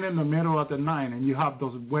sin in the middle of the night and you have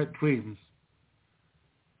those wet dreams,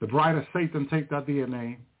 the bride of Satan take that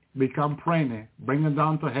DNA, become pregnant, bring them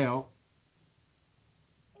down to hell,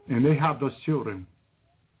 and they have those children.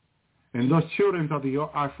 And those children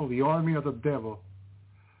are for the army of the devil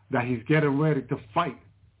that he's getting ready to fight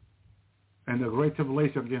in the Great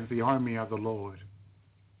Tribulation against the army of the Lord.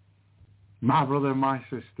 My brother and my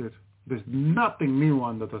sister, there's nothing new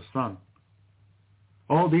under the sun.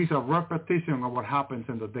 All these are repetition of what happens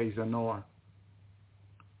in the days of Noah.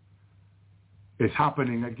 It's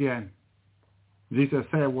happening again. Jesus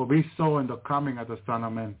said, will be so in the coming of the Son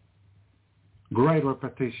of Man. Great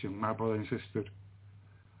repetition, my brother and sister.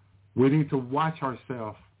 We need to watch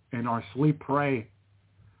ourselves in our sleep, pray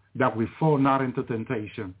that we fall not into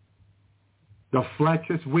temptation. The flesh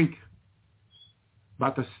is weak,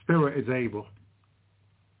 but the Spirit is able.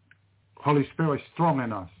 Holy Spirit is strong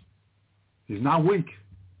in us. He's not weak,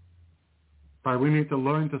 but we need to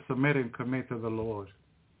learn to submit and commit to the Lord.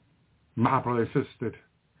 My brother and sister,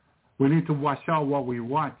 we need to watch out what we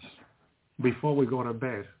watch before we go to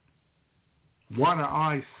bed. What our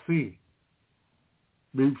eyes see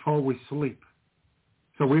before we sleep.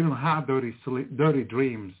 So we don't have dirty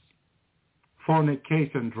dreams,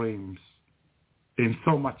 fornication dreams, and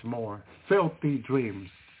so much more. Filthy dreams,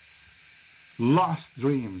 lost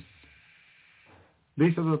dreams.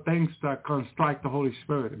 These are the things that constrict the Holy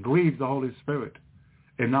Spirit, grieve the Holy Spirit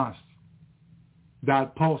in us.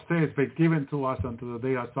 That Paul says been given to us unto the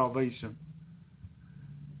day of salvation.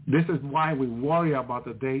 This is why we worry about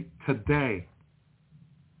the day today.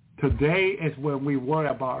 Today is when we worry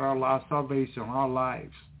about our last salvation, our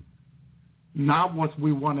lives. Not what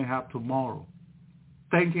we want to have tomorrow.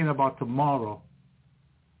 Thinking about tomorrow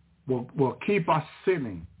will keep us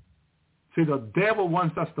sinning. See, the devil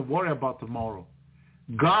wants us to worry about tomorrow.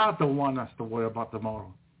 God don't want us to worry about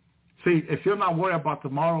tomorrow. See, if you're not worried about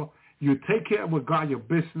tomorrow, you take care with God your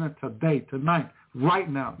business today, tonight, right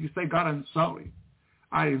now. You say, God, I'm sorry.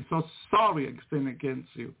 I am so sorry I sinned against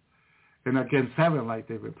you and against heaven, like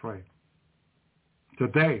David prayed.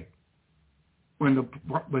 Today, when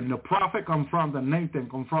the prophet confronted Nathan,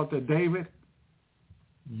 confronted David,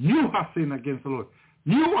 You have sinned against the Lord.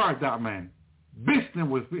 You are that man. Business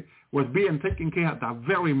was being taken care of at that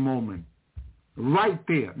very moment. Right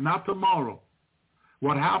there. Not tomorrow.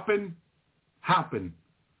 What happened, happened.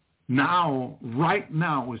 Now, right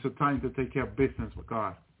now is the time to take care of business with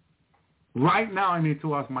God. Right now I need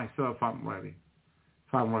to ask myself if I'm ready.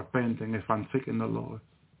 If I'm repenting, if I'm seeking the Lord.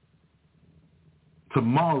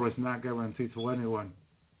 Tomorrow is not guaranteed to anyone.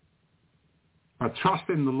 But trust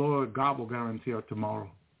in the Lord, God will guarantee our tomorrow.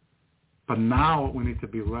 But now we need to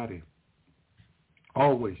be ready.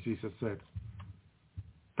 Always, Jesus said.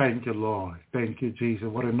 Thank you, Lord. Thank you, Jesus.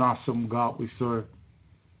 What an awesome God we serve.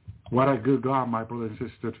 What a good God, my brother and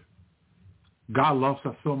sister. God loves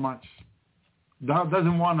us so much. God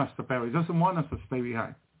doesn't want us to perish. He doesn't want us to stay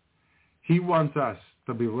behind. He wants us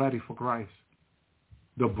to be ready for Christ.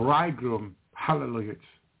 The bridegroom, hallelujah.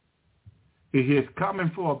 He is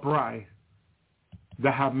coming for a bride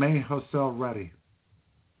that have made herself ready.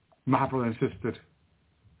 My brother and sister,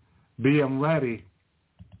 being ready,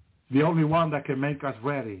 the only one that can make us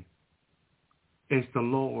ready is the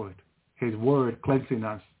Lord. His word cleansing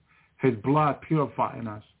us. His blood purifying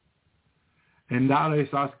us. And that is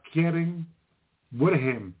us getting with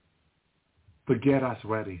him to get us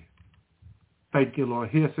ready. Thank you, Lord.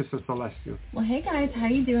 Here's Sister Celestial. Well, hey guys, how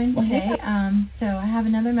you doing today? So I have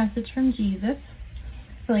another message from Jesus.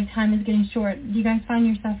 I feel like time is getting short. Do you guys find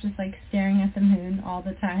yourself just like staring at the moon all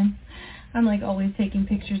the time? I'm like always taking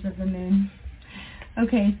pictures of the moon.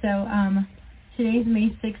 Okay, so today's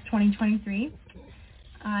May 6, 2023.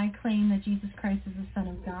 I claim that Jesus Christ is the Son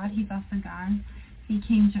of God. He's also God. He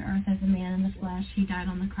came to earth as a man in the flesh. He died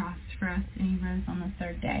on the cross for us, and he rose on the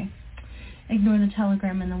third day. Ignore the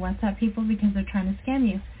Telegram and the WhatsApp people because they're trying to scam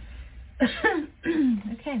you.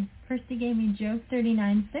 Okay, first he gave me Job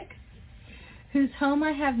 39:6. Whose home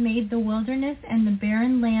I have made the wilderness and the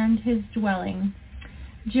barren land his dwelling.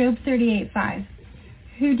 Job 38:5.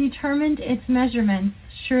 Who determined its measurements,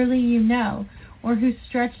 surely you know, or who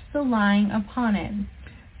stretched the line upon it.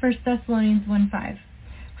 1 Thessalonians 1:5.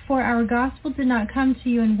 For our gospel did not come to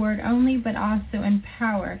you in word only, but also in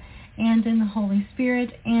power, and in the Holy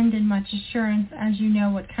Spirit, and in much assurance, as you know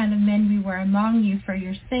what kind of men we were among you for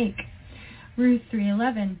your sake. Ruth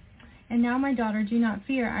 3:11. And now, my daughter, do not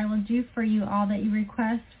fear. I will do for you all that you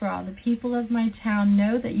request, for all the people of my town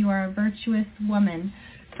know that you are a virtuous woman.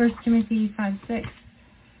 1 Timothy 5:6.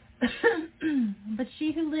 But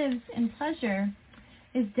she who lives in pleasure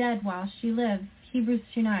is dead while she lives. Hebrews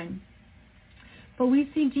 2:9. But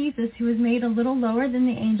we see Jesus, who was made a little lower than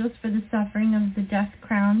the angels for the suffering of death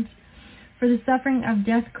crowned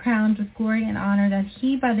with glory and honor, that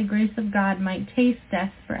he, by the grace of God, might taste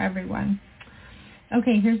death for everyone.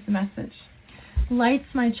 Okay, here's the message. Lights,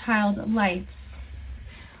 my child, lights.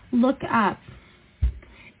 Look up.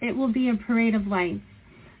 It will be a parade of lights.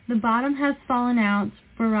 The bottom has fallen out.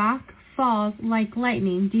 Barak falls like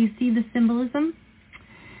lightning. Do you see the symbolism?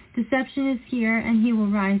 Deception is here, and he will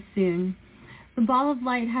rise soon. The ball of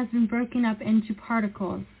light has been broken up into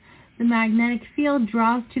particles. The magnetic field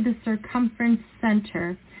draws to the circumference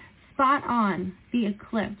center. Spot on, the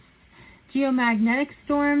eclipse. Geomagnetic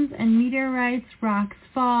storms and meteorites, rocks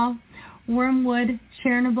fall. Wormwood,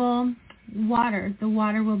 Chernobyl, water. The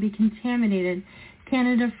water will be contaminated.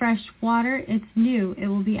 Canada Fresh Water, it's new. It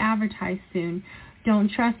will be advertised soon. Don't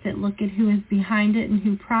trust it. Look at who is behind it and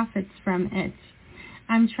who profits from it.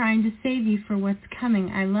 I'm trying to save you for what's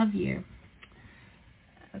coming. I love you.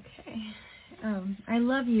 Okay. I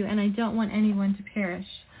love you, and I don't want anyone to perish.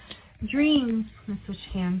 Dreams. Let's switch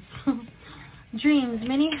hands. Dreams.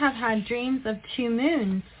 Many have had dreams of 2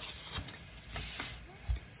 moons.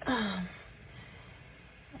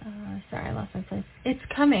 Sorry, I lost my place. It's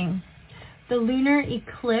coming. The lunar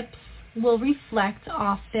eclipse will reflect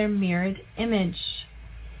off their mirrored image,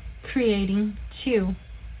 creating 2.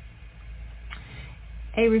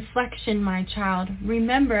 A reflection, my child.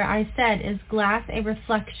 Remember, I said, is glass a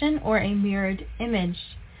reflection or a mirrored image?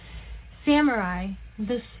 Samurai.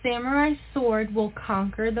 The samurai sword will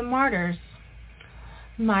conquer the martyrs.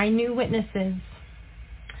 My new witnesses.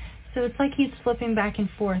 So it's like he's flipping back and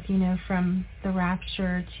forth, from the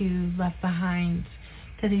rapture to left behind,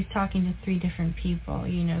 because he's talking to 3 different people,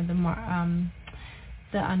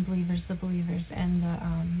 the unbelievers, the believers, and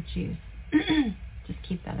the Jews. Just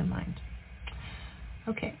keep that in mind.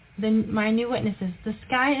 Okay, then my new witnesses. The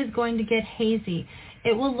sky is going to get hazy.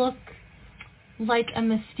 It will look like a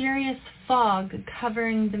mysterious fog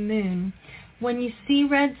covering the moon. When you see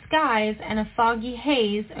red skies and a foggy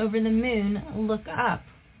haze over the moon, look up.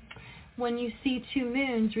 When you see 2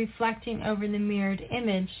 moons reflecting over the mirrored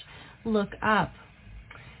image, look up.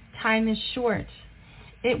 Time is short.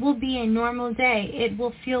 It will be a normal day. It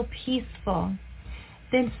will feel peaceful.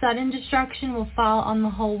 Then sudden destruction will fall on the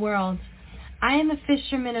whole world. I am a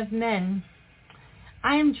fisherman of men.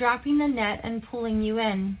 I am dropping the net and pulling you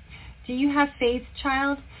in. Do you have faith,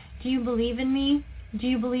 child? Do you believe in me? Do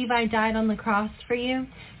you believe I died on the cross for you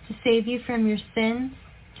to save you from your sins?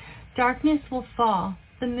 Darkness will fall.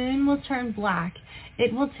 The moon will turn black.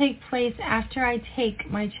 It will take place after I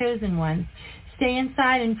take my chosen ones. Stay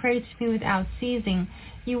inside and pray to me without ceasing.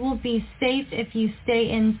 You will be safe if you stay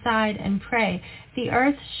inside and pray. The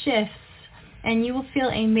earth shifts, and you will feel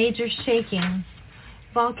a major shaking.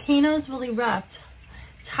 Volcanoes will erupt.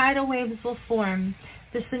 Tidal waves will form.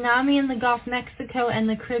 The tsunami in the Gulf of Mexico and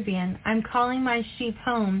the Caribbean. I'm calling my sheep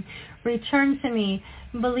home. Return to me.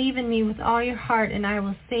 Believe in me with all your heart, and I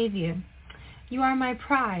will save you. You are my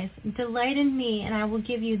prize. Delight in me, and I will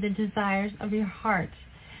give you the desires of your heart.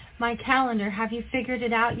 My calendar, have you figured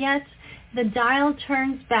it out yet? The dial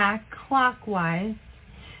turns back clockwise.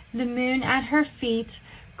 The moon at her feet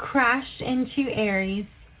crashed into Aries,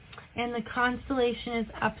 and the constellation is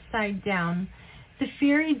upside down. The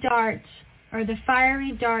fiery dart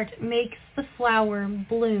makes the flower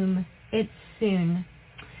bloom. It's soon.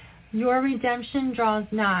 Your redemption draws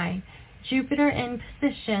nigh. Jupiter in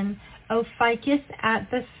position, Ophiuchus at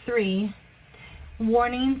the 3.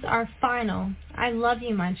 Warnings are final. I love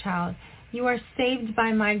you, my child. You are saved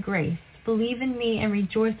by my grace. Believe in me and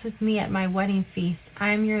rejoice with me at my wedding feast. I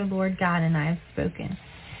am your Lord God, and I have spoken.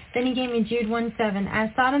 Then he gave me Jude 1:7.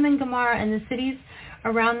 As Sodom and Gomorrah and the cities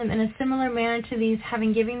around them in a similar manner to these,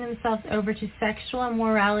 having given themselves over to sexual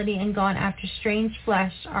immorality and gone after strange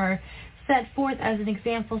flesh, are set forth as an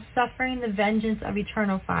example, suffering the vengeance of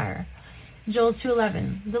eternal fire. Joel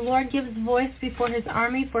 2:11. The Lord gives voice before his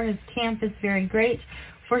army, for his camp is very great.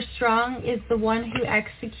 For strong is the one who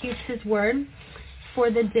executes his word. For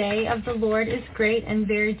the day of the Lord is great and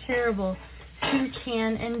very terrible. Who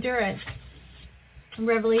can endure it?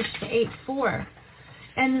 Revelation 8:4.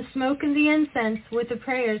 And the smoke of the incense with the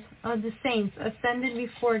prayers of the saints ascended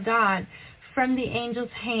before God from the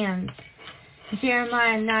angel's hands.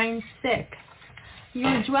 Jeremiah 9:6.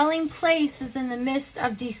 Your dwelling place is in the midst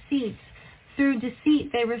of deceit. Through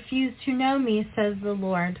deceit they refuse to know me, says the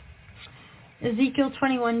Lord. Ezekiel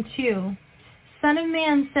 21:2. Son of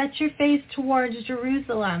man, set your face towards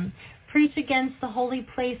Jerusalem. Preach against the holy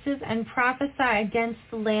places and prophesy against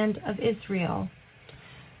the land of Israel.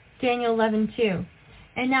 Daniel 11:2.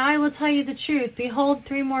 And now I will tell you the truth. Behold,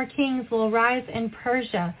 3 more kings will arise in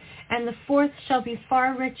Persia, and the 4th shall be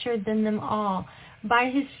far richer than them all. By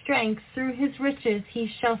his strength, through his riches, he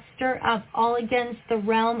shall stir up all against the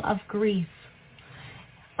realm of Greece.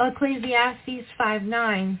 Ecclesiastes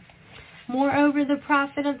 5:9. Moreover, the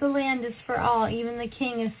profit of the land is for all, even the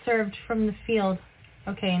king is served from the field.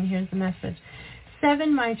 Okay, and here's the message.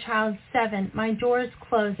 7, my child, 7. My door is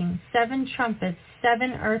closing. 7 trumpets,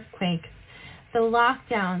 7 earthquakes. The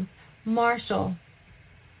lockdowns, martial.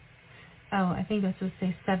 Oh, I think I was supposed to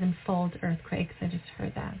say 7-fold earthquakes. I just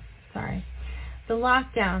heard that. Sorry. The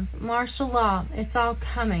lockdowns, martial law, it's all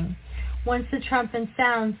coming. Once the trumpet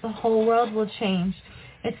sounds, the whole world will change.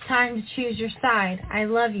 It's time to choose your side. I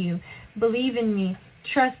love you. Believe in me.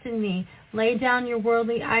 Trust in me. Lay down your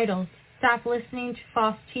worldly idols. Stop listening to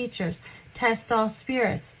false teachers. Test all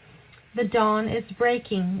spirits. The dawn is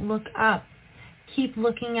breaking. Look up. Keep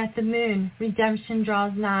looking at the moon. Redemption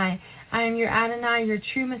draws nigh. I am your Adonai, your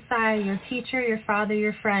true Messiah, your teacher, your father,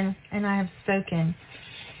 your friend, and I have spoken.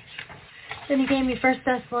 Then he gave me 1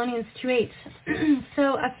 Thessalonians 2:8.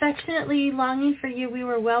 So affectionately longing for you, we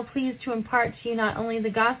were well pleased to impart to you not only the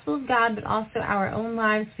gospel of God, but also our own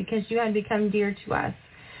lives, because you had become dear to us.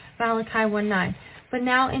 Malachi 1:9. But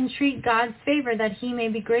now entreat God's favor that he may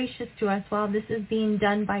be gracious to us while this is being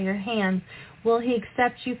done by your hands. Will he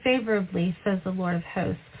accept you favorably, says the Lord of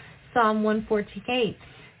hosts. Psalm 148.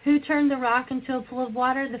 Who turned the rock into a pool of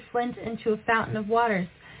water, the flint into a fountain of waters?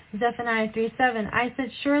 Zephaniah 3:7. I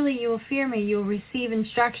said, surely you will fear me. You will receive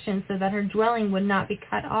instruction so that her dwelling would not be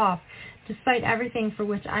cut off, despite everything for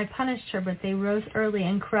which I punished her. But they rose early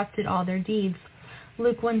and corrupted all their deeds.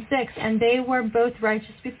 Luke 1:6. And they were both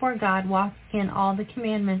righteous before God, walking in all the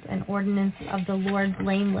commandments and ordinances of the Lord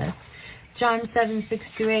blameless. John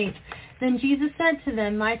 7:6-8. Then Jesus said to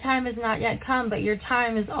them, my time is not yet come, but your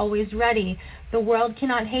time is always ready. The world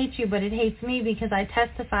cannot hate you, but it hates me because I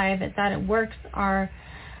testify of it that its works are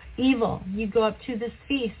evil. You go up to this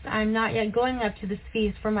feast. I am not yet going up to this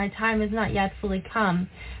feast, for my time is not yet fully come.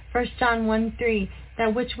 1 John 1:3.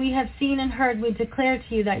 That which we have seen and heard we declare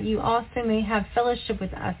to you, that you also may have fellowship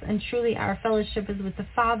with us. And truly our fellowship is with the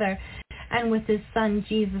Father and with his Son,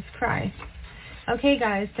 Jesus Christ. Okay,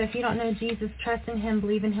 guys, so if you don't know Jesus, trust in him,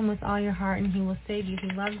 believe in him with all your heart, and he will save you. He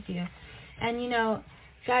loves you. And,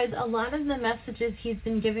 guys, a lot of the messages he's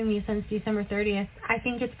been giving me since December 30th, I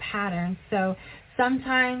think it's patterns. So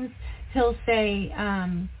sometimes he'll say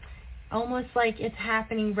almost like it's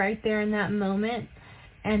happening right there in that moment,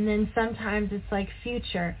 and then sometimes it's like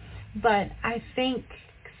future. But I think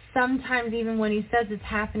sometimes even when he says it's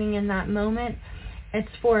happening in that moment, it's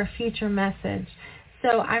for a future message.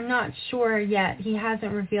 So I'm not sure yet. He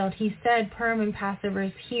hasn't revealed. He said Purim and Passover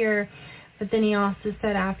is here, but then he also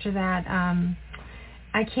said after that,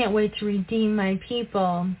 I can't wait to redeem my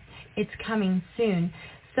people. It's coming soon.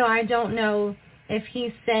 So I don't know if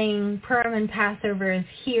he's saying Purim and Passover is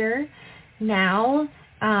here now,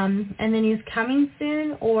 and then he's coming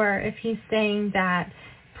soon, or if he's saying that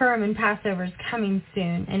Purim and Passover is coming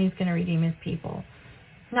soon and he's going to redeem his people.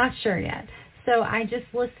 Not sure yet. So I just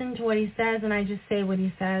listen to what he says, and I just say what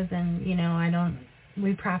he says, and,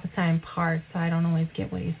 we prophesy in part, so I don't always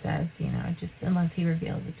get what he says, just unless he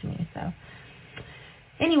reveals it to me. So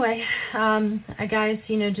anyway, guys,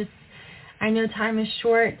 I know time is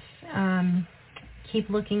short.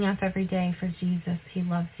 Keep looking up every day for Jesus. He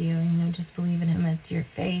loves you, and, just believe in him as your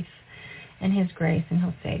faith and his grace, and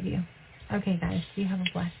he'll save you. Okay, guys, you have a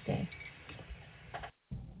blessed day.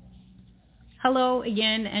 Hello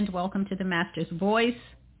again, and welcome to the Master's Voice.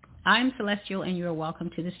 I'm Celestial, and you're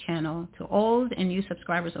welcome to this channel. To old and new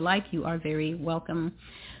subscribers alike, you are very welcome.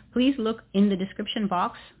 Please look in the description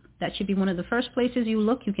box. That should be one of the first places you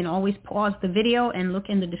look. You can always pause the video and look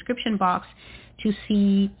in the description box to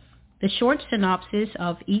see the short synopsis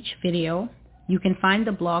of each video. You can find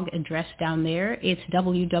the blog address down there. It's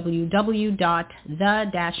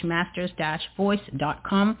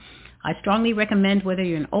www.the-masters-voice.com. I strongly recommend, whether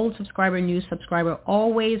you're an old subscriber, new subscriber,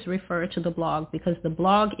 always refer to the blog, because the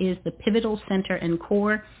blog is the pivotal center and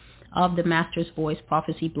core of the Master's Voice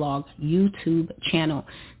Prophecy blog YouTube channel.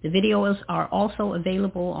 The videos are also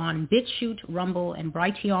available on BitChute, Rumble, and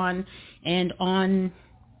Brighteon. And on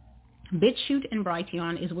BitChute and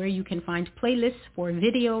Brighteon is where you can find playlists for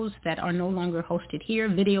videos that are no longer hosted here,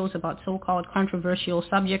 videos about so-called controversial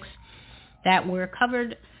subjects that were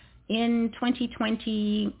covered in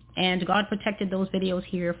 2020, and God protected those videos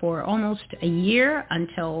here for almost a year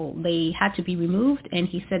until they had to be removed. And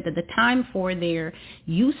he said that the time for their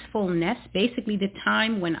usefulness, basically the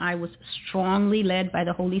time when I was strongly led by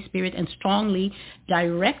the Holy Spirit and strongly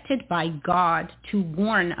directed by God to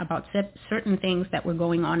warn about certain things that were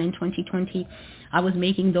going on in 2020, I was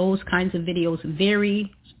making those kinds of videos very,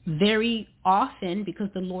 very often, because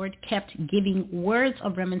the Lord kept giving words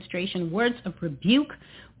of remonstration, words of rebuke,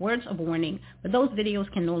 words of warning. But those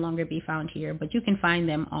videos can no longer be found here, but you can find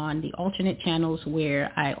them on the alternate channels,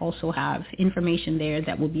 where I also have information there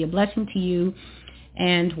that will be a blessing to you.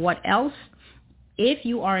 And what else? If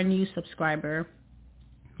you are a new subscriber,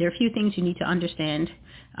 there are a few things you need to understand.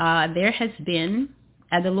 There has been,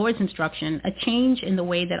 at the Lord's instruction, a change in the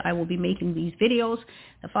way that I will be making these videos.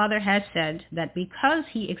 The Father has said that because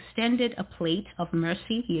he extended a plate of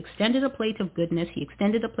mercy, he extended a plate of goodness, he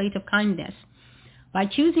extended a plate of kindness, by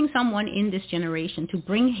choosing someone in this generation to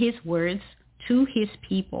bring his words to his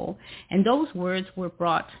people. And those words were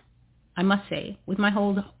brought, I must say, with my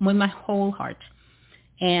whole heart.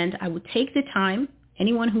 And I would take the time.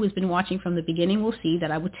 Anyone who has been watching from the beginning will see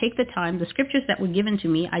that I would take the time. The scriptures that were given to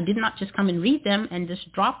me, I did not just come and read them and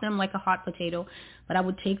just drop them like a hot potato, but I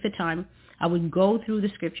would take the time. I would go through the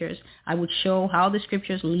scriptures. I would show how the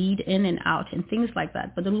scriptures lead in and out and things like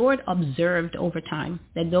that. But the Lord observed over time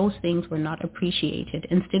that those things were not appreciated.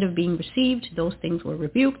 Instead of being received, those things were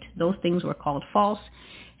rebuked. Those things were called false.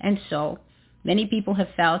 And so many people have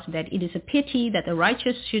felt that it is a pity that the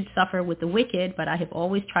righteous should suffer with the wicked, but I have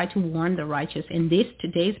always tried to warn the righteous. And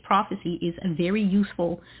today's prophecy is a very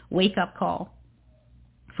useful wake-up call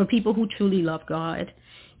for people who truly love God.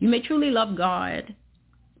 You may truly love God,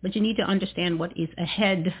 but you need to understand what is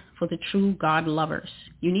ahead for the true God lovers.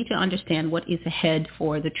 You need to understand what is ahead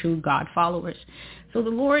for the true God followers. So the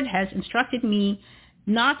Lord has instructed me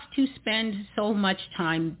not to spend so much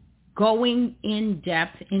time going in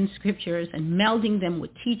depth in scriptures and melding them with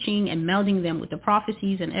teaching and melding them with the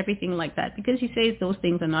prophecies and everything like that, because he says those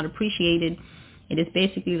things are not appreciated. It is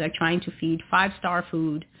basically like trying to feed 5-star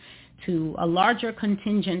food to a larger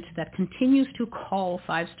contingent that continues to call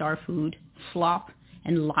 5-star food slop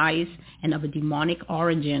and lies and of a demonic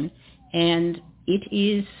origin. And it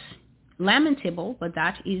is lamentable, but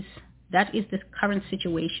that is the current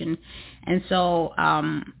situation. And so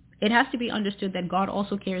it has to be understood that God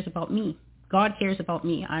also cares about me. God cares about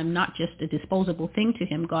me. I'm not just a disposable thing to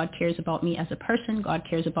him. God cares about me as a person. God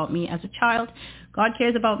cares about me as a child. God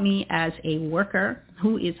cares about me as a worker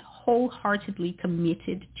who is wholeheartedly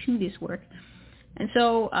committed to this work. And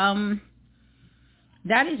so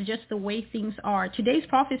that is just the way things are. Today's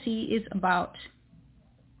prophecy is about,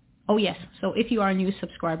 oh yes, so if you are a new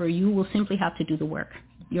subscriber, you will simply have to do the work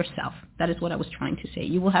yourself. That is what I was trying to say.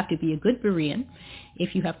 You will have to be a good Berean.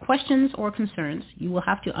 If you have questions or concerns, you will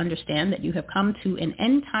have to understand that you have come to an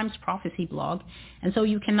end times prophecy blog, and so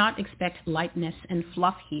you cannot expect lightness and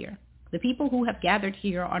fluff here. The people who have gathered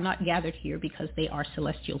here are not gathered here because they are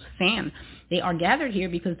Celestial's fan. They are gathered here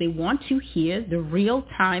because they want to hear the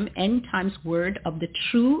real-time end times word of the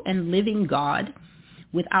true and living God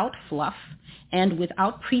without fluff and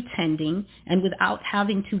without pretending and without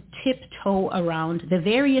having to tiptoe around the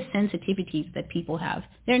various sensitivities that people have.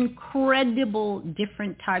 They're incredible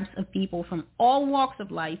different types of people from all walks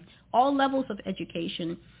of life, all levels of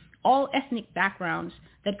education, all ethnic backgrounds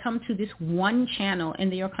that come to this one channel,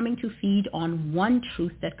 and they are coming to feed on one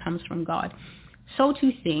truth that comes from God. So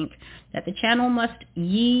to think that the channel must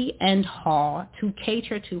ye and haw to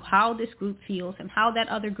cater to how this group feels and how that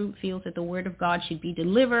other group feels that the word of God should be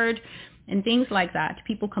delivered and things like that.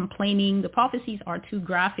 People complaining the prophecies are too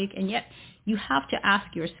graphic, and yet you have to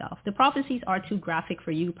ask yourself, the prophecies are too graphic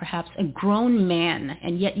for you, perhaps a grown man,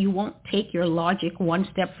 and yet you won't take your logic one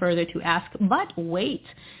step further to ask, but wait,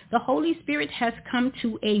 the Holy Spirit has come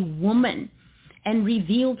to a woman and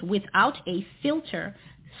revealed without a filter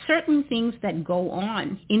certain things that go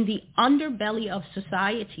on in the underbelly of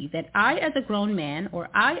society that I as a grown man, or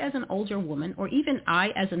I as an older woman, or even I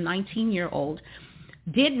as a 19-year-old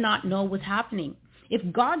did not know was happening.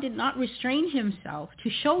 If God did not restrain himself to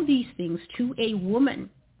show these things to a woman,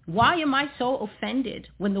 why am I so offended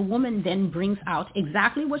when the woman then brings out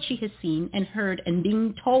exactly what she has seen and heard and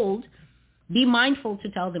being told, be mindful to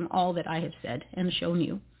tell them all that I have said and shown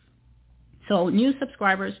you? So new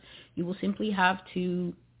subscribers, you will simply have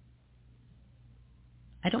to,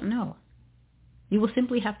 you will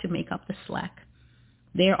simply have to make up the slack.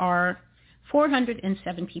 There are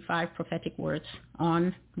 475 prophetic words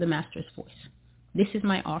on the Master's Voice. This is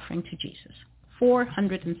my offering to Jesus.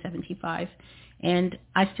 475. And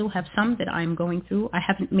I still have some that I'm going through. I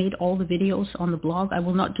haven't made all the videos on the blog. I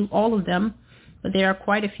will not do all of them, but there are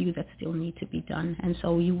quite a few that still need to be done. And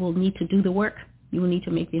so you will need to do the work. You will need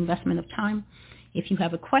to make the investment of time. If you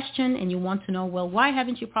have a question and you want to know, well, why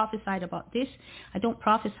haven't you prophesied about this? I don't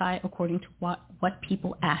prophesy according to what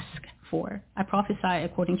people ask for. I prophesy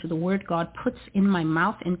according to the word God puts in my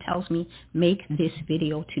mouth and tells me, make this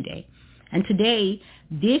video today. And today,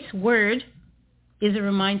 this word is a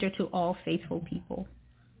reminder to all faithful people.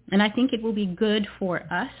 And I think it will be good for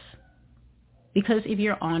us because if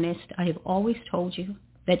you're honest, I have always told you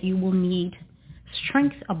that you will need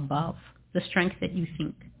strength above the strength that you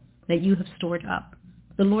think, that you have stored up.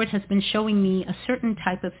 The Lord has been showing me a certain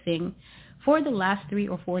type of thing for the last 3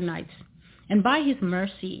 or 4 nights. And by his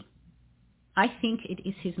mercy, I think it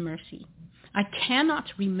is his mercy. I cannot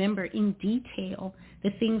remember in detail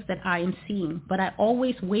the things that I am seeing, but I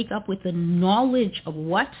always wake up with the knowledge of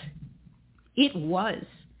what it was.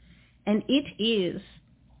 And it is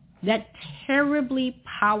that terribly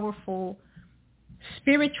powerful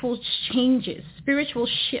spiritual changes, spiritual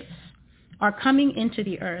shifts are coming into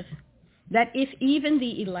the earth, that if even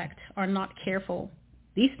the elect are not careful,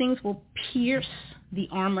 these things will pierce the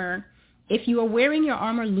armor. If you are wearing your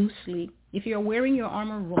armor loosely, if you are wearing your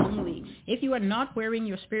armor wrongly, if you are not wearing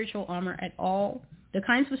your spiritual armor at all, the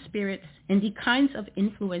kinds of spirits and the kinds of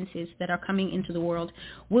influences that are coming into the world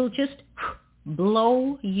will just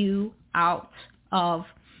blow you out of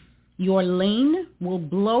your lane, will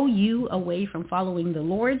blow you away from following the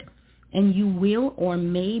Lord, and you will or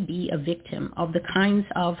may be a victim of the kinds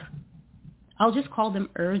of, I'll just call them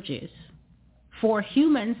urges. For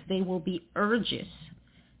humans, they will be urges.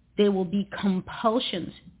 They will be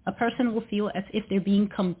compulsions. A person will feel as if they're being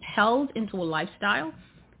compelled into a lifestyle.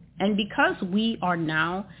 And because we are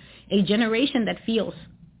now a generation that feels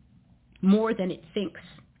more than it thinks,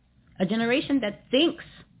 a generation that thinks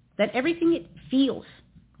that everything it feels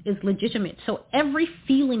is legitimate. So every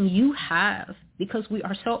feeling you have, because we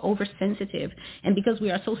are so oversensitive and because we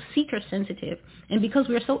are so seeker sensitive and because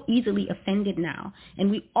we are so easily offended now, and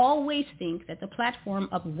we always think that the platform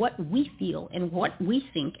of what we feel and what we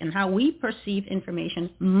think and how we perceive information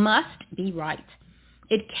must be right.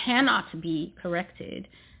 It cannot be corrected.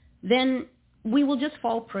 Then we will just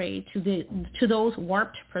fall prey to those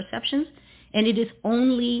warped perceptions, and it is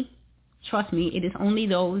only Trust me, it is only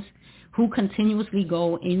those who continuously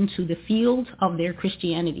go into the field of their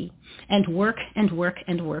Christianity and work and work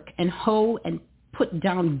and work and hoe and put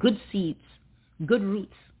down good seeds, good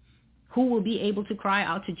roots, who will be able to cry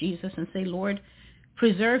out to Jesus and say, Lord,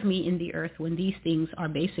 preserve me in the earth when these things are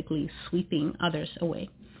basically sweeping others away.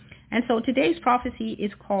 And so today's prophecy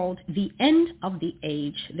is called the end of the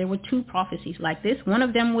age. There were two prophecies like this. One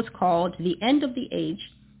of them was called the end of the age,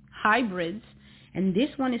 hybrids, and this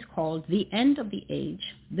one is called the end of the age,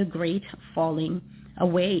 the great falling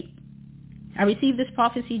away. I received this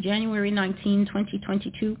prophecy January 19,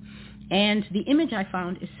 2022, and the image I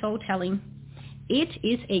found is so telling. It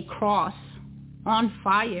is a cross on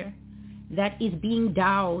fire that is being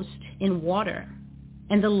doused in water,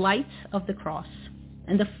 and the light of the cross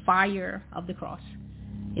and the fire of the cross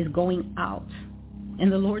is going out.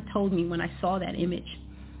 And the Lord told me when I saw that image,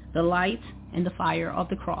 the light and the fire of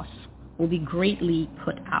the cross will be greatly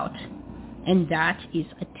put out. And that is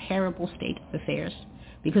a terrible state of affairs,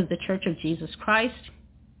 because the Church of Jesus Christ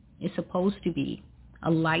is supposed to be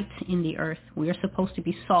a light in the earth. We are supposed to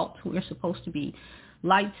be salt. We are supposed to be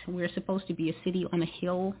light. We are supposed to be a city on a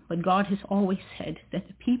hill. But God has always said that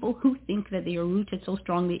the people who think that they are rooted so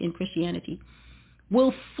strongly in Christianity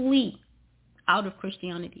will flee out of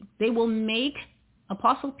Christianity. They will make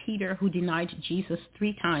Apostle Peter, who denied Jesus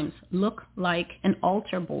 3 times, look like an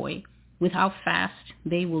altar boy with how fast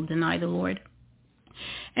they will deny the Lord.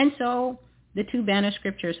 And so the two banner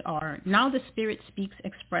scriptures are, now the Spirit speaks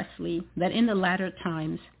expressly that in the latter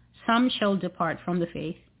times some shall depart from the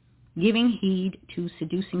faith, giving heed to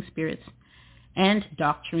seducing spirits and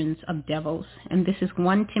doctrines of devils. And this is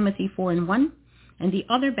 1 Timothy 4:1. And the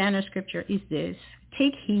other banner scripture is this,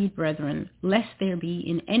 take heed, brethren, lest there be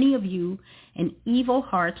in any of you an evil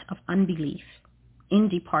heart of unbelief in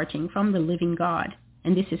departing from the living God.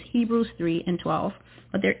 And this is Hebrews 3:12.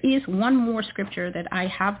 But there is one more scripture that I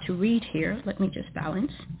have to read here. Let me just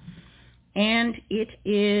balance. And it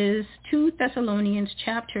is 2 Thessalonians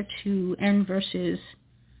chapter 2 and verses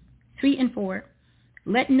 3 and 4.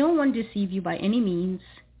 Let no one deceive you by any means,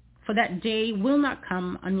 for that day will not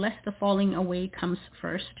come unless the falling away comes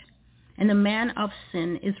first, and the man of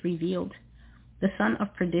sin is revealed, the son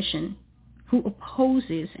of perdition, who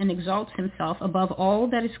opposes and exalts himself above all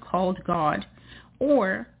that is called God,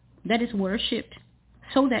 or that is worshipped,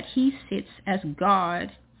 so that he sits as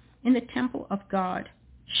God in the temple of God,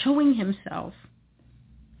 showing himself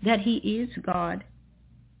that he is God.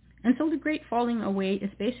 And so the great falling away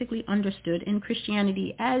is basically understood in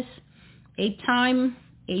Christianity as a time,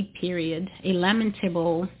 a period, a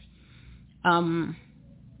lamentable,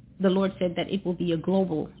 the Lord said that it will be a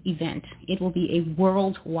global event. It will be a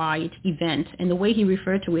worldwide event. And the way he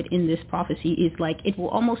referred to it in this prophecy is like it will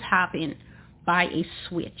almost happen by a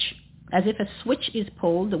switch. As if a switch is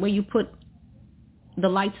pulled, the way you put the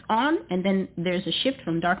lights on and then there's a shift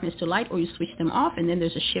from darkness to light, or you switch them off and then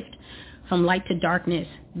there's a shift from light to darkness.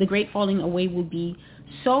 The great falling away will be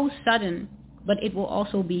so sudden, but it will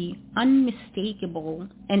also be unmistakable,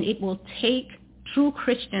 and it will take true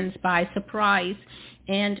Christians by surprise.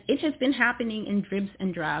 And it has been happening in dribs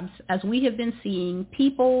and drabs, as we have been seeing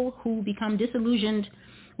people who become disillusioned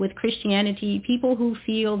with Christianity, people who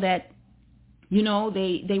feel that, you know,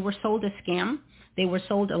 they were sold a scam. They were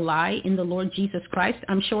sold a lie in the Lord Jesus Christ.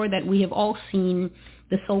 I'm sure that we have all seen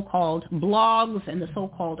the so-called blogs and the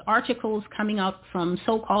so-called articles coming out from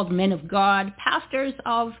so-called men of God, pastors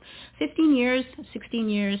of 15 years, 16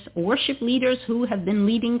 years, worship leaders who have been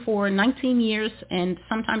leading for 19 years and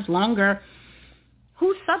sometimes longer,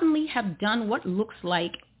 who suddenly have done what looks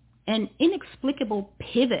like an inexplicable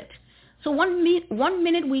pivot. So one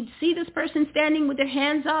minute we'd see this person standing with their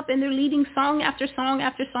hands up and they're leading song after song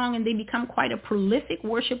after song, and they become quite a prolific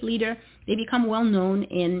worship leader. They become well known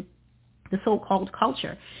in the so-called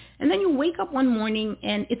culture. And then you wake up one morning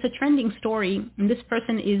and it's a trending story, and this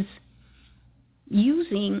person is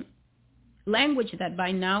using language that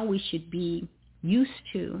by now we should be used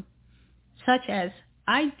to, such as,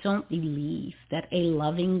 I don't believe that a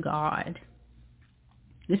loving God,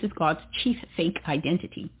 this is God's chief fake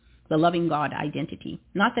identity, the loving God identity.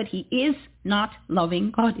 Not that he is not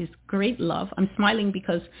loving. God is great love. I'm smiling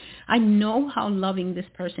because I know how loving this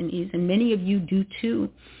person is, and many of you do too.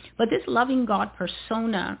 But this loving God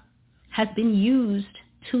persona has been used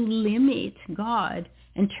to limit God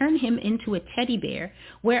and turn him into a teddy bear,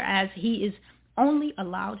 whereas he is only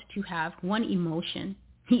allowed to have one emotion.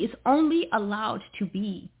 He is only allowed to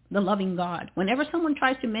be the loving God. Whenever someone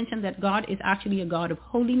tries to mention that God is actually a God of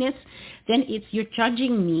holiness, then it's, you're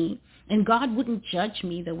judging me, and God wouldn't judge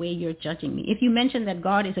me the way you're judging me. If you mention that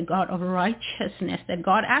God is a God of righteousness, that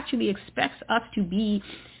God actually expects us to be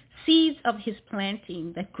seeds of his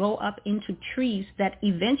planting that grow up into trees that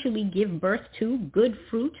eventually give birth to good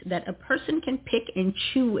fruit that a person can pick and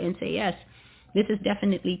chew and say, yes, this is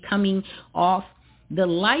definitely coming off the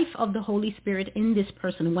life of the Holy Spirit in this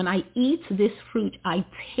person. When I eat this fruit, I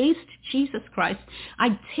taste Jesus Christ.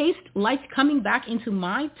 I taste life coming back into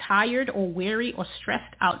my tired or weary or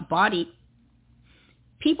stressed out body.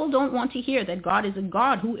 People don't want to hear that God is a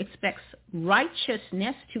God who expects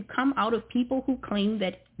righteousness to come out of people who claim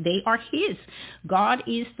that they are his. God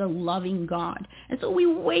is the loving God. And so we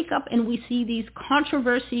wake up and we see these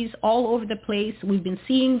controversies all over the place. We've been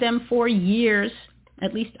seeing them for years.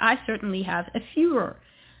 At least I certainly have. A furor,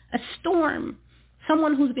 a storm.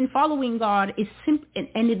 Someone who's been following God is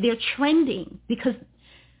and they're trending because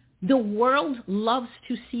the world loves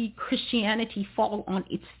to see Christianity fall on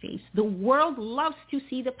its face. The world loves to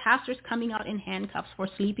see the pastors coming out in handcuffs for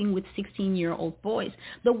sleeping with 16-year-old boys.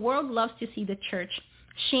 The world loves to see the church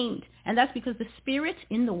shamed. And that's because the spirit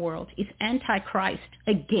in the world is antichrist,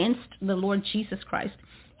 against the Lord Jesus Christ,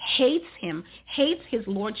 hates him, hates his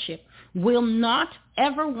lordship, will not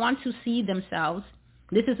ever want to see themselves,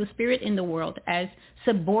 this is a spirit in the world, as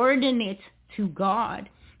subordinate to God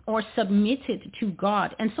or submitted to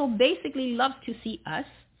God. And so basically loves to see us,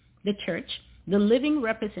 the church, the living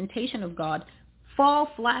representation of God, fall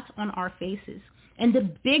flat on our faces. And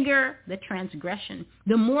the bigger the transgression,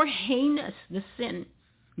 the more heinous the sin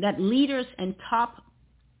that leaders and top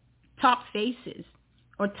faces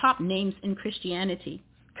or top names in Christianity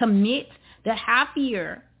commit, the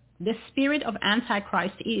happier the spirit of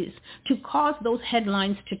Antichrist is to cause those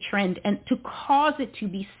headlines to trend and to cause it to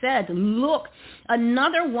be said, look,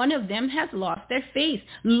 another one of them has lost their faith.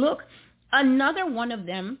 Look, another one of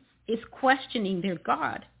them is questioning their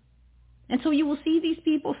God. And so you will see these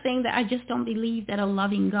people saying that I just don't believe that a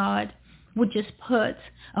loving God would just put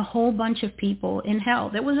a whole bunch of people in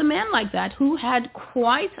hell. There was a man like that who had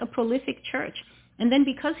quite a prolific church. And then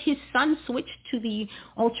because his son switched to the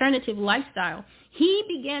alternative lifestyle, he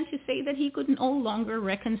began to say that he could no longer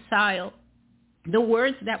reconcile the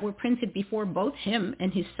words that were printed before both him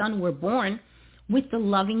and his son were born with the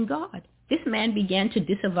loving God. This man began to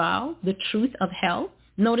disavow the truth of hell.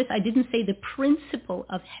 Notice I didn't say the principle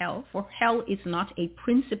of hell, for hell is not a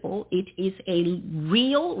principle. It is a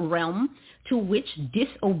real realm to which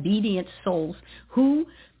disobedient souls who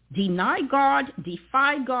deny God,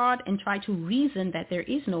 defy God, and try to reason that there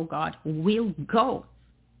is no God will go.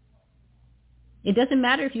 It doesn't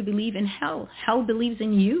matter if you believe in hell. Hell believes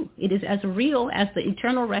in you. It is as real as the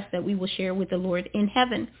eternal rest that we will share with the Lord in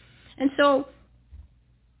heaven. And so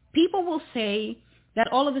people will say that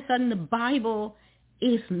all of a sudden the Bible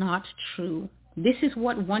is not true. This is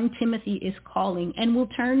what 1 Timothy is calling, and will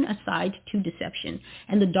turn aside to deception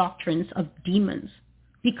and the doctrines of demons.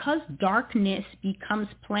 Because darkness becomes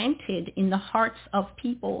planted in the hearts of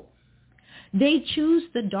people, they choose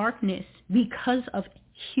the darkness because of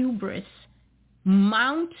hubris,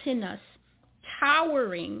 mountainous,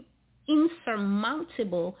 towering,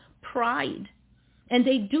 insurmountable pride. And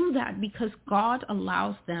they do that because God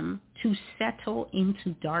allows them to settle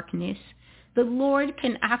into darkness. The Lord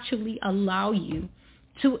can actually allow you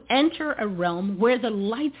to enter a realm where the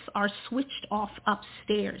lights are switched off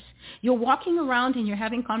upstairs. You're walking around and you're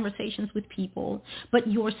having conversations with people,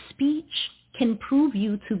 but your speech can prove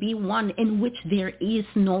you to be one in which there is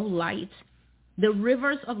no light. The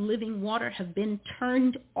rivers of living water have been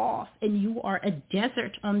turned off and you are a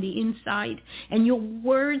desert on the inside, and your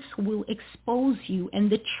words will expose you,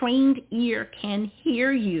 and the trained ear can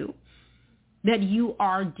hear you that you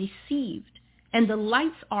are deceived, and the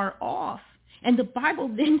lights are off. And the Bible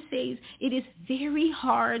then says it is very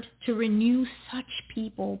hard to renew such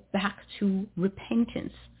people back to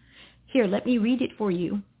repentance. Here, let me read it for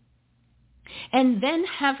you. And then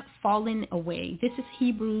have fallen away. This is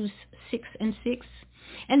Hebrews 6:6.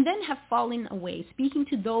 And then have fallen away, speaking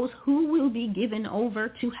to those who will be given over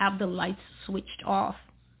to have the lights switched off.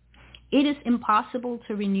 It is impossible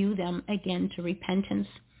to renew them again to repentance,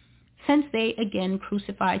 since they again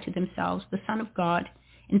crucify to themselves the Son of God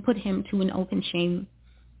and put him to an open shame.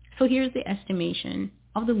 So here's the estimation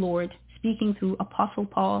of the Lord speaking through Apostle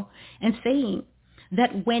Paul and saying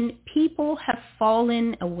that when people have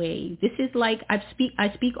fallen away, this is like I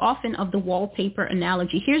speak often of the wallpaper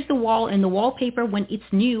analogy. Here's the wall, and the wallpaper, when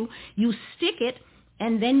it's new, you stick it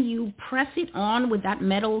and then you press it on with that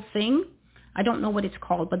metal thing. I don't know what it's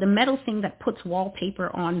called, but the metal thing that puts wallpaper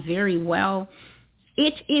on very well.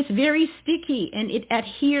 It is very sticky and it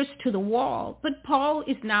adheres to the wall. But Paul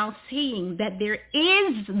is now saying that there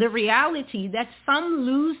is the reality that some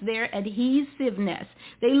lose their adhesiveness.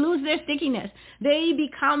 They lose their stickiness. They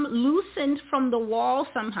become loosened from the wall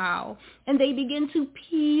somehow and they begin to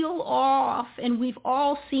peel off. And we've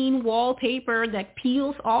all seen wallpaper that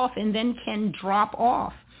peels off and then can drop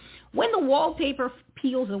off. When the wallpaper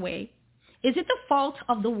peels away, is it the fault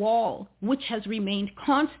of the wall, which has remained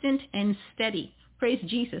constant and steady? Praise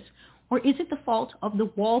Jesus. Or is it the fault of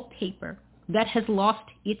the wallpaper that has lost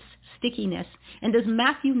its stickiness? And does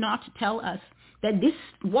Matthew not tell us that this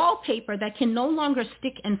wallpaper that can no longer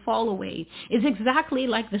stick and fall away is exactly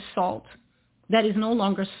like the salt that is no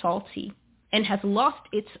longer salty and has lost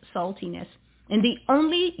its saltiness? And the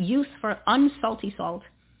only use for unsalty salt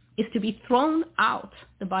is to be thrown out,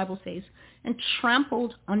 the Bible says, and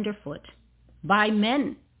trampled underfoot by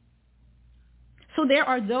men. So there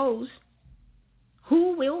are those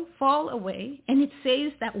who will fall away, and it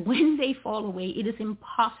says that when they fall away, it is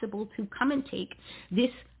impossible to come and take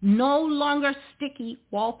this no longer sticky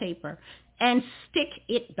wallpaper and stick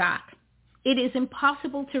it back. It is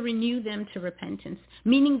impossible to renew them to repentance,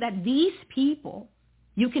 meaning that these people,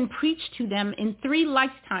 you can preach to them in 3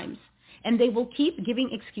 lifetimes, and they will keep giving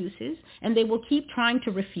excuses, and they will keep trying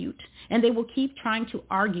to refute, and they will keep trying to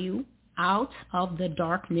argue out of the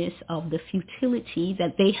darkness of the futility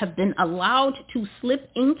that they have been allowed to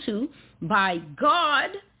slip into by God,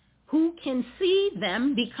 who can see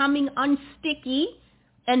them becoming unsticky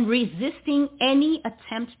and resisting any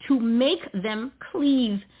attempt to make them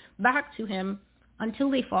cleave back to him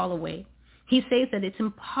until they fall away. He says that it's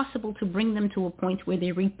impossible to bring them to a point where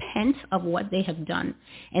they repent of what they have done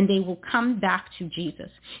and they will come back to Jesus.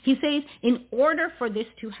 He says in order for this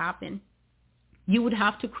to happen, you would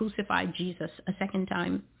have to crucify Jesus a second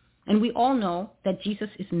time. And we all know that Jesus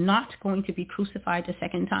is not going to be crucified a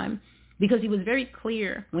second time because he was very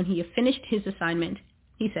clear when he finished his assignment.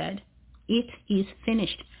 He said, "It is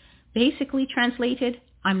finished." Basically translated,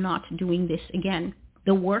 I'm not doing this again.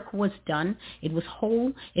 The work was done. It was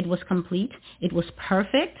whole. It was complete. It was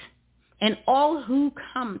perfect. And all who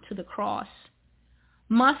come to the cross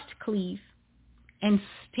must cleave and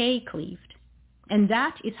stay cleaved. And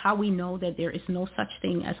that is how we know that there is no such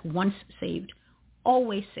thing as once saved,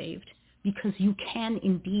 always saved, because you can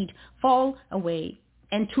indeed fall away.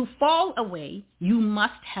 And to fall away, you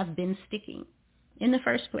must have been sticking in the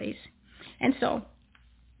first place. And so,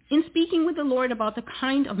 in speaking with the Lord about the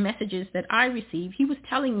kind of messages that I receive, he was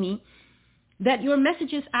telling me that your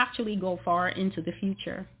messages actually go far into the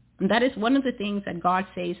future. And that is one of the things that God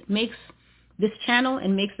says makes this channel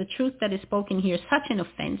and makes the truth that is spoken here such an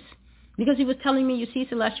offense. Because he was telling me, you see,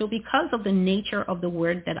 Celestial, because of the nature of the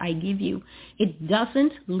word that I give you, it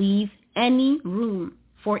doesn't leave any room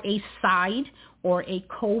for a side or a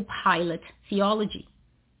co-pilot theology.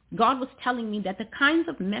 God was telling me that the kinds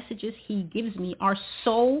of messages he gives me are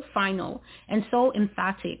so final and so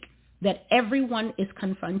emphatic that everyone is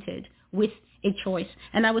confronted with a choice.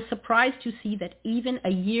 And I was surprised to see that even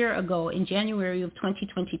a year ago in January of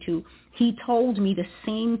 2022, he told me the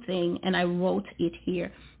same thing, and I wrote it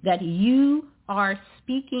here, that you are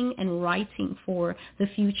speaking and writing for the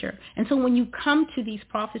future. And so when you come to these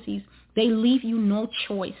prophecies, they leave you no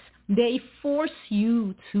choice. They force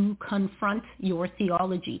you to confront your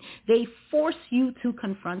theology. They force you to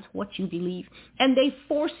confront what you believe. And they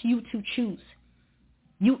force you to choose.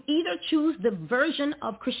 You either choose the version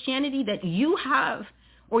of Christianity that you have,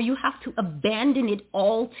 or you have to abandon it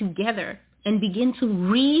altogether and begin to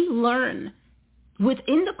relearn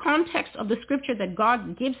within the context of the scripture that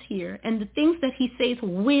God gives here and the things that he says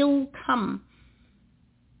will come.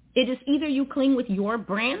 It is either you cling with your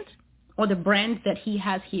brand or the brand that he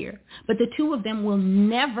has here. But the two of them will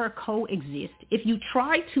never coexist. If you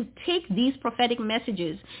try to take these prophetic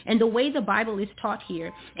messages and the way the Bible is taught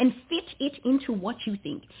here and fit it into what you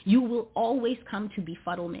think, you will always come to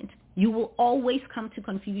befuddlement. You will always come to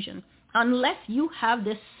confusion. Unless you have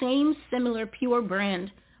the same similar pure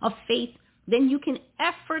brand of faith, then you can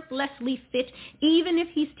effortlessly fit, even if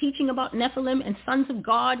he's teaching about Nephilim and sons of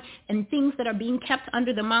God and things that are being kept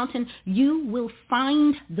under the mountain, you will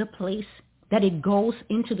find the place that it goes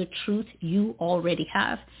into the truth you already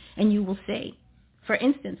have. And you will say, for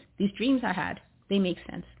instance, these dreams I had, they make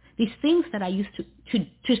sense. These things that I used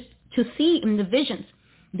to see in the visions,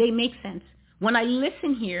 they make sense. When I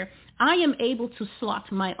listen here, I am able to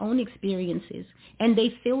slot my own experiences and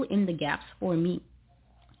they fill in the gaps for me.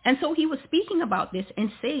 And so he was speaking about this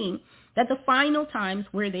and saying that the final times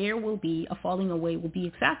where there will be a falling away will be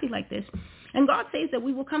exactly like this. And God says that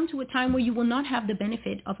we will come to a time where you will not have the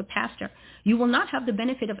benefit of a pastor. You will not have the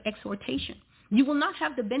benefit of exhortation. You will not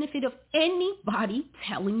have the benefit of anybody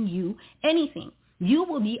telling you anything. You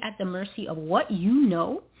will be at the mercy of what you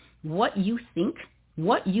know, what you think,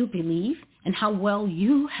 what you believe, and how well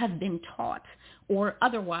you have been taught or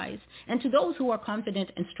otherwise. And to those who are confident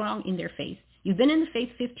and strong in their faith, you've been in the faith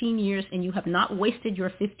 15 years and you have not wasted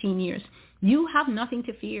your 15 years. You have nothing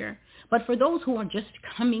to fear. But for those who are just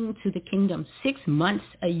coming to the kingdom, 6 months,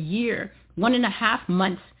 a year, 1.5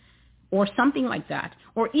 months, or something like that,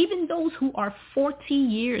 or even those who are 40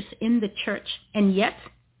 years in the church, and yet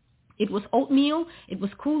it was oatmeal, it was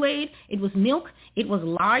Kool-Aid, it was milk, it was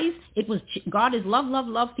lies, it was God is love, love,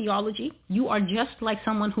 love theology. You are just like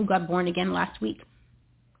someone who got born again last week.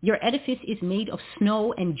 Your edifice is made of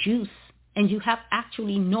snow and juice, and you have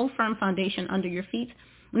actually no firm foundation under your feet.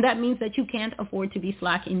 And that means that you can't afford to be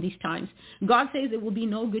slack in these times. God says there will be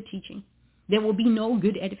no good teaching. There will be no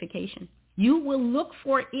good edification. You will look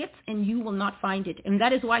for it and you will not find it. And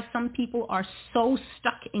that is why some people are so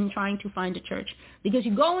stuck in trying to find a church. Because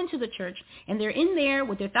you go into the church and they're in there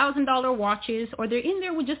with their $1,000 watches, or they're in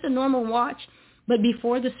there with just a normal watch. But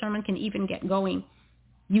before the sermon can even get going,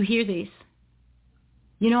 you hear this.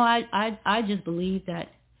 You know, I just believe that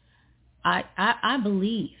I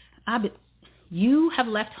believe you have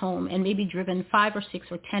left home and maybe driven 5 or 6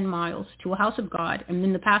 or 10 miles to a house of God, and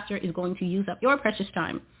then the pastor is going to use up your precious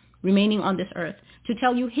time remaining on this earth to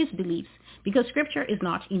tell you his beliefs, because scripture is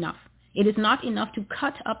not enough. It is not enough to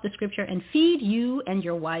cut up the scripture and feed you and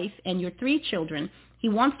your wife and your 3 children. He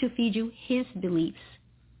wants to feed you his beliefs.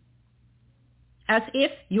 As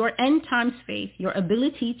if your end times faith, your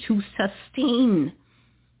ability to sustain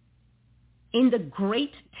in the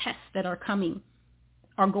great tests that are coming,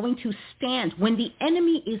 are going to stand when the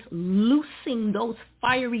enemy is loosing those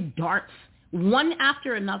fiery darts one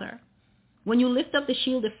after another. When you lift up the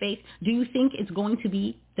shield of faith, do you think it's going to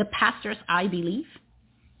be the pastor's I believe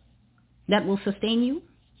that will sustain you?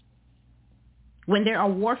 When there are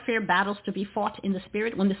warfare battles to be fought in the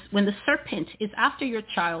spirit, when the serpent is after your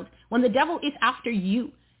child, when the devil is after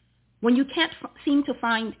you, when you can't seem to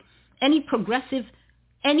find any progressive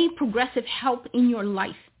help in your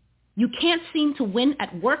life, you can't seem to win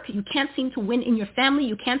at work, you can't seem to win in your family,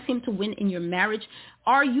 you can't seem to win in your marriage,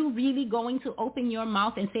 are you really going to open your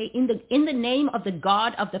mouth and say, in the name of the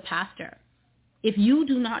God of the pastor? If you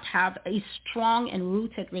do not have a strong and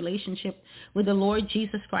rooted relationship with the Lord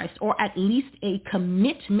Jesus Christ, or at least a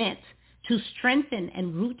commitment to strengthen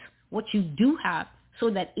and root what you do have so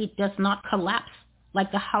that it does not collapse like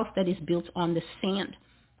the house that is built on the sand,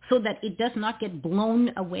 so that it does not get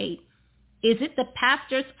blown away. Is it the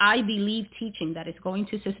pastor's I believe teaching that is going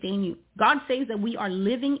to sustain you? God says that we are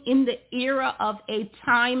living in the era of a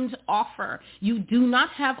timed offer. You do not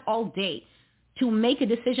have all day to make a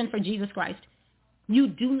decision for Jesus Christ. You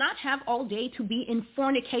do not have all day to be in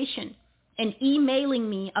fornication and emailing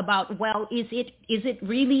me about, well, is it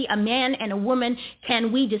really a man and a woman?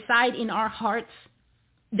 Can we decide in our hearts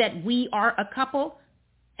that we are a couple?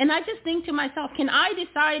 And I just think to myself, can I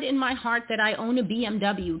decide in my heart that I own a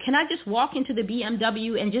BMW? Can I just walk into the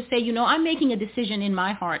BMW and just say, you know, I'm making a decision in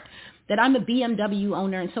my heart that I'm a BMW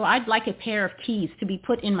owner, and so I'd like a pair of keys to be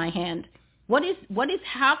put in my hand. What is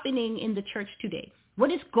happening in the church today?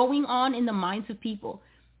 What is going on in the minds of people?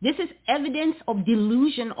 This is evidence of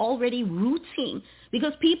delusion already rooting,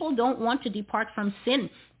 because people don't want to depart from sin.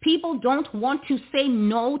 People don't want to say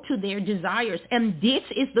no to their desires. And this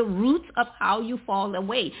is the root of how you fall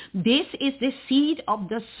away. This is the seed of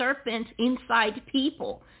the serpent inside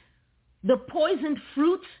people. The poisoned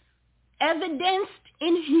fruits evidenced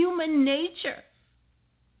in human nature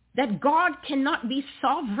that God cannot be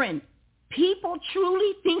sovereign. People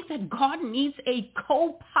truly think that God needs a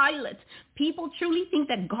co-pilot. People truly think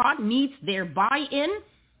that God needs their buy-in,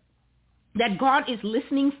 that God is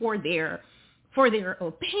listening for their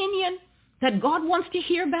opinion, that God wants to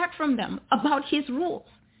hear back from them about his rules.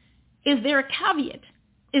 Is there a caveat?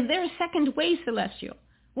 Is there a second way, Celestial?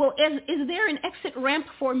 Well, is there an exit ramp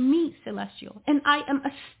for me, Celestial? And I am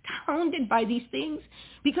astounded by these things,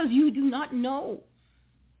 because you do not know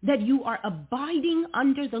that you are abiding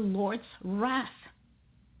under the Lord's wrath.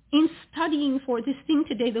 In studying for this thing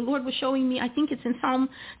today, the Lord was showing me, I think it's in Psalm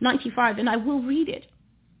 95, and I will read it,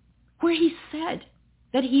 where he said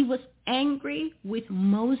that he was angry with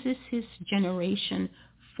Moses' generation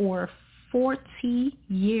for 40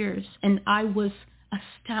 years. And I was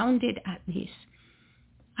astounded at this.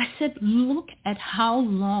 I said, look at how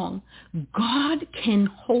long God can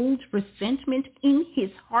hold resentment in his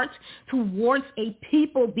heart towards a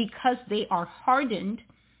people because they are hardened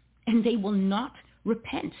and they will not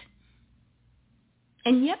repent.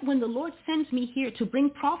 And yet when the Lord sends me here to bring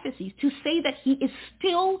prophecies, to say that he is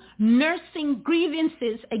still nursing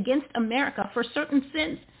grievances against America for certain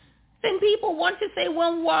sins, then people want to say,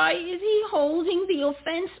 well, why is he holding the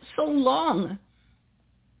offense so long?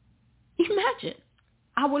 Imagine,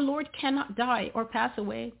 our Lord cannot die or pass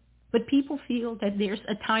away, but people feel that there's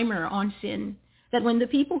a timer on sin, that when the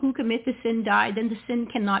people who commit the sin die, then the sin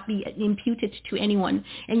cannot be imputed to anyone.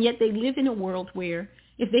 And yet they live in a world where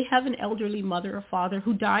if they have an elderly mother or father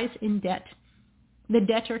who dies in debt, the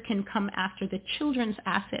debtor can come after the children's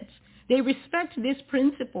assets. They respect this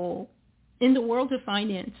principle in the world of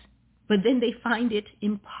finance, but then they find it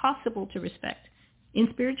impossible to respect in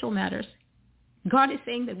spiritual matters. God is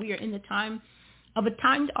saying that we are in the time of a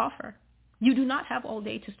timed offer. You do not have all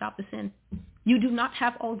day to stop the sin. You do not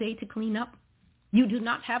have all day to clean up. You do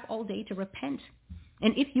not have all day to repent.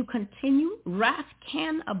 And if you continue, wrath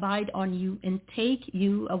can abide on you and take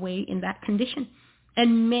you away in that condition.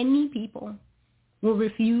 And many people will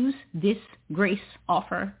refuse this grace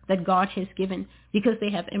offer that God has given because they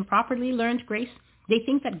have improperly learned grace. They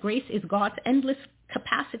think that grace is God's endless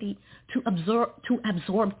capacity to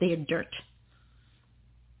absorb their dirt.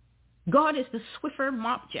 God is the Swiffer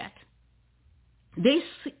mop jet. They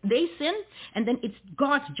sin, and then it's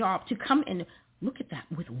God's job to come and look at that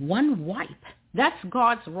with one wipe. That's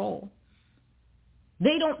God's role.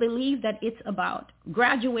 They don't believe that it's about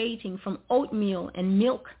graduating from oatmeal and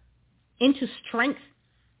milk into strength,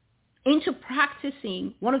 into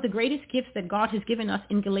practicing one of the greatest gifts that God has given us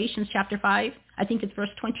in Galatians chapter 5. I think it's verse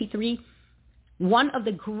 23. One of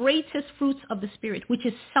the greatest fruits of the Spirit, which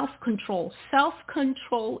is self-control.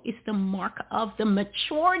 Self-control is the mark of the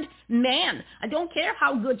matured man. I don't care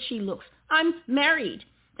how good she looks. I'm married,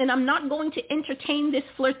 and I'm not going to entertain this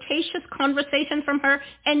flirtatious conversation from her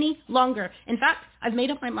any longer. In fact, I've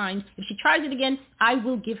made up my mind. If she tries it again, I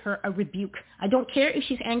will give her a rebuke. I don't care if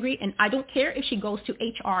she's angry, and I don't care if she goes to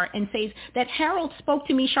HR and says that Harold spoke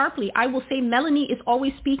to me sharply. I will say Melanie is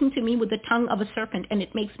always speaking to me with the tongue of a serpent, and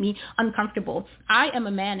it makes me uncomfortable. I am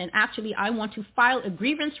a man, and actually I want to file a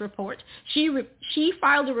grievance report. She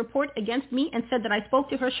filed a report against me and said that I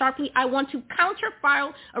spoke to her sharply. I want to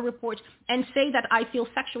counter-file a report and say that I feel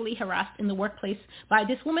sexually harassed in the workplace by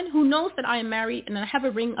this woman who knows that I am married and I have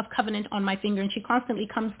a ring of covenant on my finger, and she constantly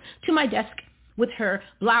comes to my desk with her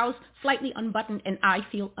blouse slightly unbuttoned, and I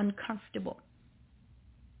feel uncomfortable.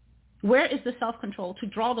 Where is the self-control to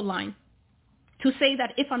draw the line? To say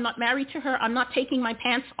that if I'm not married to her, I'm not taking my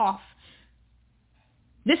pants off.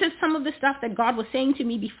 This is some of the stuff that God was saying to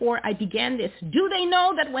me before I began this. Do they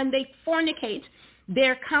know that when they fornicate,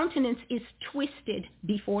 their countenance is twisted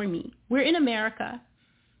before me? We're in America.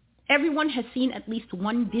 Everyone has seen at least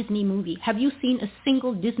one Disney movie. Have you seen a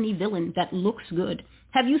single Disney villain that looks good?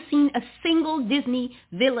 Have you seen a single Disney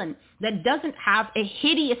villain that doesn't have a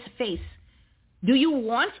hideous face? Do you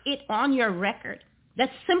want it on your record?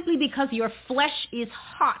 That's simply because your flesh is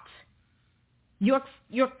hot. Your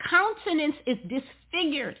countenance is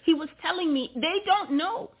disfigured. He was telling me they don't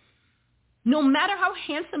know. No matter how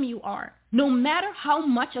handsome you are, no matter how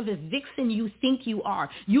much of a vixen you think you are,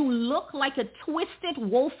 you look like a twisted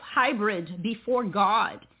wolf hybrid before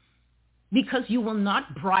God because you will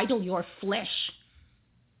not bridle your flesh.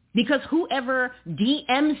 Because whoever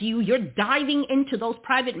DMs you, you're diving into those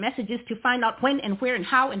private messages to find out when and where and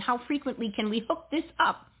how frequently can we hook this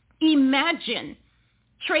up. Imagine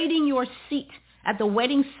trading your seat at the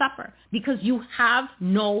wedding supper because you have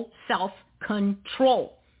no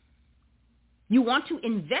self-control. You want to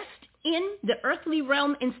invest in the earthly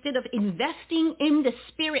realm instead of investing in the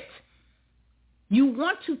spirit. You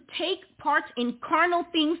want to take part in carnal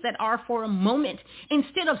things that are for a moment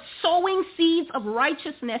instead of sowing seeds of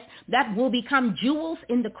righteousness that will become jewels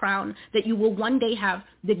in the crown, that you will one day have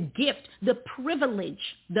the gift, the privilege,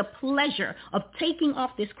 the pleasure of taking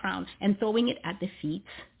off this crown and throwing it at the feet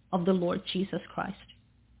of the Lord Jesus Christ.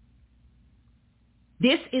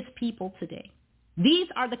 This is people today. These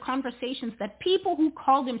are the conversations that people who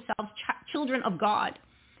call themselves children of God,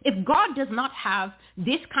 if God does not have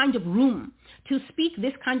this kind of room to speak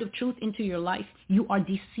this kind of truth into your life, you are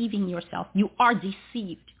deceiving yourself. You are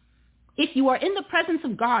deceived. If you are in the presence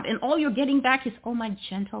of God and all you're getting back is, oh, my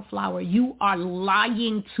gentle flower, you are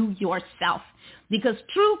lying to yourself. Because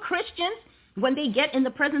true Christians, when they get in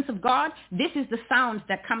the presence of God, this is the sound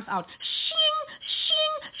that comes out. Shing,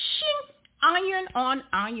 shing, shing, iron on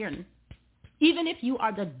iron. Even if you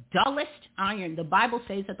are the dullest iron, the Bible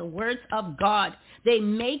says that the words of God, they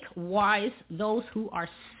make wise those who are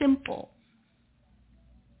simple.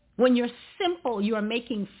 When you're simple, you are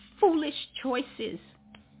making foolish choices.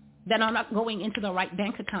 that are not going into the right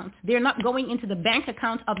bank account. They're not going into the bank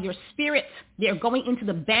account of your spirit. They're going into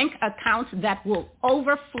the bank account that will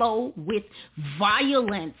overflow with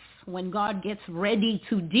violence when God gets ready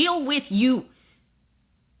to deal with you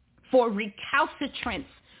for recalcitrance.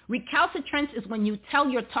 Recalcitrance is when you tell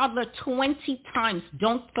your toddler 20 times,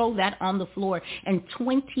 don't throw that on the floor, and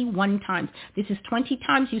 21 times. This is 20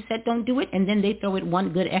 times you said don't do it, and then they throw it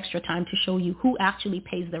one good extra time to show you who actually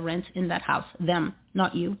pays the rent in that house. Them,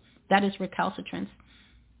 not you. That is recalcitrance.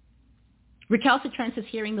 Recalcitrance is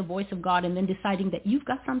hearing the voice of God and then deciding that you've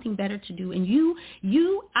got something better to do, and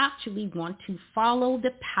you actually want to follow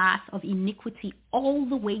the path of iniquity all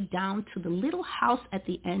the way down to the little house at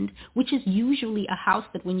the end, which is usually a house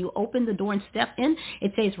that when you open the door and step in,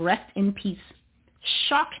 it says rest in peace.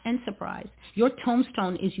 Shock and surprise. Your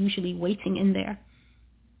tombstone is usually waiting in there.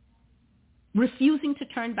 Refusing to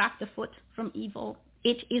turn back the foot from evil.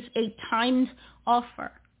 It is a timed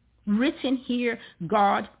offer. Written here,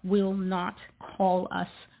 God will not call us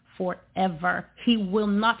forever. He will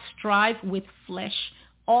not strive with flesh.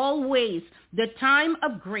 Always, the time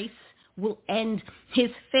of grace will end.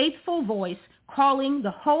 His faithful voice calling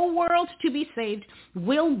the whole world to be saved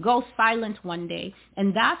will go silent one day.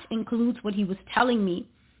 And that includes what he was telling me.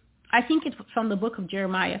 I think it's from the book of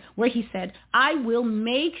Jeremiah, where he said, I will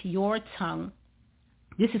make your tongue.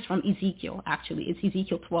 This is from Ezekiel, actually. It's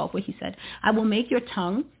Ezekiel 12, where he said, I will make your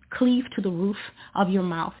tongue cleave to the roof of your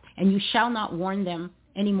mouth, and you shall not warn them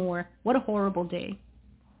anymore. What a horrible day.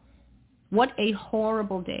 What a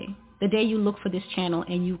horrible day. The day you look for this channel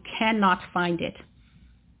and you cannot find it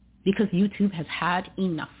because YouTube has had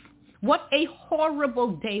enough. What a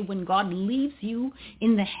horrible day when God leaves you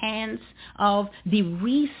in the hands of the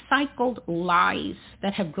recycled lies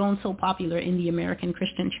that have grown so popular in the American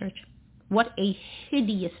Christian church. What a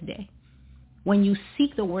hideous day when you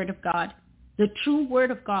seek the word of God, the true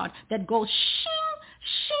word of God that goes shing,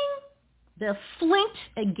 shing, the flint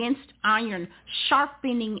against iron,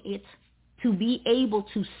 sharpening it to be able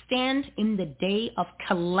to stand in the day of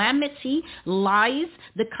calamity, lies,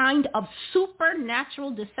 the kind of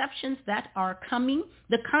supernatural deceptions that are coming,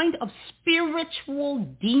 the kind of spiritual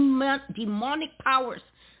demonic powers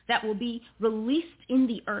that will be released in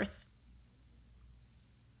the earth.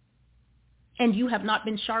 And you have not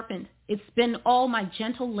been sharpened. It's been all my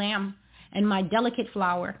gentle lamb and my delicate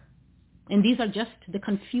flower. And these are just the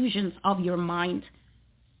confusions of your mind.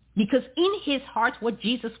 Because in his heart, what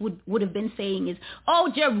Jesus would have been saying is,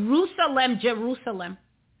 oh, Jerusalem, Jerusalem,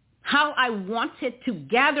 how I wanted to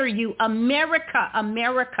gather you, America,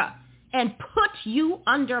 America, and put you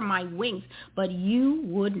under my wings. But you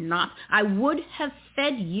would not. I would have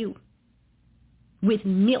fed you with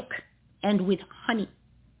milk and with honey,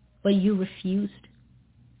 but you refused.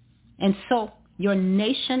 And so your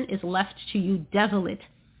nation is left to you desolate.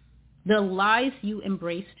 The lies you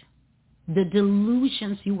embraced, the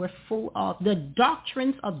delusions you were full of, the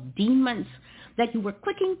doctrines of demons that you were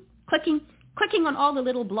clicking on all the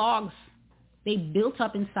little blogs, they built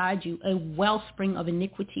up inside you a wellspring of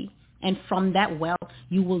iniquity. And from that well,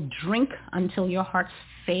 you will drink until your hearts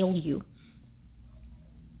fail you.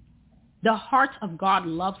 The heart of God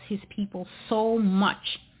loves his people so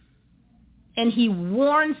much. And he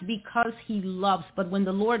warns because he loves. But when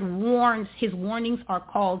the Lord warns, his warnings are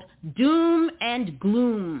called doom and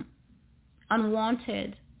gloom,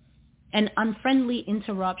 unwanted and unfriendly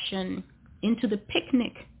interruption into the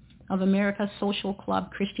picnic of America's social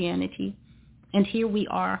club Christianity. And here we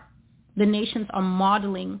are. The nations are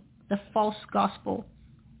modeling the false gospel.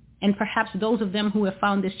 And perhaps those of them who have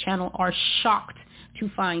found this channel are shocked to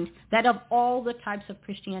find that of all the types of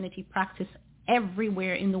Christianity practiced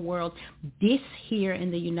everywhere in the world, this here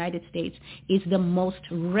in the United States is the most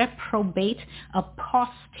reprobate,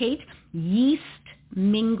 apostate,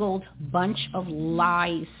 yeast-mingled bunch of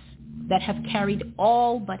lies that have carried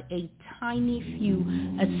all but a tiny few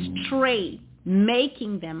astray,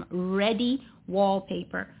 making them ready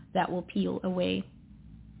wallpaper that will peel away.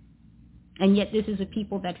 And yet this is a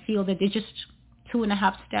people that feel that they're just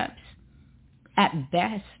 2.5 steps, at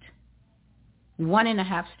best,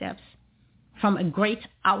 1.5 steps from a great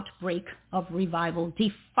outbreak of revival,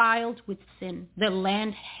 defiled with sin, the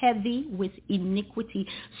land heavy with iniquity,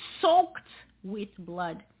 soaked with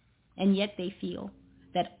blood. And yet they feel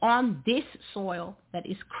that on this soil that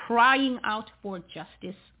is crying out for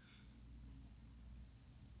justice,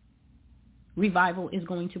 revival is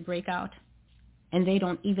going to break out. And they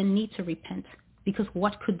don't even need to repent, because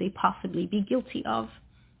what could they possibly be guilty of?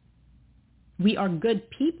 We are good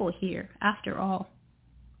people here, after all.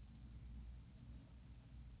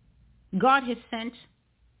 God has sent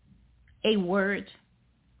a word,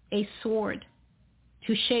 a sword,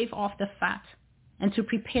 to shave off the fat and to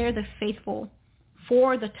prepare the faithful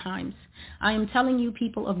for the times. I am telling you,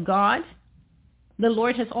 people of God, the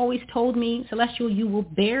Lord has always told me, Celestial, you will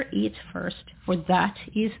bear it first, for that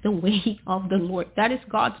is the way of the Lord. That is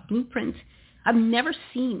God's blueprint. I've never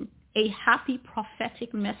seen a happy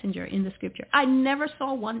prophetic messenger in the scripture. I never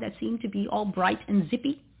saw one that seemed to be all bright and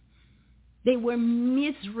zippy. They were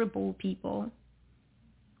miserable people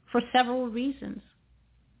for several reasons.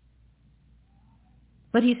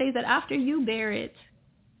 But he says that after you bear it,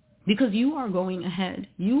 because you are going ahead,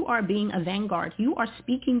 you are being a vanguard, you are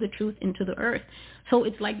speaking the truth into the earth. So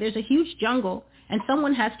it's like there's a huge jungle and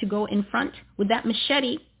someone has to go in front with that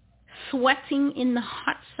machete, sweating in the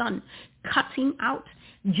hot sun, cutting out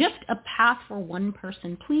just a path for one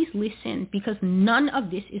person. Please listen, because none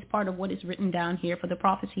of this is part of what is written down here for the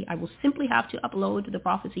prophecy. I will simply have to upload the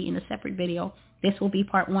prophecy in a separate video. This will be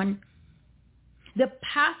part 1. The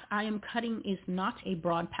path I am cutting is not a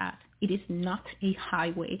broad path. It is not a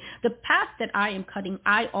highway. The path that I am cutting,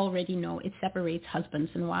 I already know it separates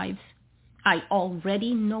husbands and wives. I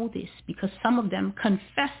already know this because some of them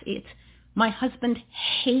confess it. My husband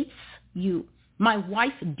hates you. My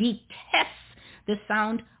wife detests the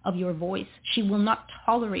sound of your voice. She will not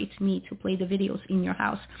tolerate me to play the videos in your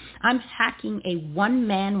house. I'm hacking a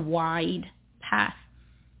one-man wide path.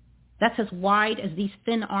 That's as wide as these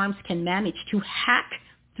thin arms can manage to hack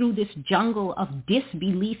through this jungle of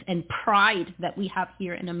disbelief and pride that we have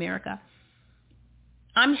here in America.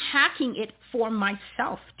 I'm hacking it for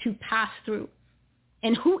myself to pass through.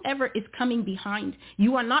 And whoever is coming behind,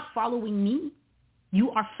 you are not following me. You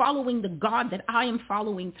are following the God that I am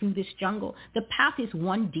following through this jungle. The path is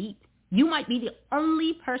one deep. You might be the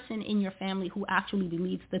only person in your family who actually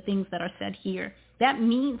believes the things that are said here. That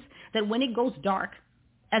means that when it goes dark,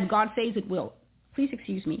 as God says it will, please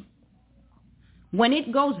excuse me, when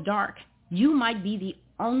it goes dark, you might be the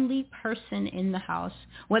only person in the house,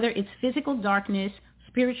 whether it's physical darkness,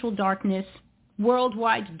 spiritual darkness,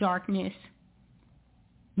 worldwide darkness.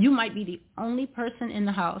 You might be the only person in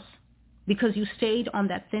the house because you stayed on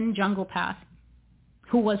that thin jungle path,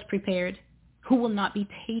 who was prepared, who will not be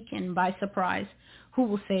taken by surprise, who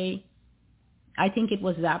will say, I think it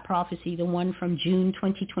was that prophecy, the one from June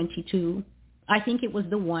 2022. I think it was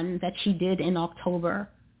the one that she did in October,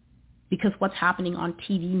 because what's happening on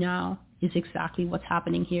TV now is exactly what's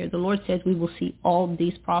happening here. The Lord says we will see all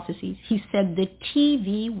these prophecies. He said the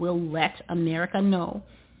TV will let America know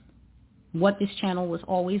what this channel was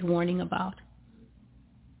always warning about.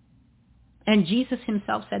 And Jesus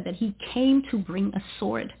himself said that he came to bring a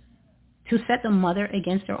sword, to set the mother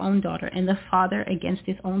against her own daughter and the father against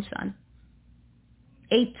his own son.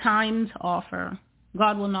 8 times offer.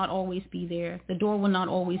 God will not always be there. The door will not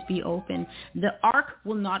always be open. The ark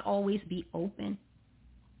will not always be open.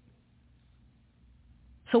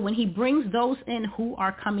 So when he brings those in who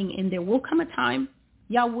are coming in, there will come a time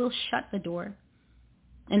Yah will shut the door.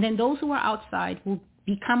 And then those who are outside will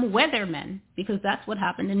become weathermen, because that's what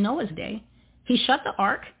happened in Noah's day. He shut the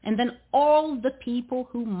ark, and then all the people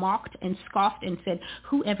who mocked and scoffed and said,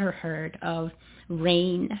 who ever heard of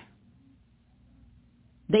rain?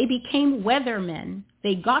 They became weathermen.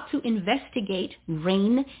 They got to investigate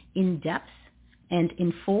rain in depth and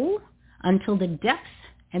in full until the depth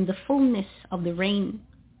and the fullness of the rain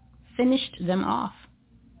finished them off.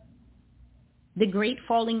 The great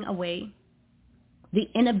falling away, the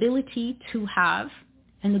inability to have,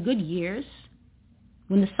 and the good years,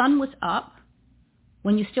 when the sun was up,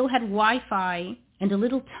 when you still had Wi-Fi and a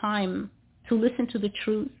little time to listen to the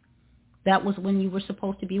truth, that was when you were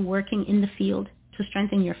supposed to be working in the field to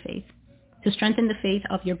strengthen your faith, to strengthen the faith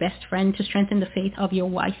of your best friend, to strengthen the faith of your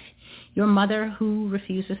wife, your mother who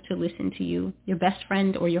refuses to listen to you, your best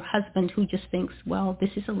friend or your husband who just thinks, well, this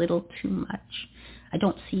is a little too much. I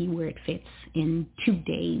don't see where it fits in 2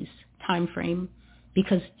 days time frame,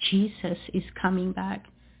 because Jesus is coming back.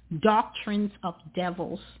 Doctrines of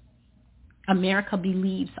devils. America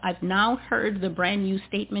believes. I've now heard the brand new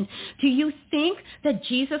statement. Do you think that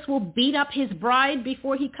Jesus will beat up his bride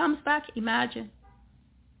before he comes back? Imagine.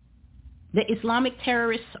 The Islamic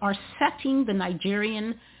terrorists are setting the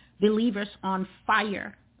Nigerian believers on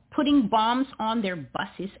fire, putting bombs on their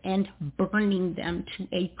buses and burning them to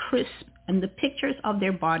a crisp. And the pictures of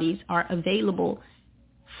their bodies are available,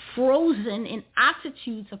 frozen in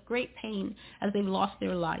attitudes of great pain as they've lost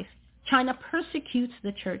their life. China persecutes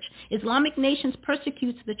the church. Islamic nations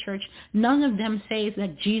persecutes the church. None of them says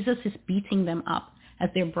that Jesus is beating them up as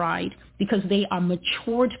their bride, because they are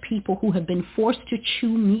matured people who have been forced to chew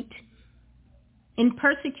meat. In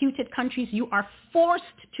persecuted countries, you are forced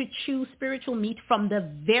to choose spiritual meat from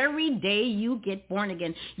the very day you get born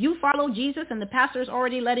again. You follow Jesus, and the pastor's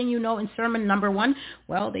already letting you know in sermon number 1,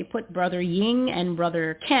 well, they put Brother Ying and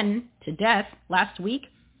Brother Ken to death last week,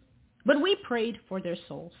 but we prayed for their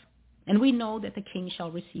souls. And we know that the king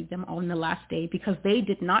shall receive them on the last day because they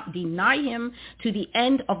did not deny him to the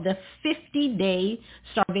end of the 50-day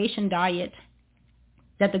starvation diet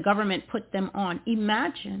that the government put them on.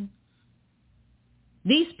 Imagine.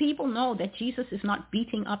 These people know that Jesus is not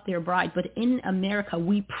beating up their bride, but in America,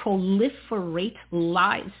 we proliferate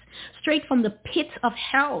lies straight from the pit of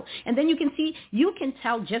hell. And then you can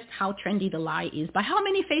tell just how trendy the lie is by how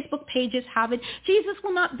many Facebook pages have it. Jesus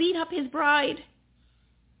will not beat up his bride.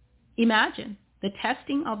 Imagine the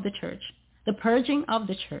testing of the church, the purging of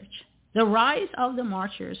the church, the rise of the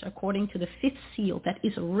martyrs according to the 5th seal that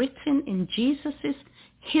is written in Jesus'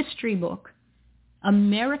 history book.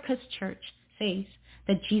 America's church says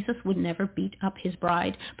that Jesus would never beat up his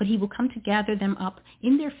bride, but he will come to gather them up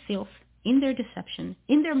in their filth, in their deception,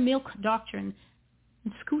 in their milk doctrine,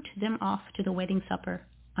 and scoot them off to the wedding supper,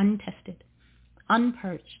 untested,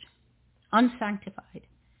 unpurged, unsanctified.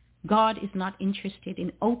 God is not interested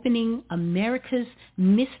in opening America's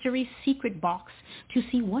mystery secret box to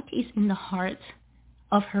see what is in the hearts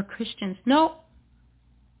of her Christians. No,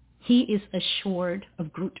 he is assured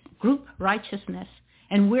of group righteousness,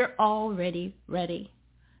 and we're already ready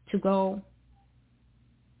to go.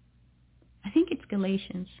 I think it's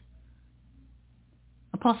Galatians.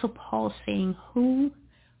 Apostle Paul saying, who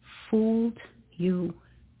fooled you?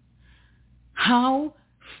 How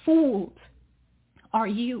fooled are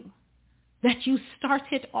you that you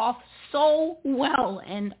started off so well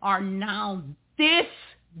and are now this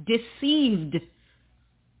deceived?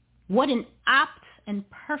 What an apt and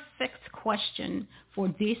perfect question for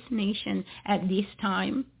this nation at this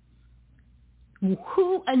time.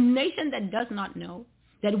 A nation that does not know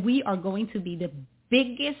that we are going to be the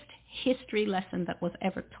biggest history lesson that was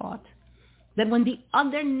ever taught. That when the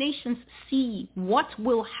other nations see what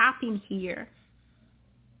will happen here,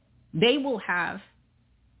 they will have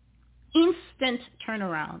instant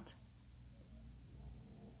turnaround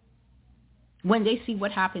when they see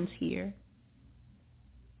what happens here.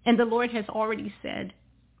 And the Lord has already said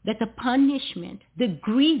that the punishment, the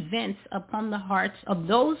grievance upon the hearts of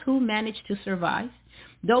those who manage to survive,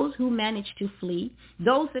 those who manage to flee,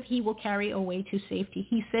 those that he will carry away to safety,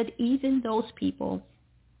 he said even those people,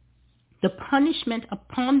 the punishment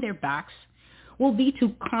upon their backs will be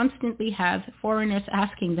to constantly have foreigners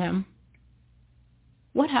asking them,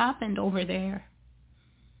 what happened over there?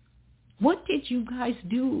 What did you guys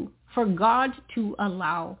do for God to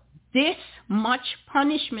allow this much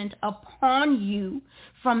punishment upon you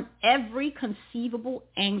from every conceivable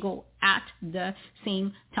angle at the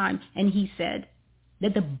same time? And he said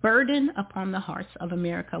that the burden upon the hearts of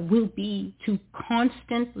America will be to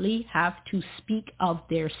constantly have to speak of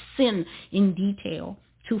their sin in detail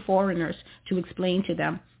to foreigners, to explain to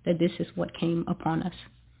them that this is what came upon us.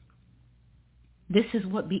 This is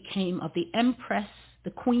what became of the empress, the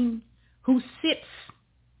queen, who sits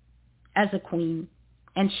as a queen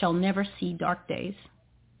and shall never see dark days.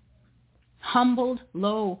 Humbled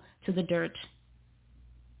low to the dirt.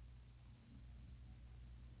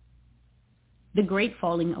 The great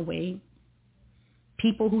falling away.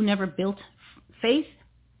 People who never built faith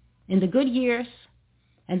in the good years,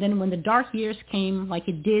 and then when the dark years came, like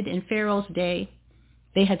it did in Pharaoh's day,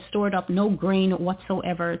 they had stored up no grain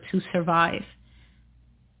whatsoever to survive.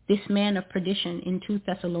 This man of perdition in 2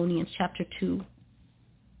 Thessalonians chapter 2.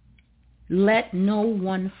 Let no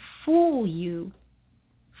one fool you,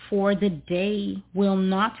 for the day will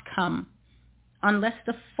not come unless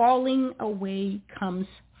the falling away comes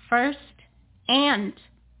first and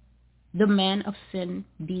the man of sin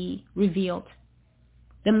be revealed.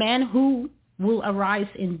 The man who will arise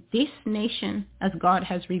in this nation as God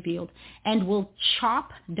has revealed and will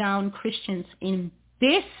chop down Christians in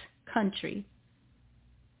this country.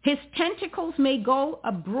 His tentacles may go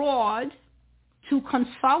abroad to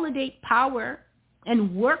consolidate power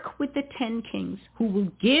and work with the 10 kings who will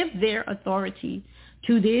give their authority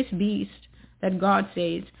to this beast that God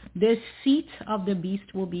says the seat of the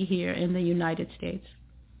beast will be here in the United States.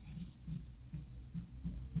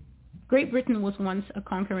 Great Britain was once a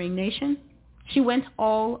conquering nation. She went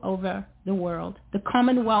all over the world. The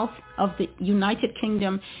Commonwealth of the United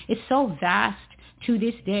Kingdom is so vast to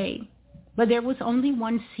this day. But there was only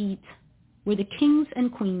one seat where the kings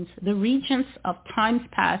and queens, the regents of times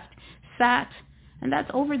past, sat, and that's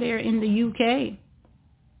over there in the UK.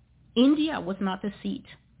 India was not the seat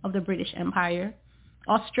of the British Empire.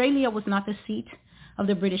 Australia was not the seat of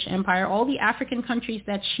the British Empire. All the African countries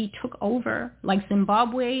that she took over, like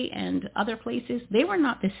Zimbabwe and other places, they were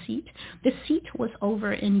not the seat. The seat was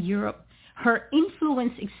over in Europe. Her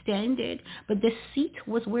influence extended, but the seat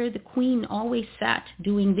was where the queen always sat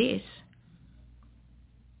doing this.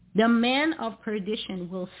 The man of perdition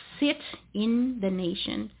will sit in the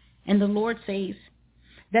nation. And the Lord says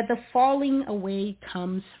that the falling away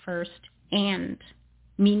comes first, and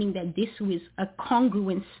meaning that this was a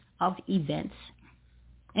congruence of events.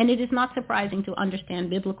 And it is not surprising to understand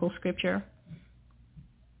biblical scripture.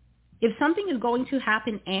 If something is going to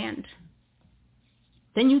happen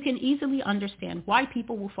then you can easily understand why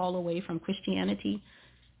people will fall away from Christianity.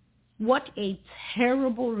 What a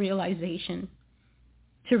terrible realization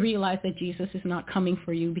to realize that Jesus is not coming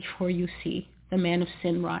for you before you see the man of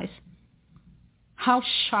sin rise. How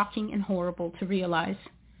shocking and horrible to realize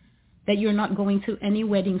that you're not going to any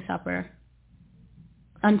wedding supper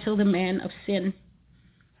until the man of sin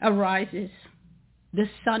arises, the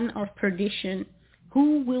son of perdition,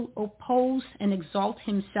 who will oppose and exalt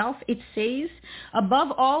himself. It says,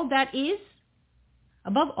 above all that is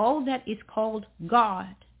called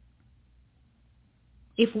God.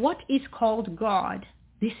 If what is called God,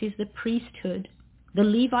 this is the priesthood, the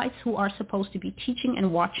Levites who are supposed to be teaching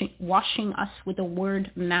and washing us with the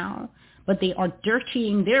word now, but they are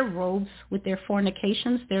dirtying their robes with their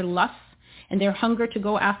fornications, their lusts, and their hunger to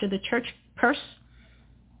go after the church purse,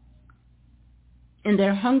 and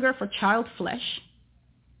their hunger for child flesh.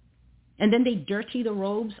 And then they dirty the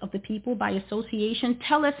robes of the people by association.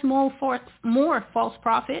 Tell us more, false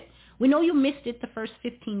prophet. We know you missed it the first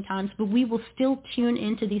 15 times, but we will still tune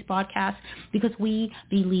into these podcasts because we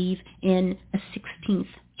believe in a 16th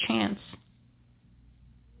chance.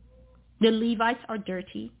 The Levites are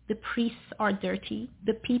dirty. The priests are dirty.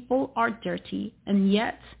 The people are dirty. And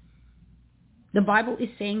yet, the Bible is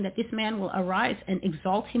saying that this man will arise and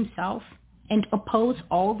exalt himself and oppose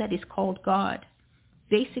all that is called God.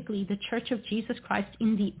 Basically, the Church of Jesus Christ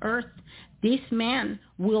in the earth, this man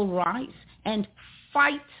will rise and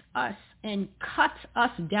fight us and cut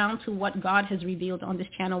us down to what God has revealed on this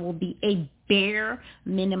channel will be a bare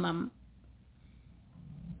minimum.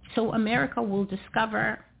 So America will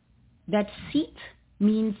discover that seat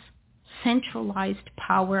means centralized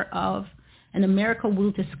power of, and America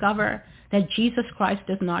will discover that Jesus Christ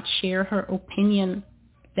does not share her opinion,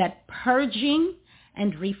 that purging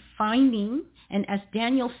and refining, and as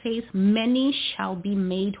Daniel says, many shall be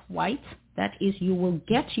made white. That is, you will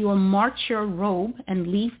get your martyr robe and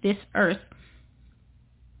leave this earth.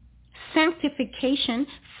 Sanctification,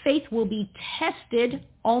 faith will be tested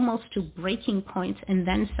almost to breaking point and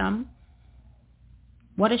then some.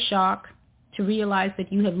 What a shock to realize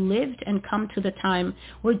that you have lived and come to the time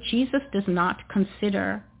where Jesus does not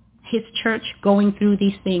consider his church going through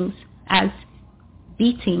these things as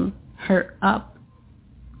beating her up.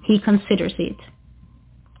 He considers it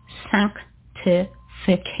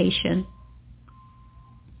sanctification.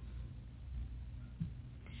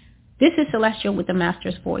 This is Celestial with the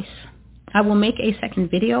Master's Voice. I will make a second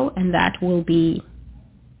video, and that will be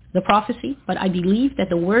the prophecy, but I believe that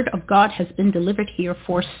the word of God has been delivered here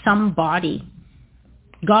for somebody.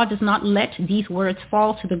 God does not let these words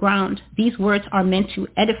fall to the ground. These words are meant to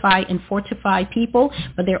edify and fortify people,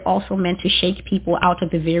 but they're also meant to shake people out of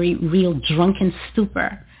the very real drunken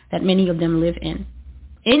stupor that many of them live in.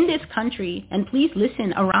 In this country, and please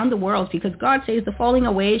listen, around the world, because God says the falling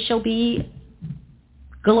away shall be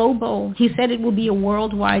global. He said it will be a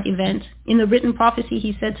worldwide event. In the written prophecy,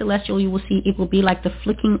 he said, Celestial, you will see it will be like the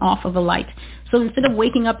flicking off of a light. So instead of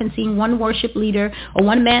waking up and seeing one worship leader or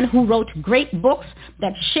one man who wrote great books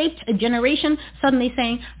that shaped a generation, suddenly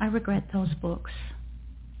saying, I regret those books.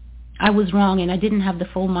 I was wrong and I didn't have the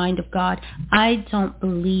full mind of God. I don't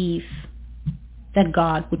believe that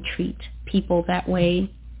God would treat people that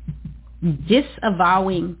way,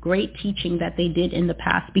 disavowing great teaching that they did in the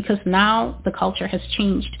past, because now the culture has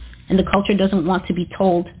changed and the culture doesn't want to be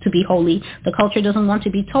told to be holy. The culture doesn't want to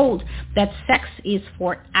be told that sex is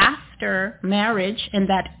for after marriage, and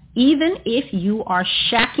that even if you are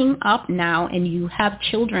shacking up now and you have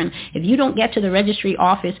children, if you don't get to the registry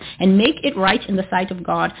office and make it right in the sight of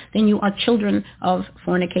God, then you are children of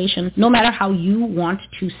fornication, no matter how you want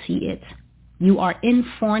to see it. You are in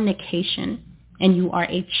fornication, and you are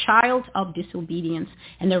a child of disobedience,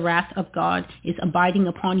 and the wrath of God is abiding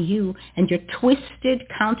upon you and your twisted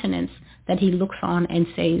countenance that he looks on and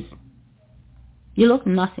says, you look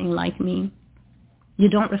nothing like me. You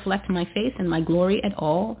don't reflect my face and my glory at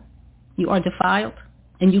all. You are defiled,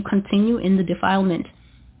 and you continue in the defilement.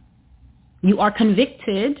 You are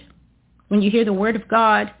convicted when you hear the word of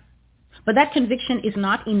God, But that conviction is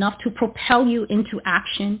not enough to propel you into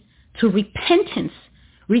action, to repentance.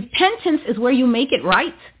 Repentance is where you make it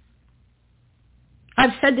right.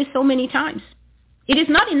 I've said this so many times. It is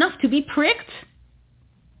not enough to be pricked.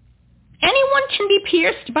 Anyone can be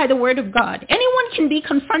pierced by the word of God. Anyone can be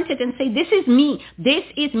confronted and say, this is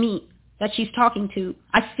me that she's talking to.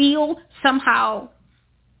 I feel somehow.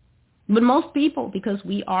 But most people, because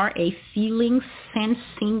we are a feeling,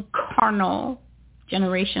 sensing, carnal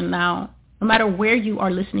generation now, no matter where you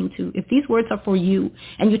are listening to, if these words are for you,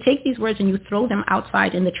 and you take these words and you throw them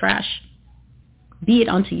outside in the trash, be it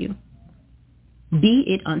unto you. Be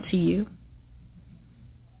it unto you.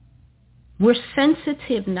 We're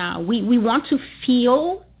sensitive now. We want to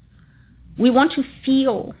feel. We want to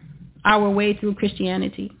feel our way through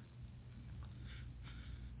Christianity.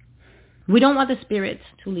 We don't want the Spirit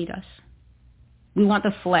to lead us. We want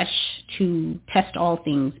the flesh to test all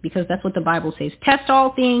things, because that's what the Bible says. Test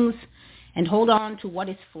all things and hold on to what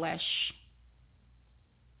is flesh.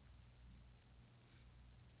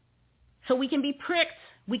 So we can be pricked.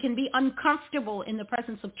 We can be uncomfortable in the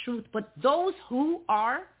presence of truth. But those who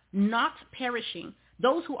are not perishing,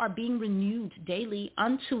 those who are being renewed daily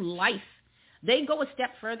unto life, they go a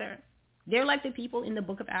step further. They're like the people in the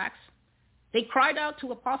book of Acts. They cried out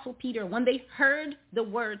to Apostle Peter. When they heard the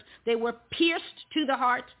word, they were pierced to the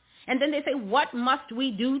heart. And then they say, what must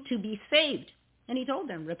we do to be saved? And he told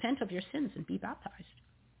them, repent of your sins and be baptized.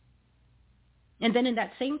 And then in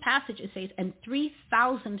that same passage it says, and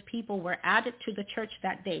 3,000 people were added to the church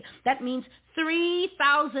that day. That means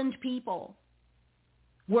 3,000 people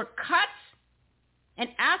were cut and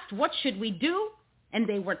asked, what should we do? And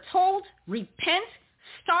they were told, repent,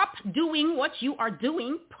 stop doing what you are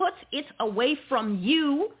doing, put it away from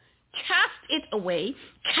you, cast it away,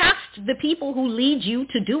 cast the people who lead you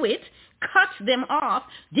to do it, cut them off,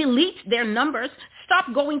 delete their numbers,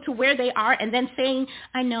 stop going to where they are and then saying,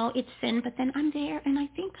 I know it's sin, but then I'm there and I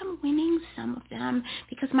think I'm winning some of them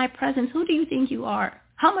because my presence, who do you think you are?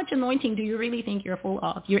 How much anointing do you really think you're full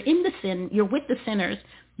of? You're in the sin, you're with the sinners,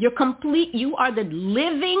 you're complete, you are the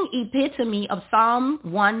living epitome of Psalm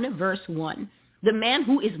 1 verse 1. The man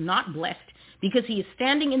who is not blessed because he is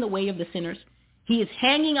standing in the way of the sinners. He is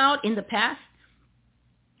hanging out in the path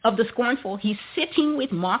of the scornful. He's sitting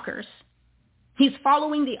with mockers. He's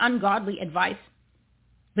following the ungodly advice.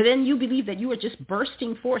 But then you believe that you are just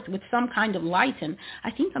bursting forth with some kind of light and I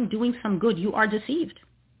think I'm doing some good. You are deceived.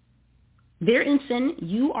 They're in sin.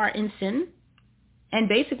 You are in sin. And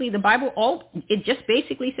basically the Bible, it just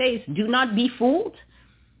basically says, do not be fooled.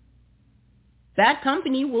 Bad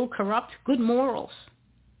company will corrupt good morals.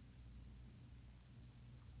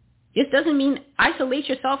 This doesn't mean isolate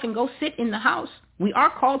yourself and go sit in the house. We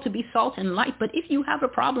are called to be salt and light, but if you have a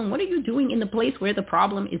problem, what are you doing in the place where the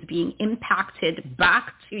problem is being impacted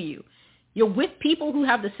back to you? You're with people who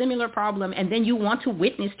have the similar problem, and then you want to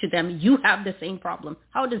witness to them you have the same problem.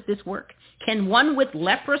 How does this work? Can one with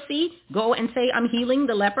leprosy go and say, I'm healing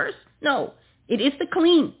the lepers? No. It is the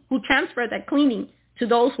clean who transfer that cleaning to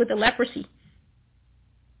those with the leprosy.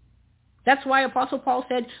 That's why Apostle Paul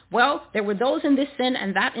said, well, there were those in this sin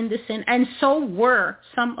and that in this sin, and so were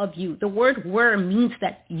some of you. The word were means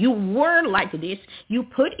that you were like this. You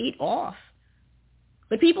put it off.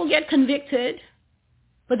 But people get convicted,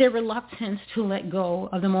 but they're reluctant to let go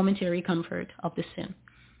of the momentary comfort of the sin.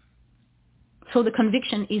 So the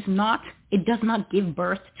conviction it does not give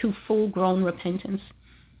birth to full-grown repentance.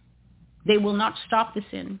 They will not stop the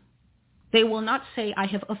sin. They will not say, I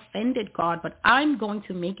have offended God, but I'm going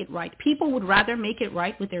to make it right. People would rather make it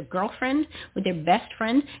right with their girlfriend, with their best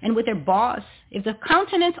friend, and with their boss. If the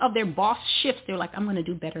countenance of their boss shifts, they're like, I'm going to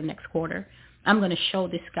do better next quarter. I'm going to show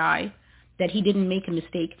this guy that he didn't make a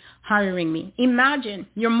mistake hiring me. Imagine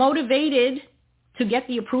you're motivated to get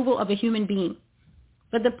the approval of a human being.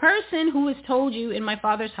 But the person who has told you, in my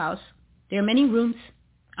Father's house, there are many rooms.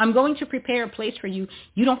 I'm going to prepare a place for you.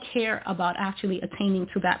 You don't care about actually attaining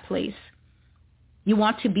to that place. You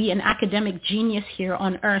want to be an academic genius here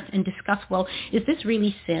on earth and discuss, well, is this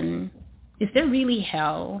really sin? Is there really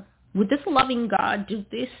hell? Would this loving God do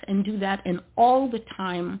this and do that? And all the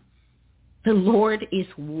time, the Lord is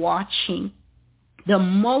watching the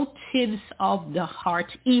motives of the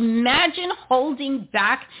heart. Imagine holding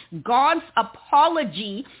back God's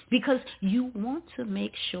apology because you want to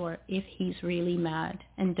make sure if he's really mad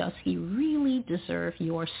and does he really deserve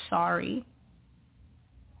your sorry.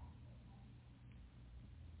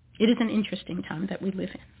 It is an interesting time that we live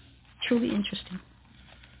in. Truly interesting.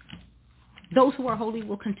 Those who are holy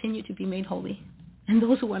will continue to be made holy. And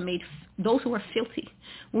those who are filthy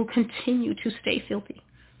will continue to stay filthy.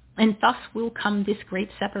 And thus will come this great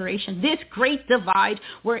separation, this great divide,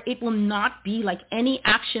 where it will not be like any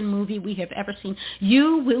action movie we have ever seen.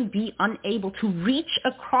 You will be unable to reach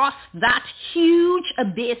across that huge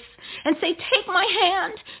abyss and say, take my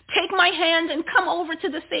hand and come over to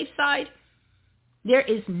the safe side. There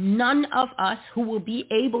is none of us who will be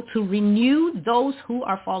able to renew those who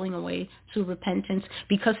are falling away to repentance,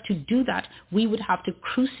 because to do that, we would have to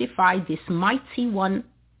crucify this mighty one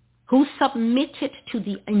who submitted to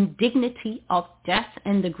the indignity of death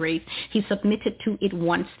and the grave. He submitted to it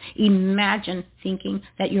once. Imagine thinking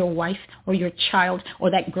that your wife or your child or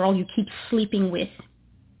that girl you keep sleeping with,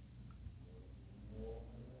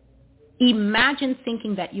 imagine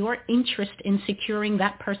thinking that your interest in securing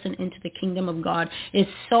that person into the kingdom of God is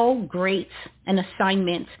so great an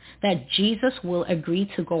assignment that Jesus will agree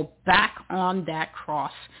to go back on that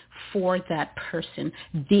cross for that person.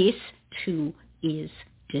 This too is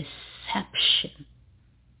deception.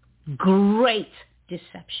 Great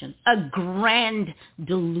deception. A grand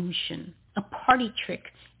delusion. A party trick.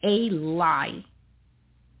 A lie.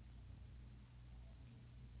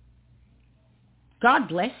 God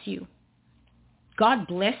bless you. God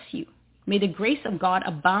bless you. May the grace of God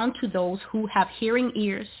abound to those who have hearing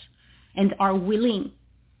ears and are willing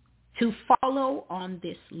to follow on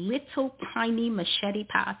this little tiny machete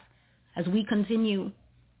path as we continue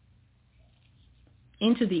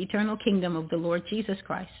into the eternal kingdom of the Lord Jesus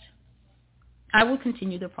Christ. I will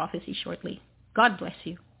continue the prophecy shortly. God bless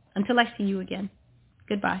you. Until I see you again.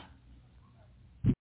 Goodbye.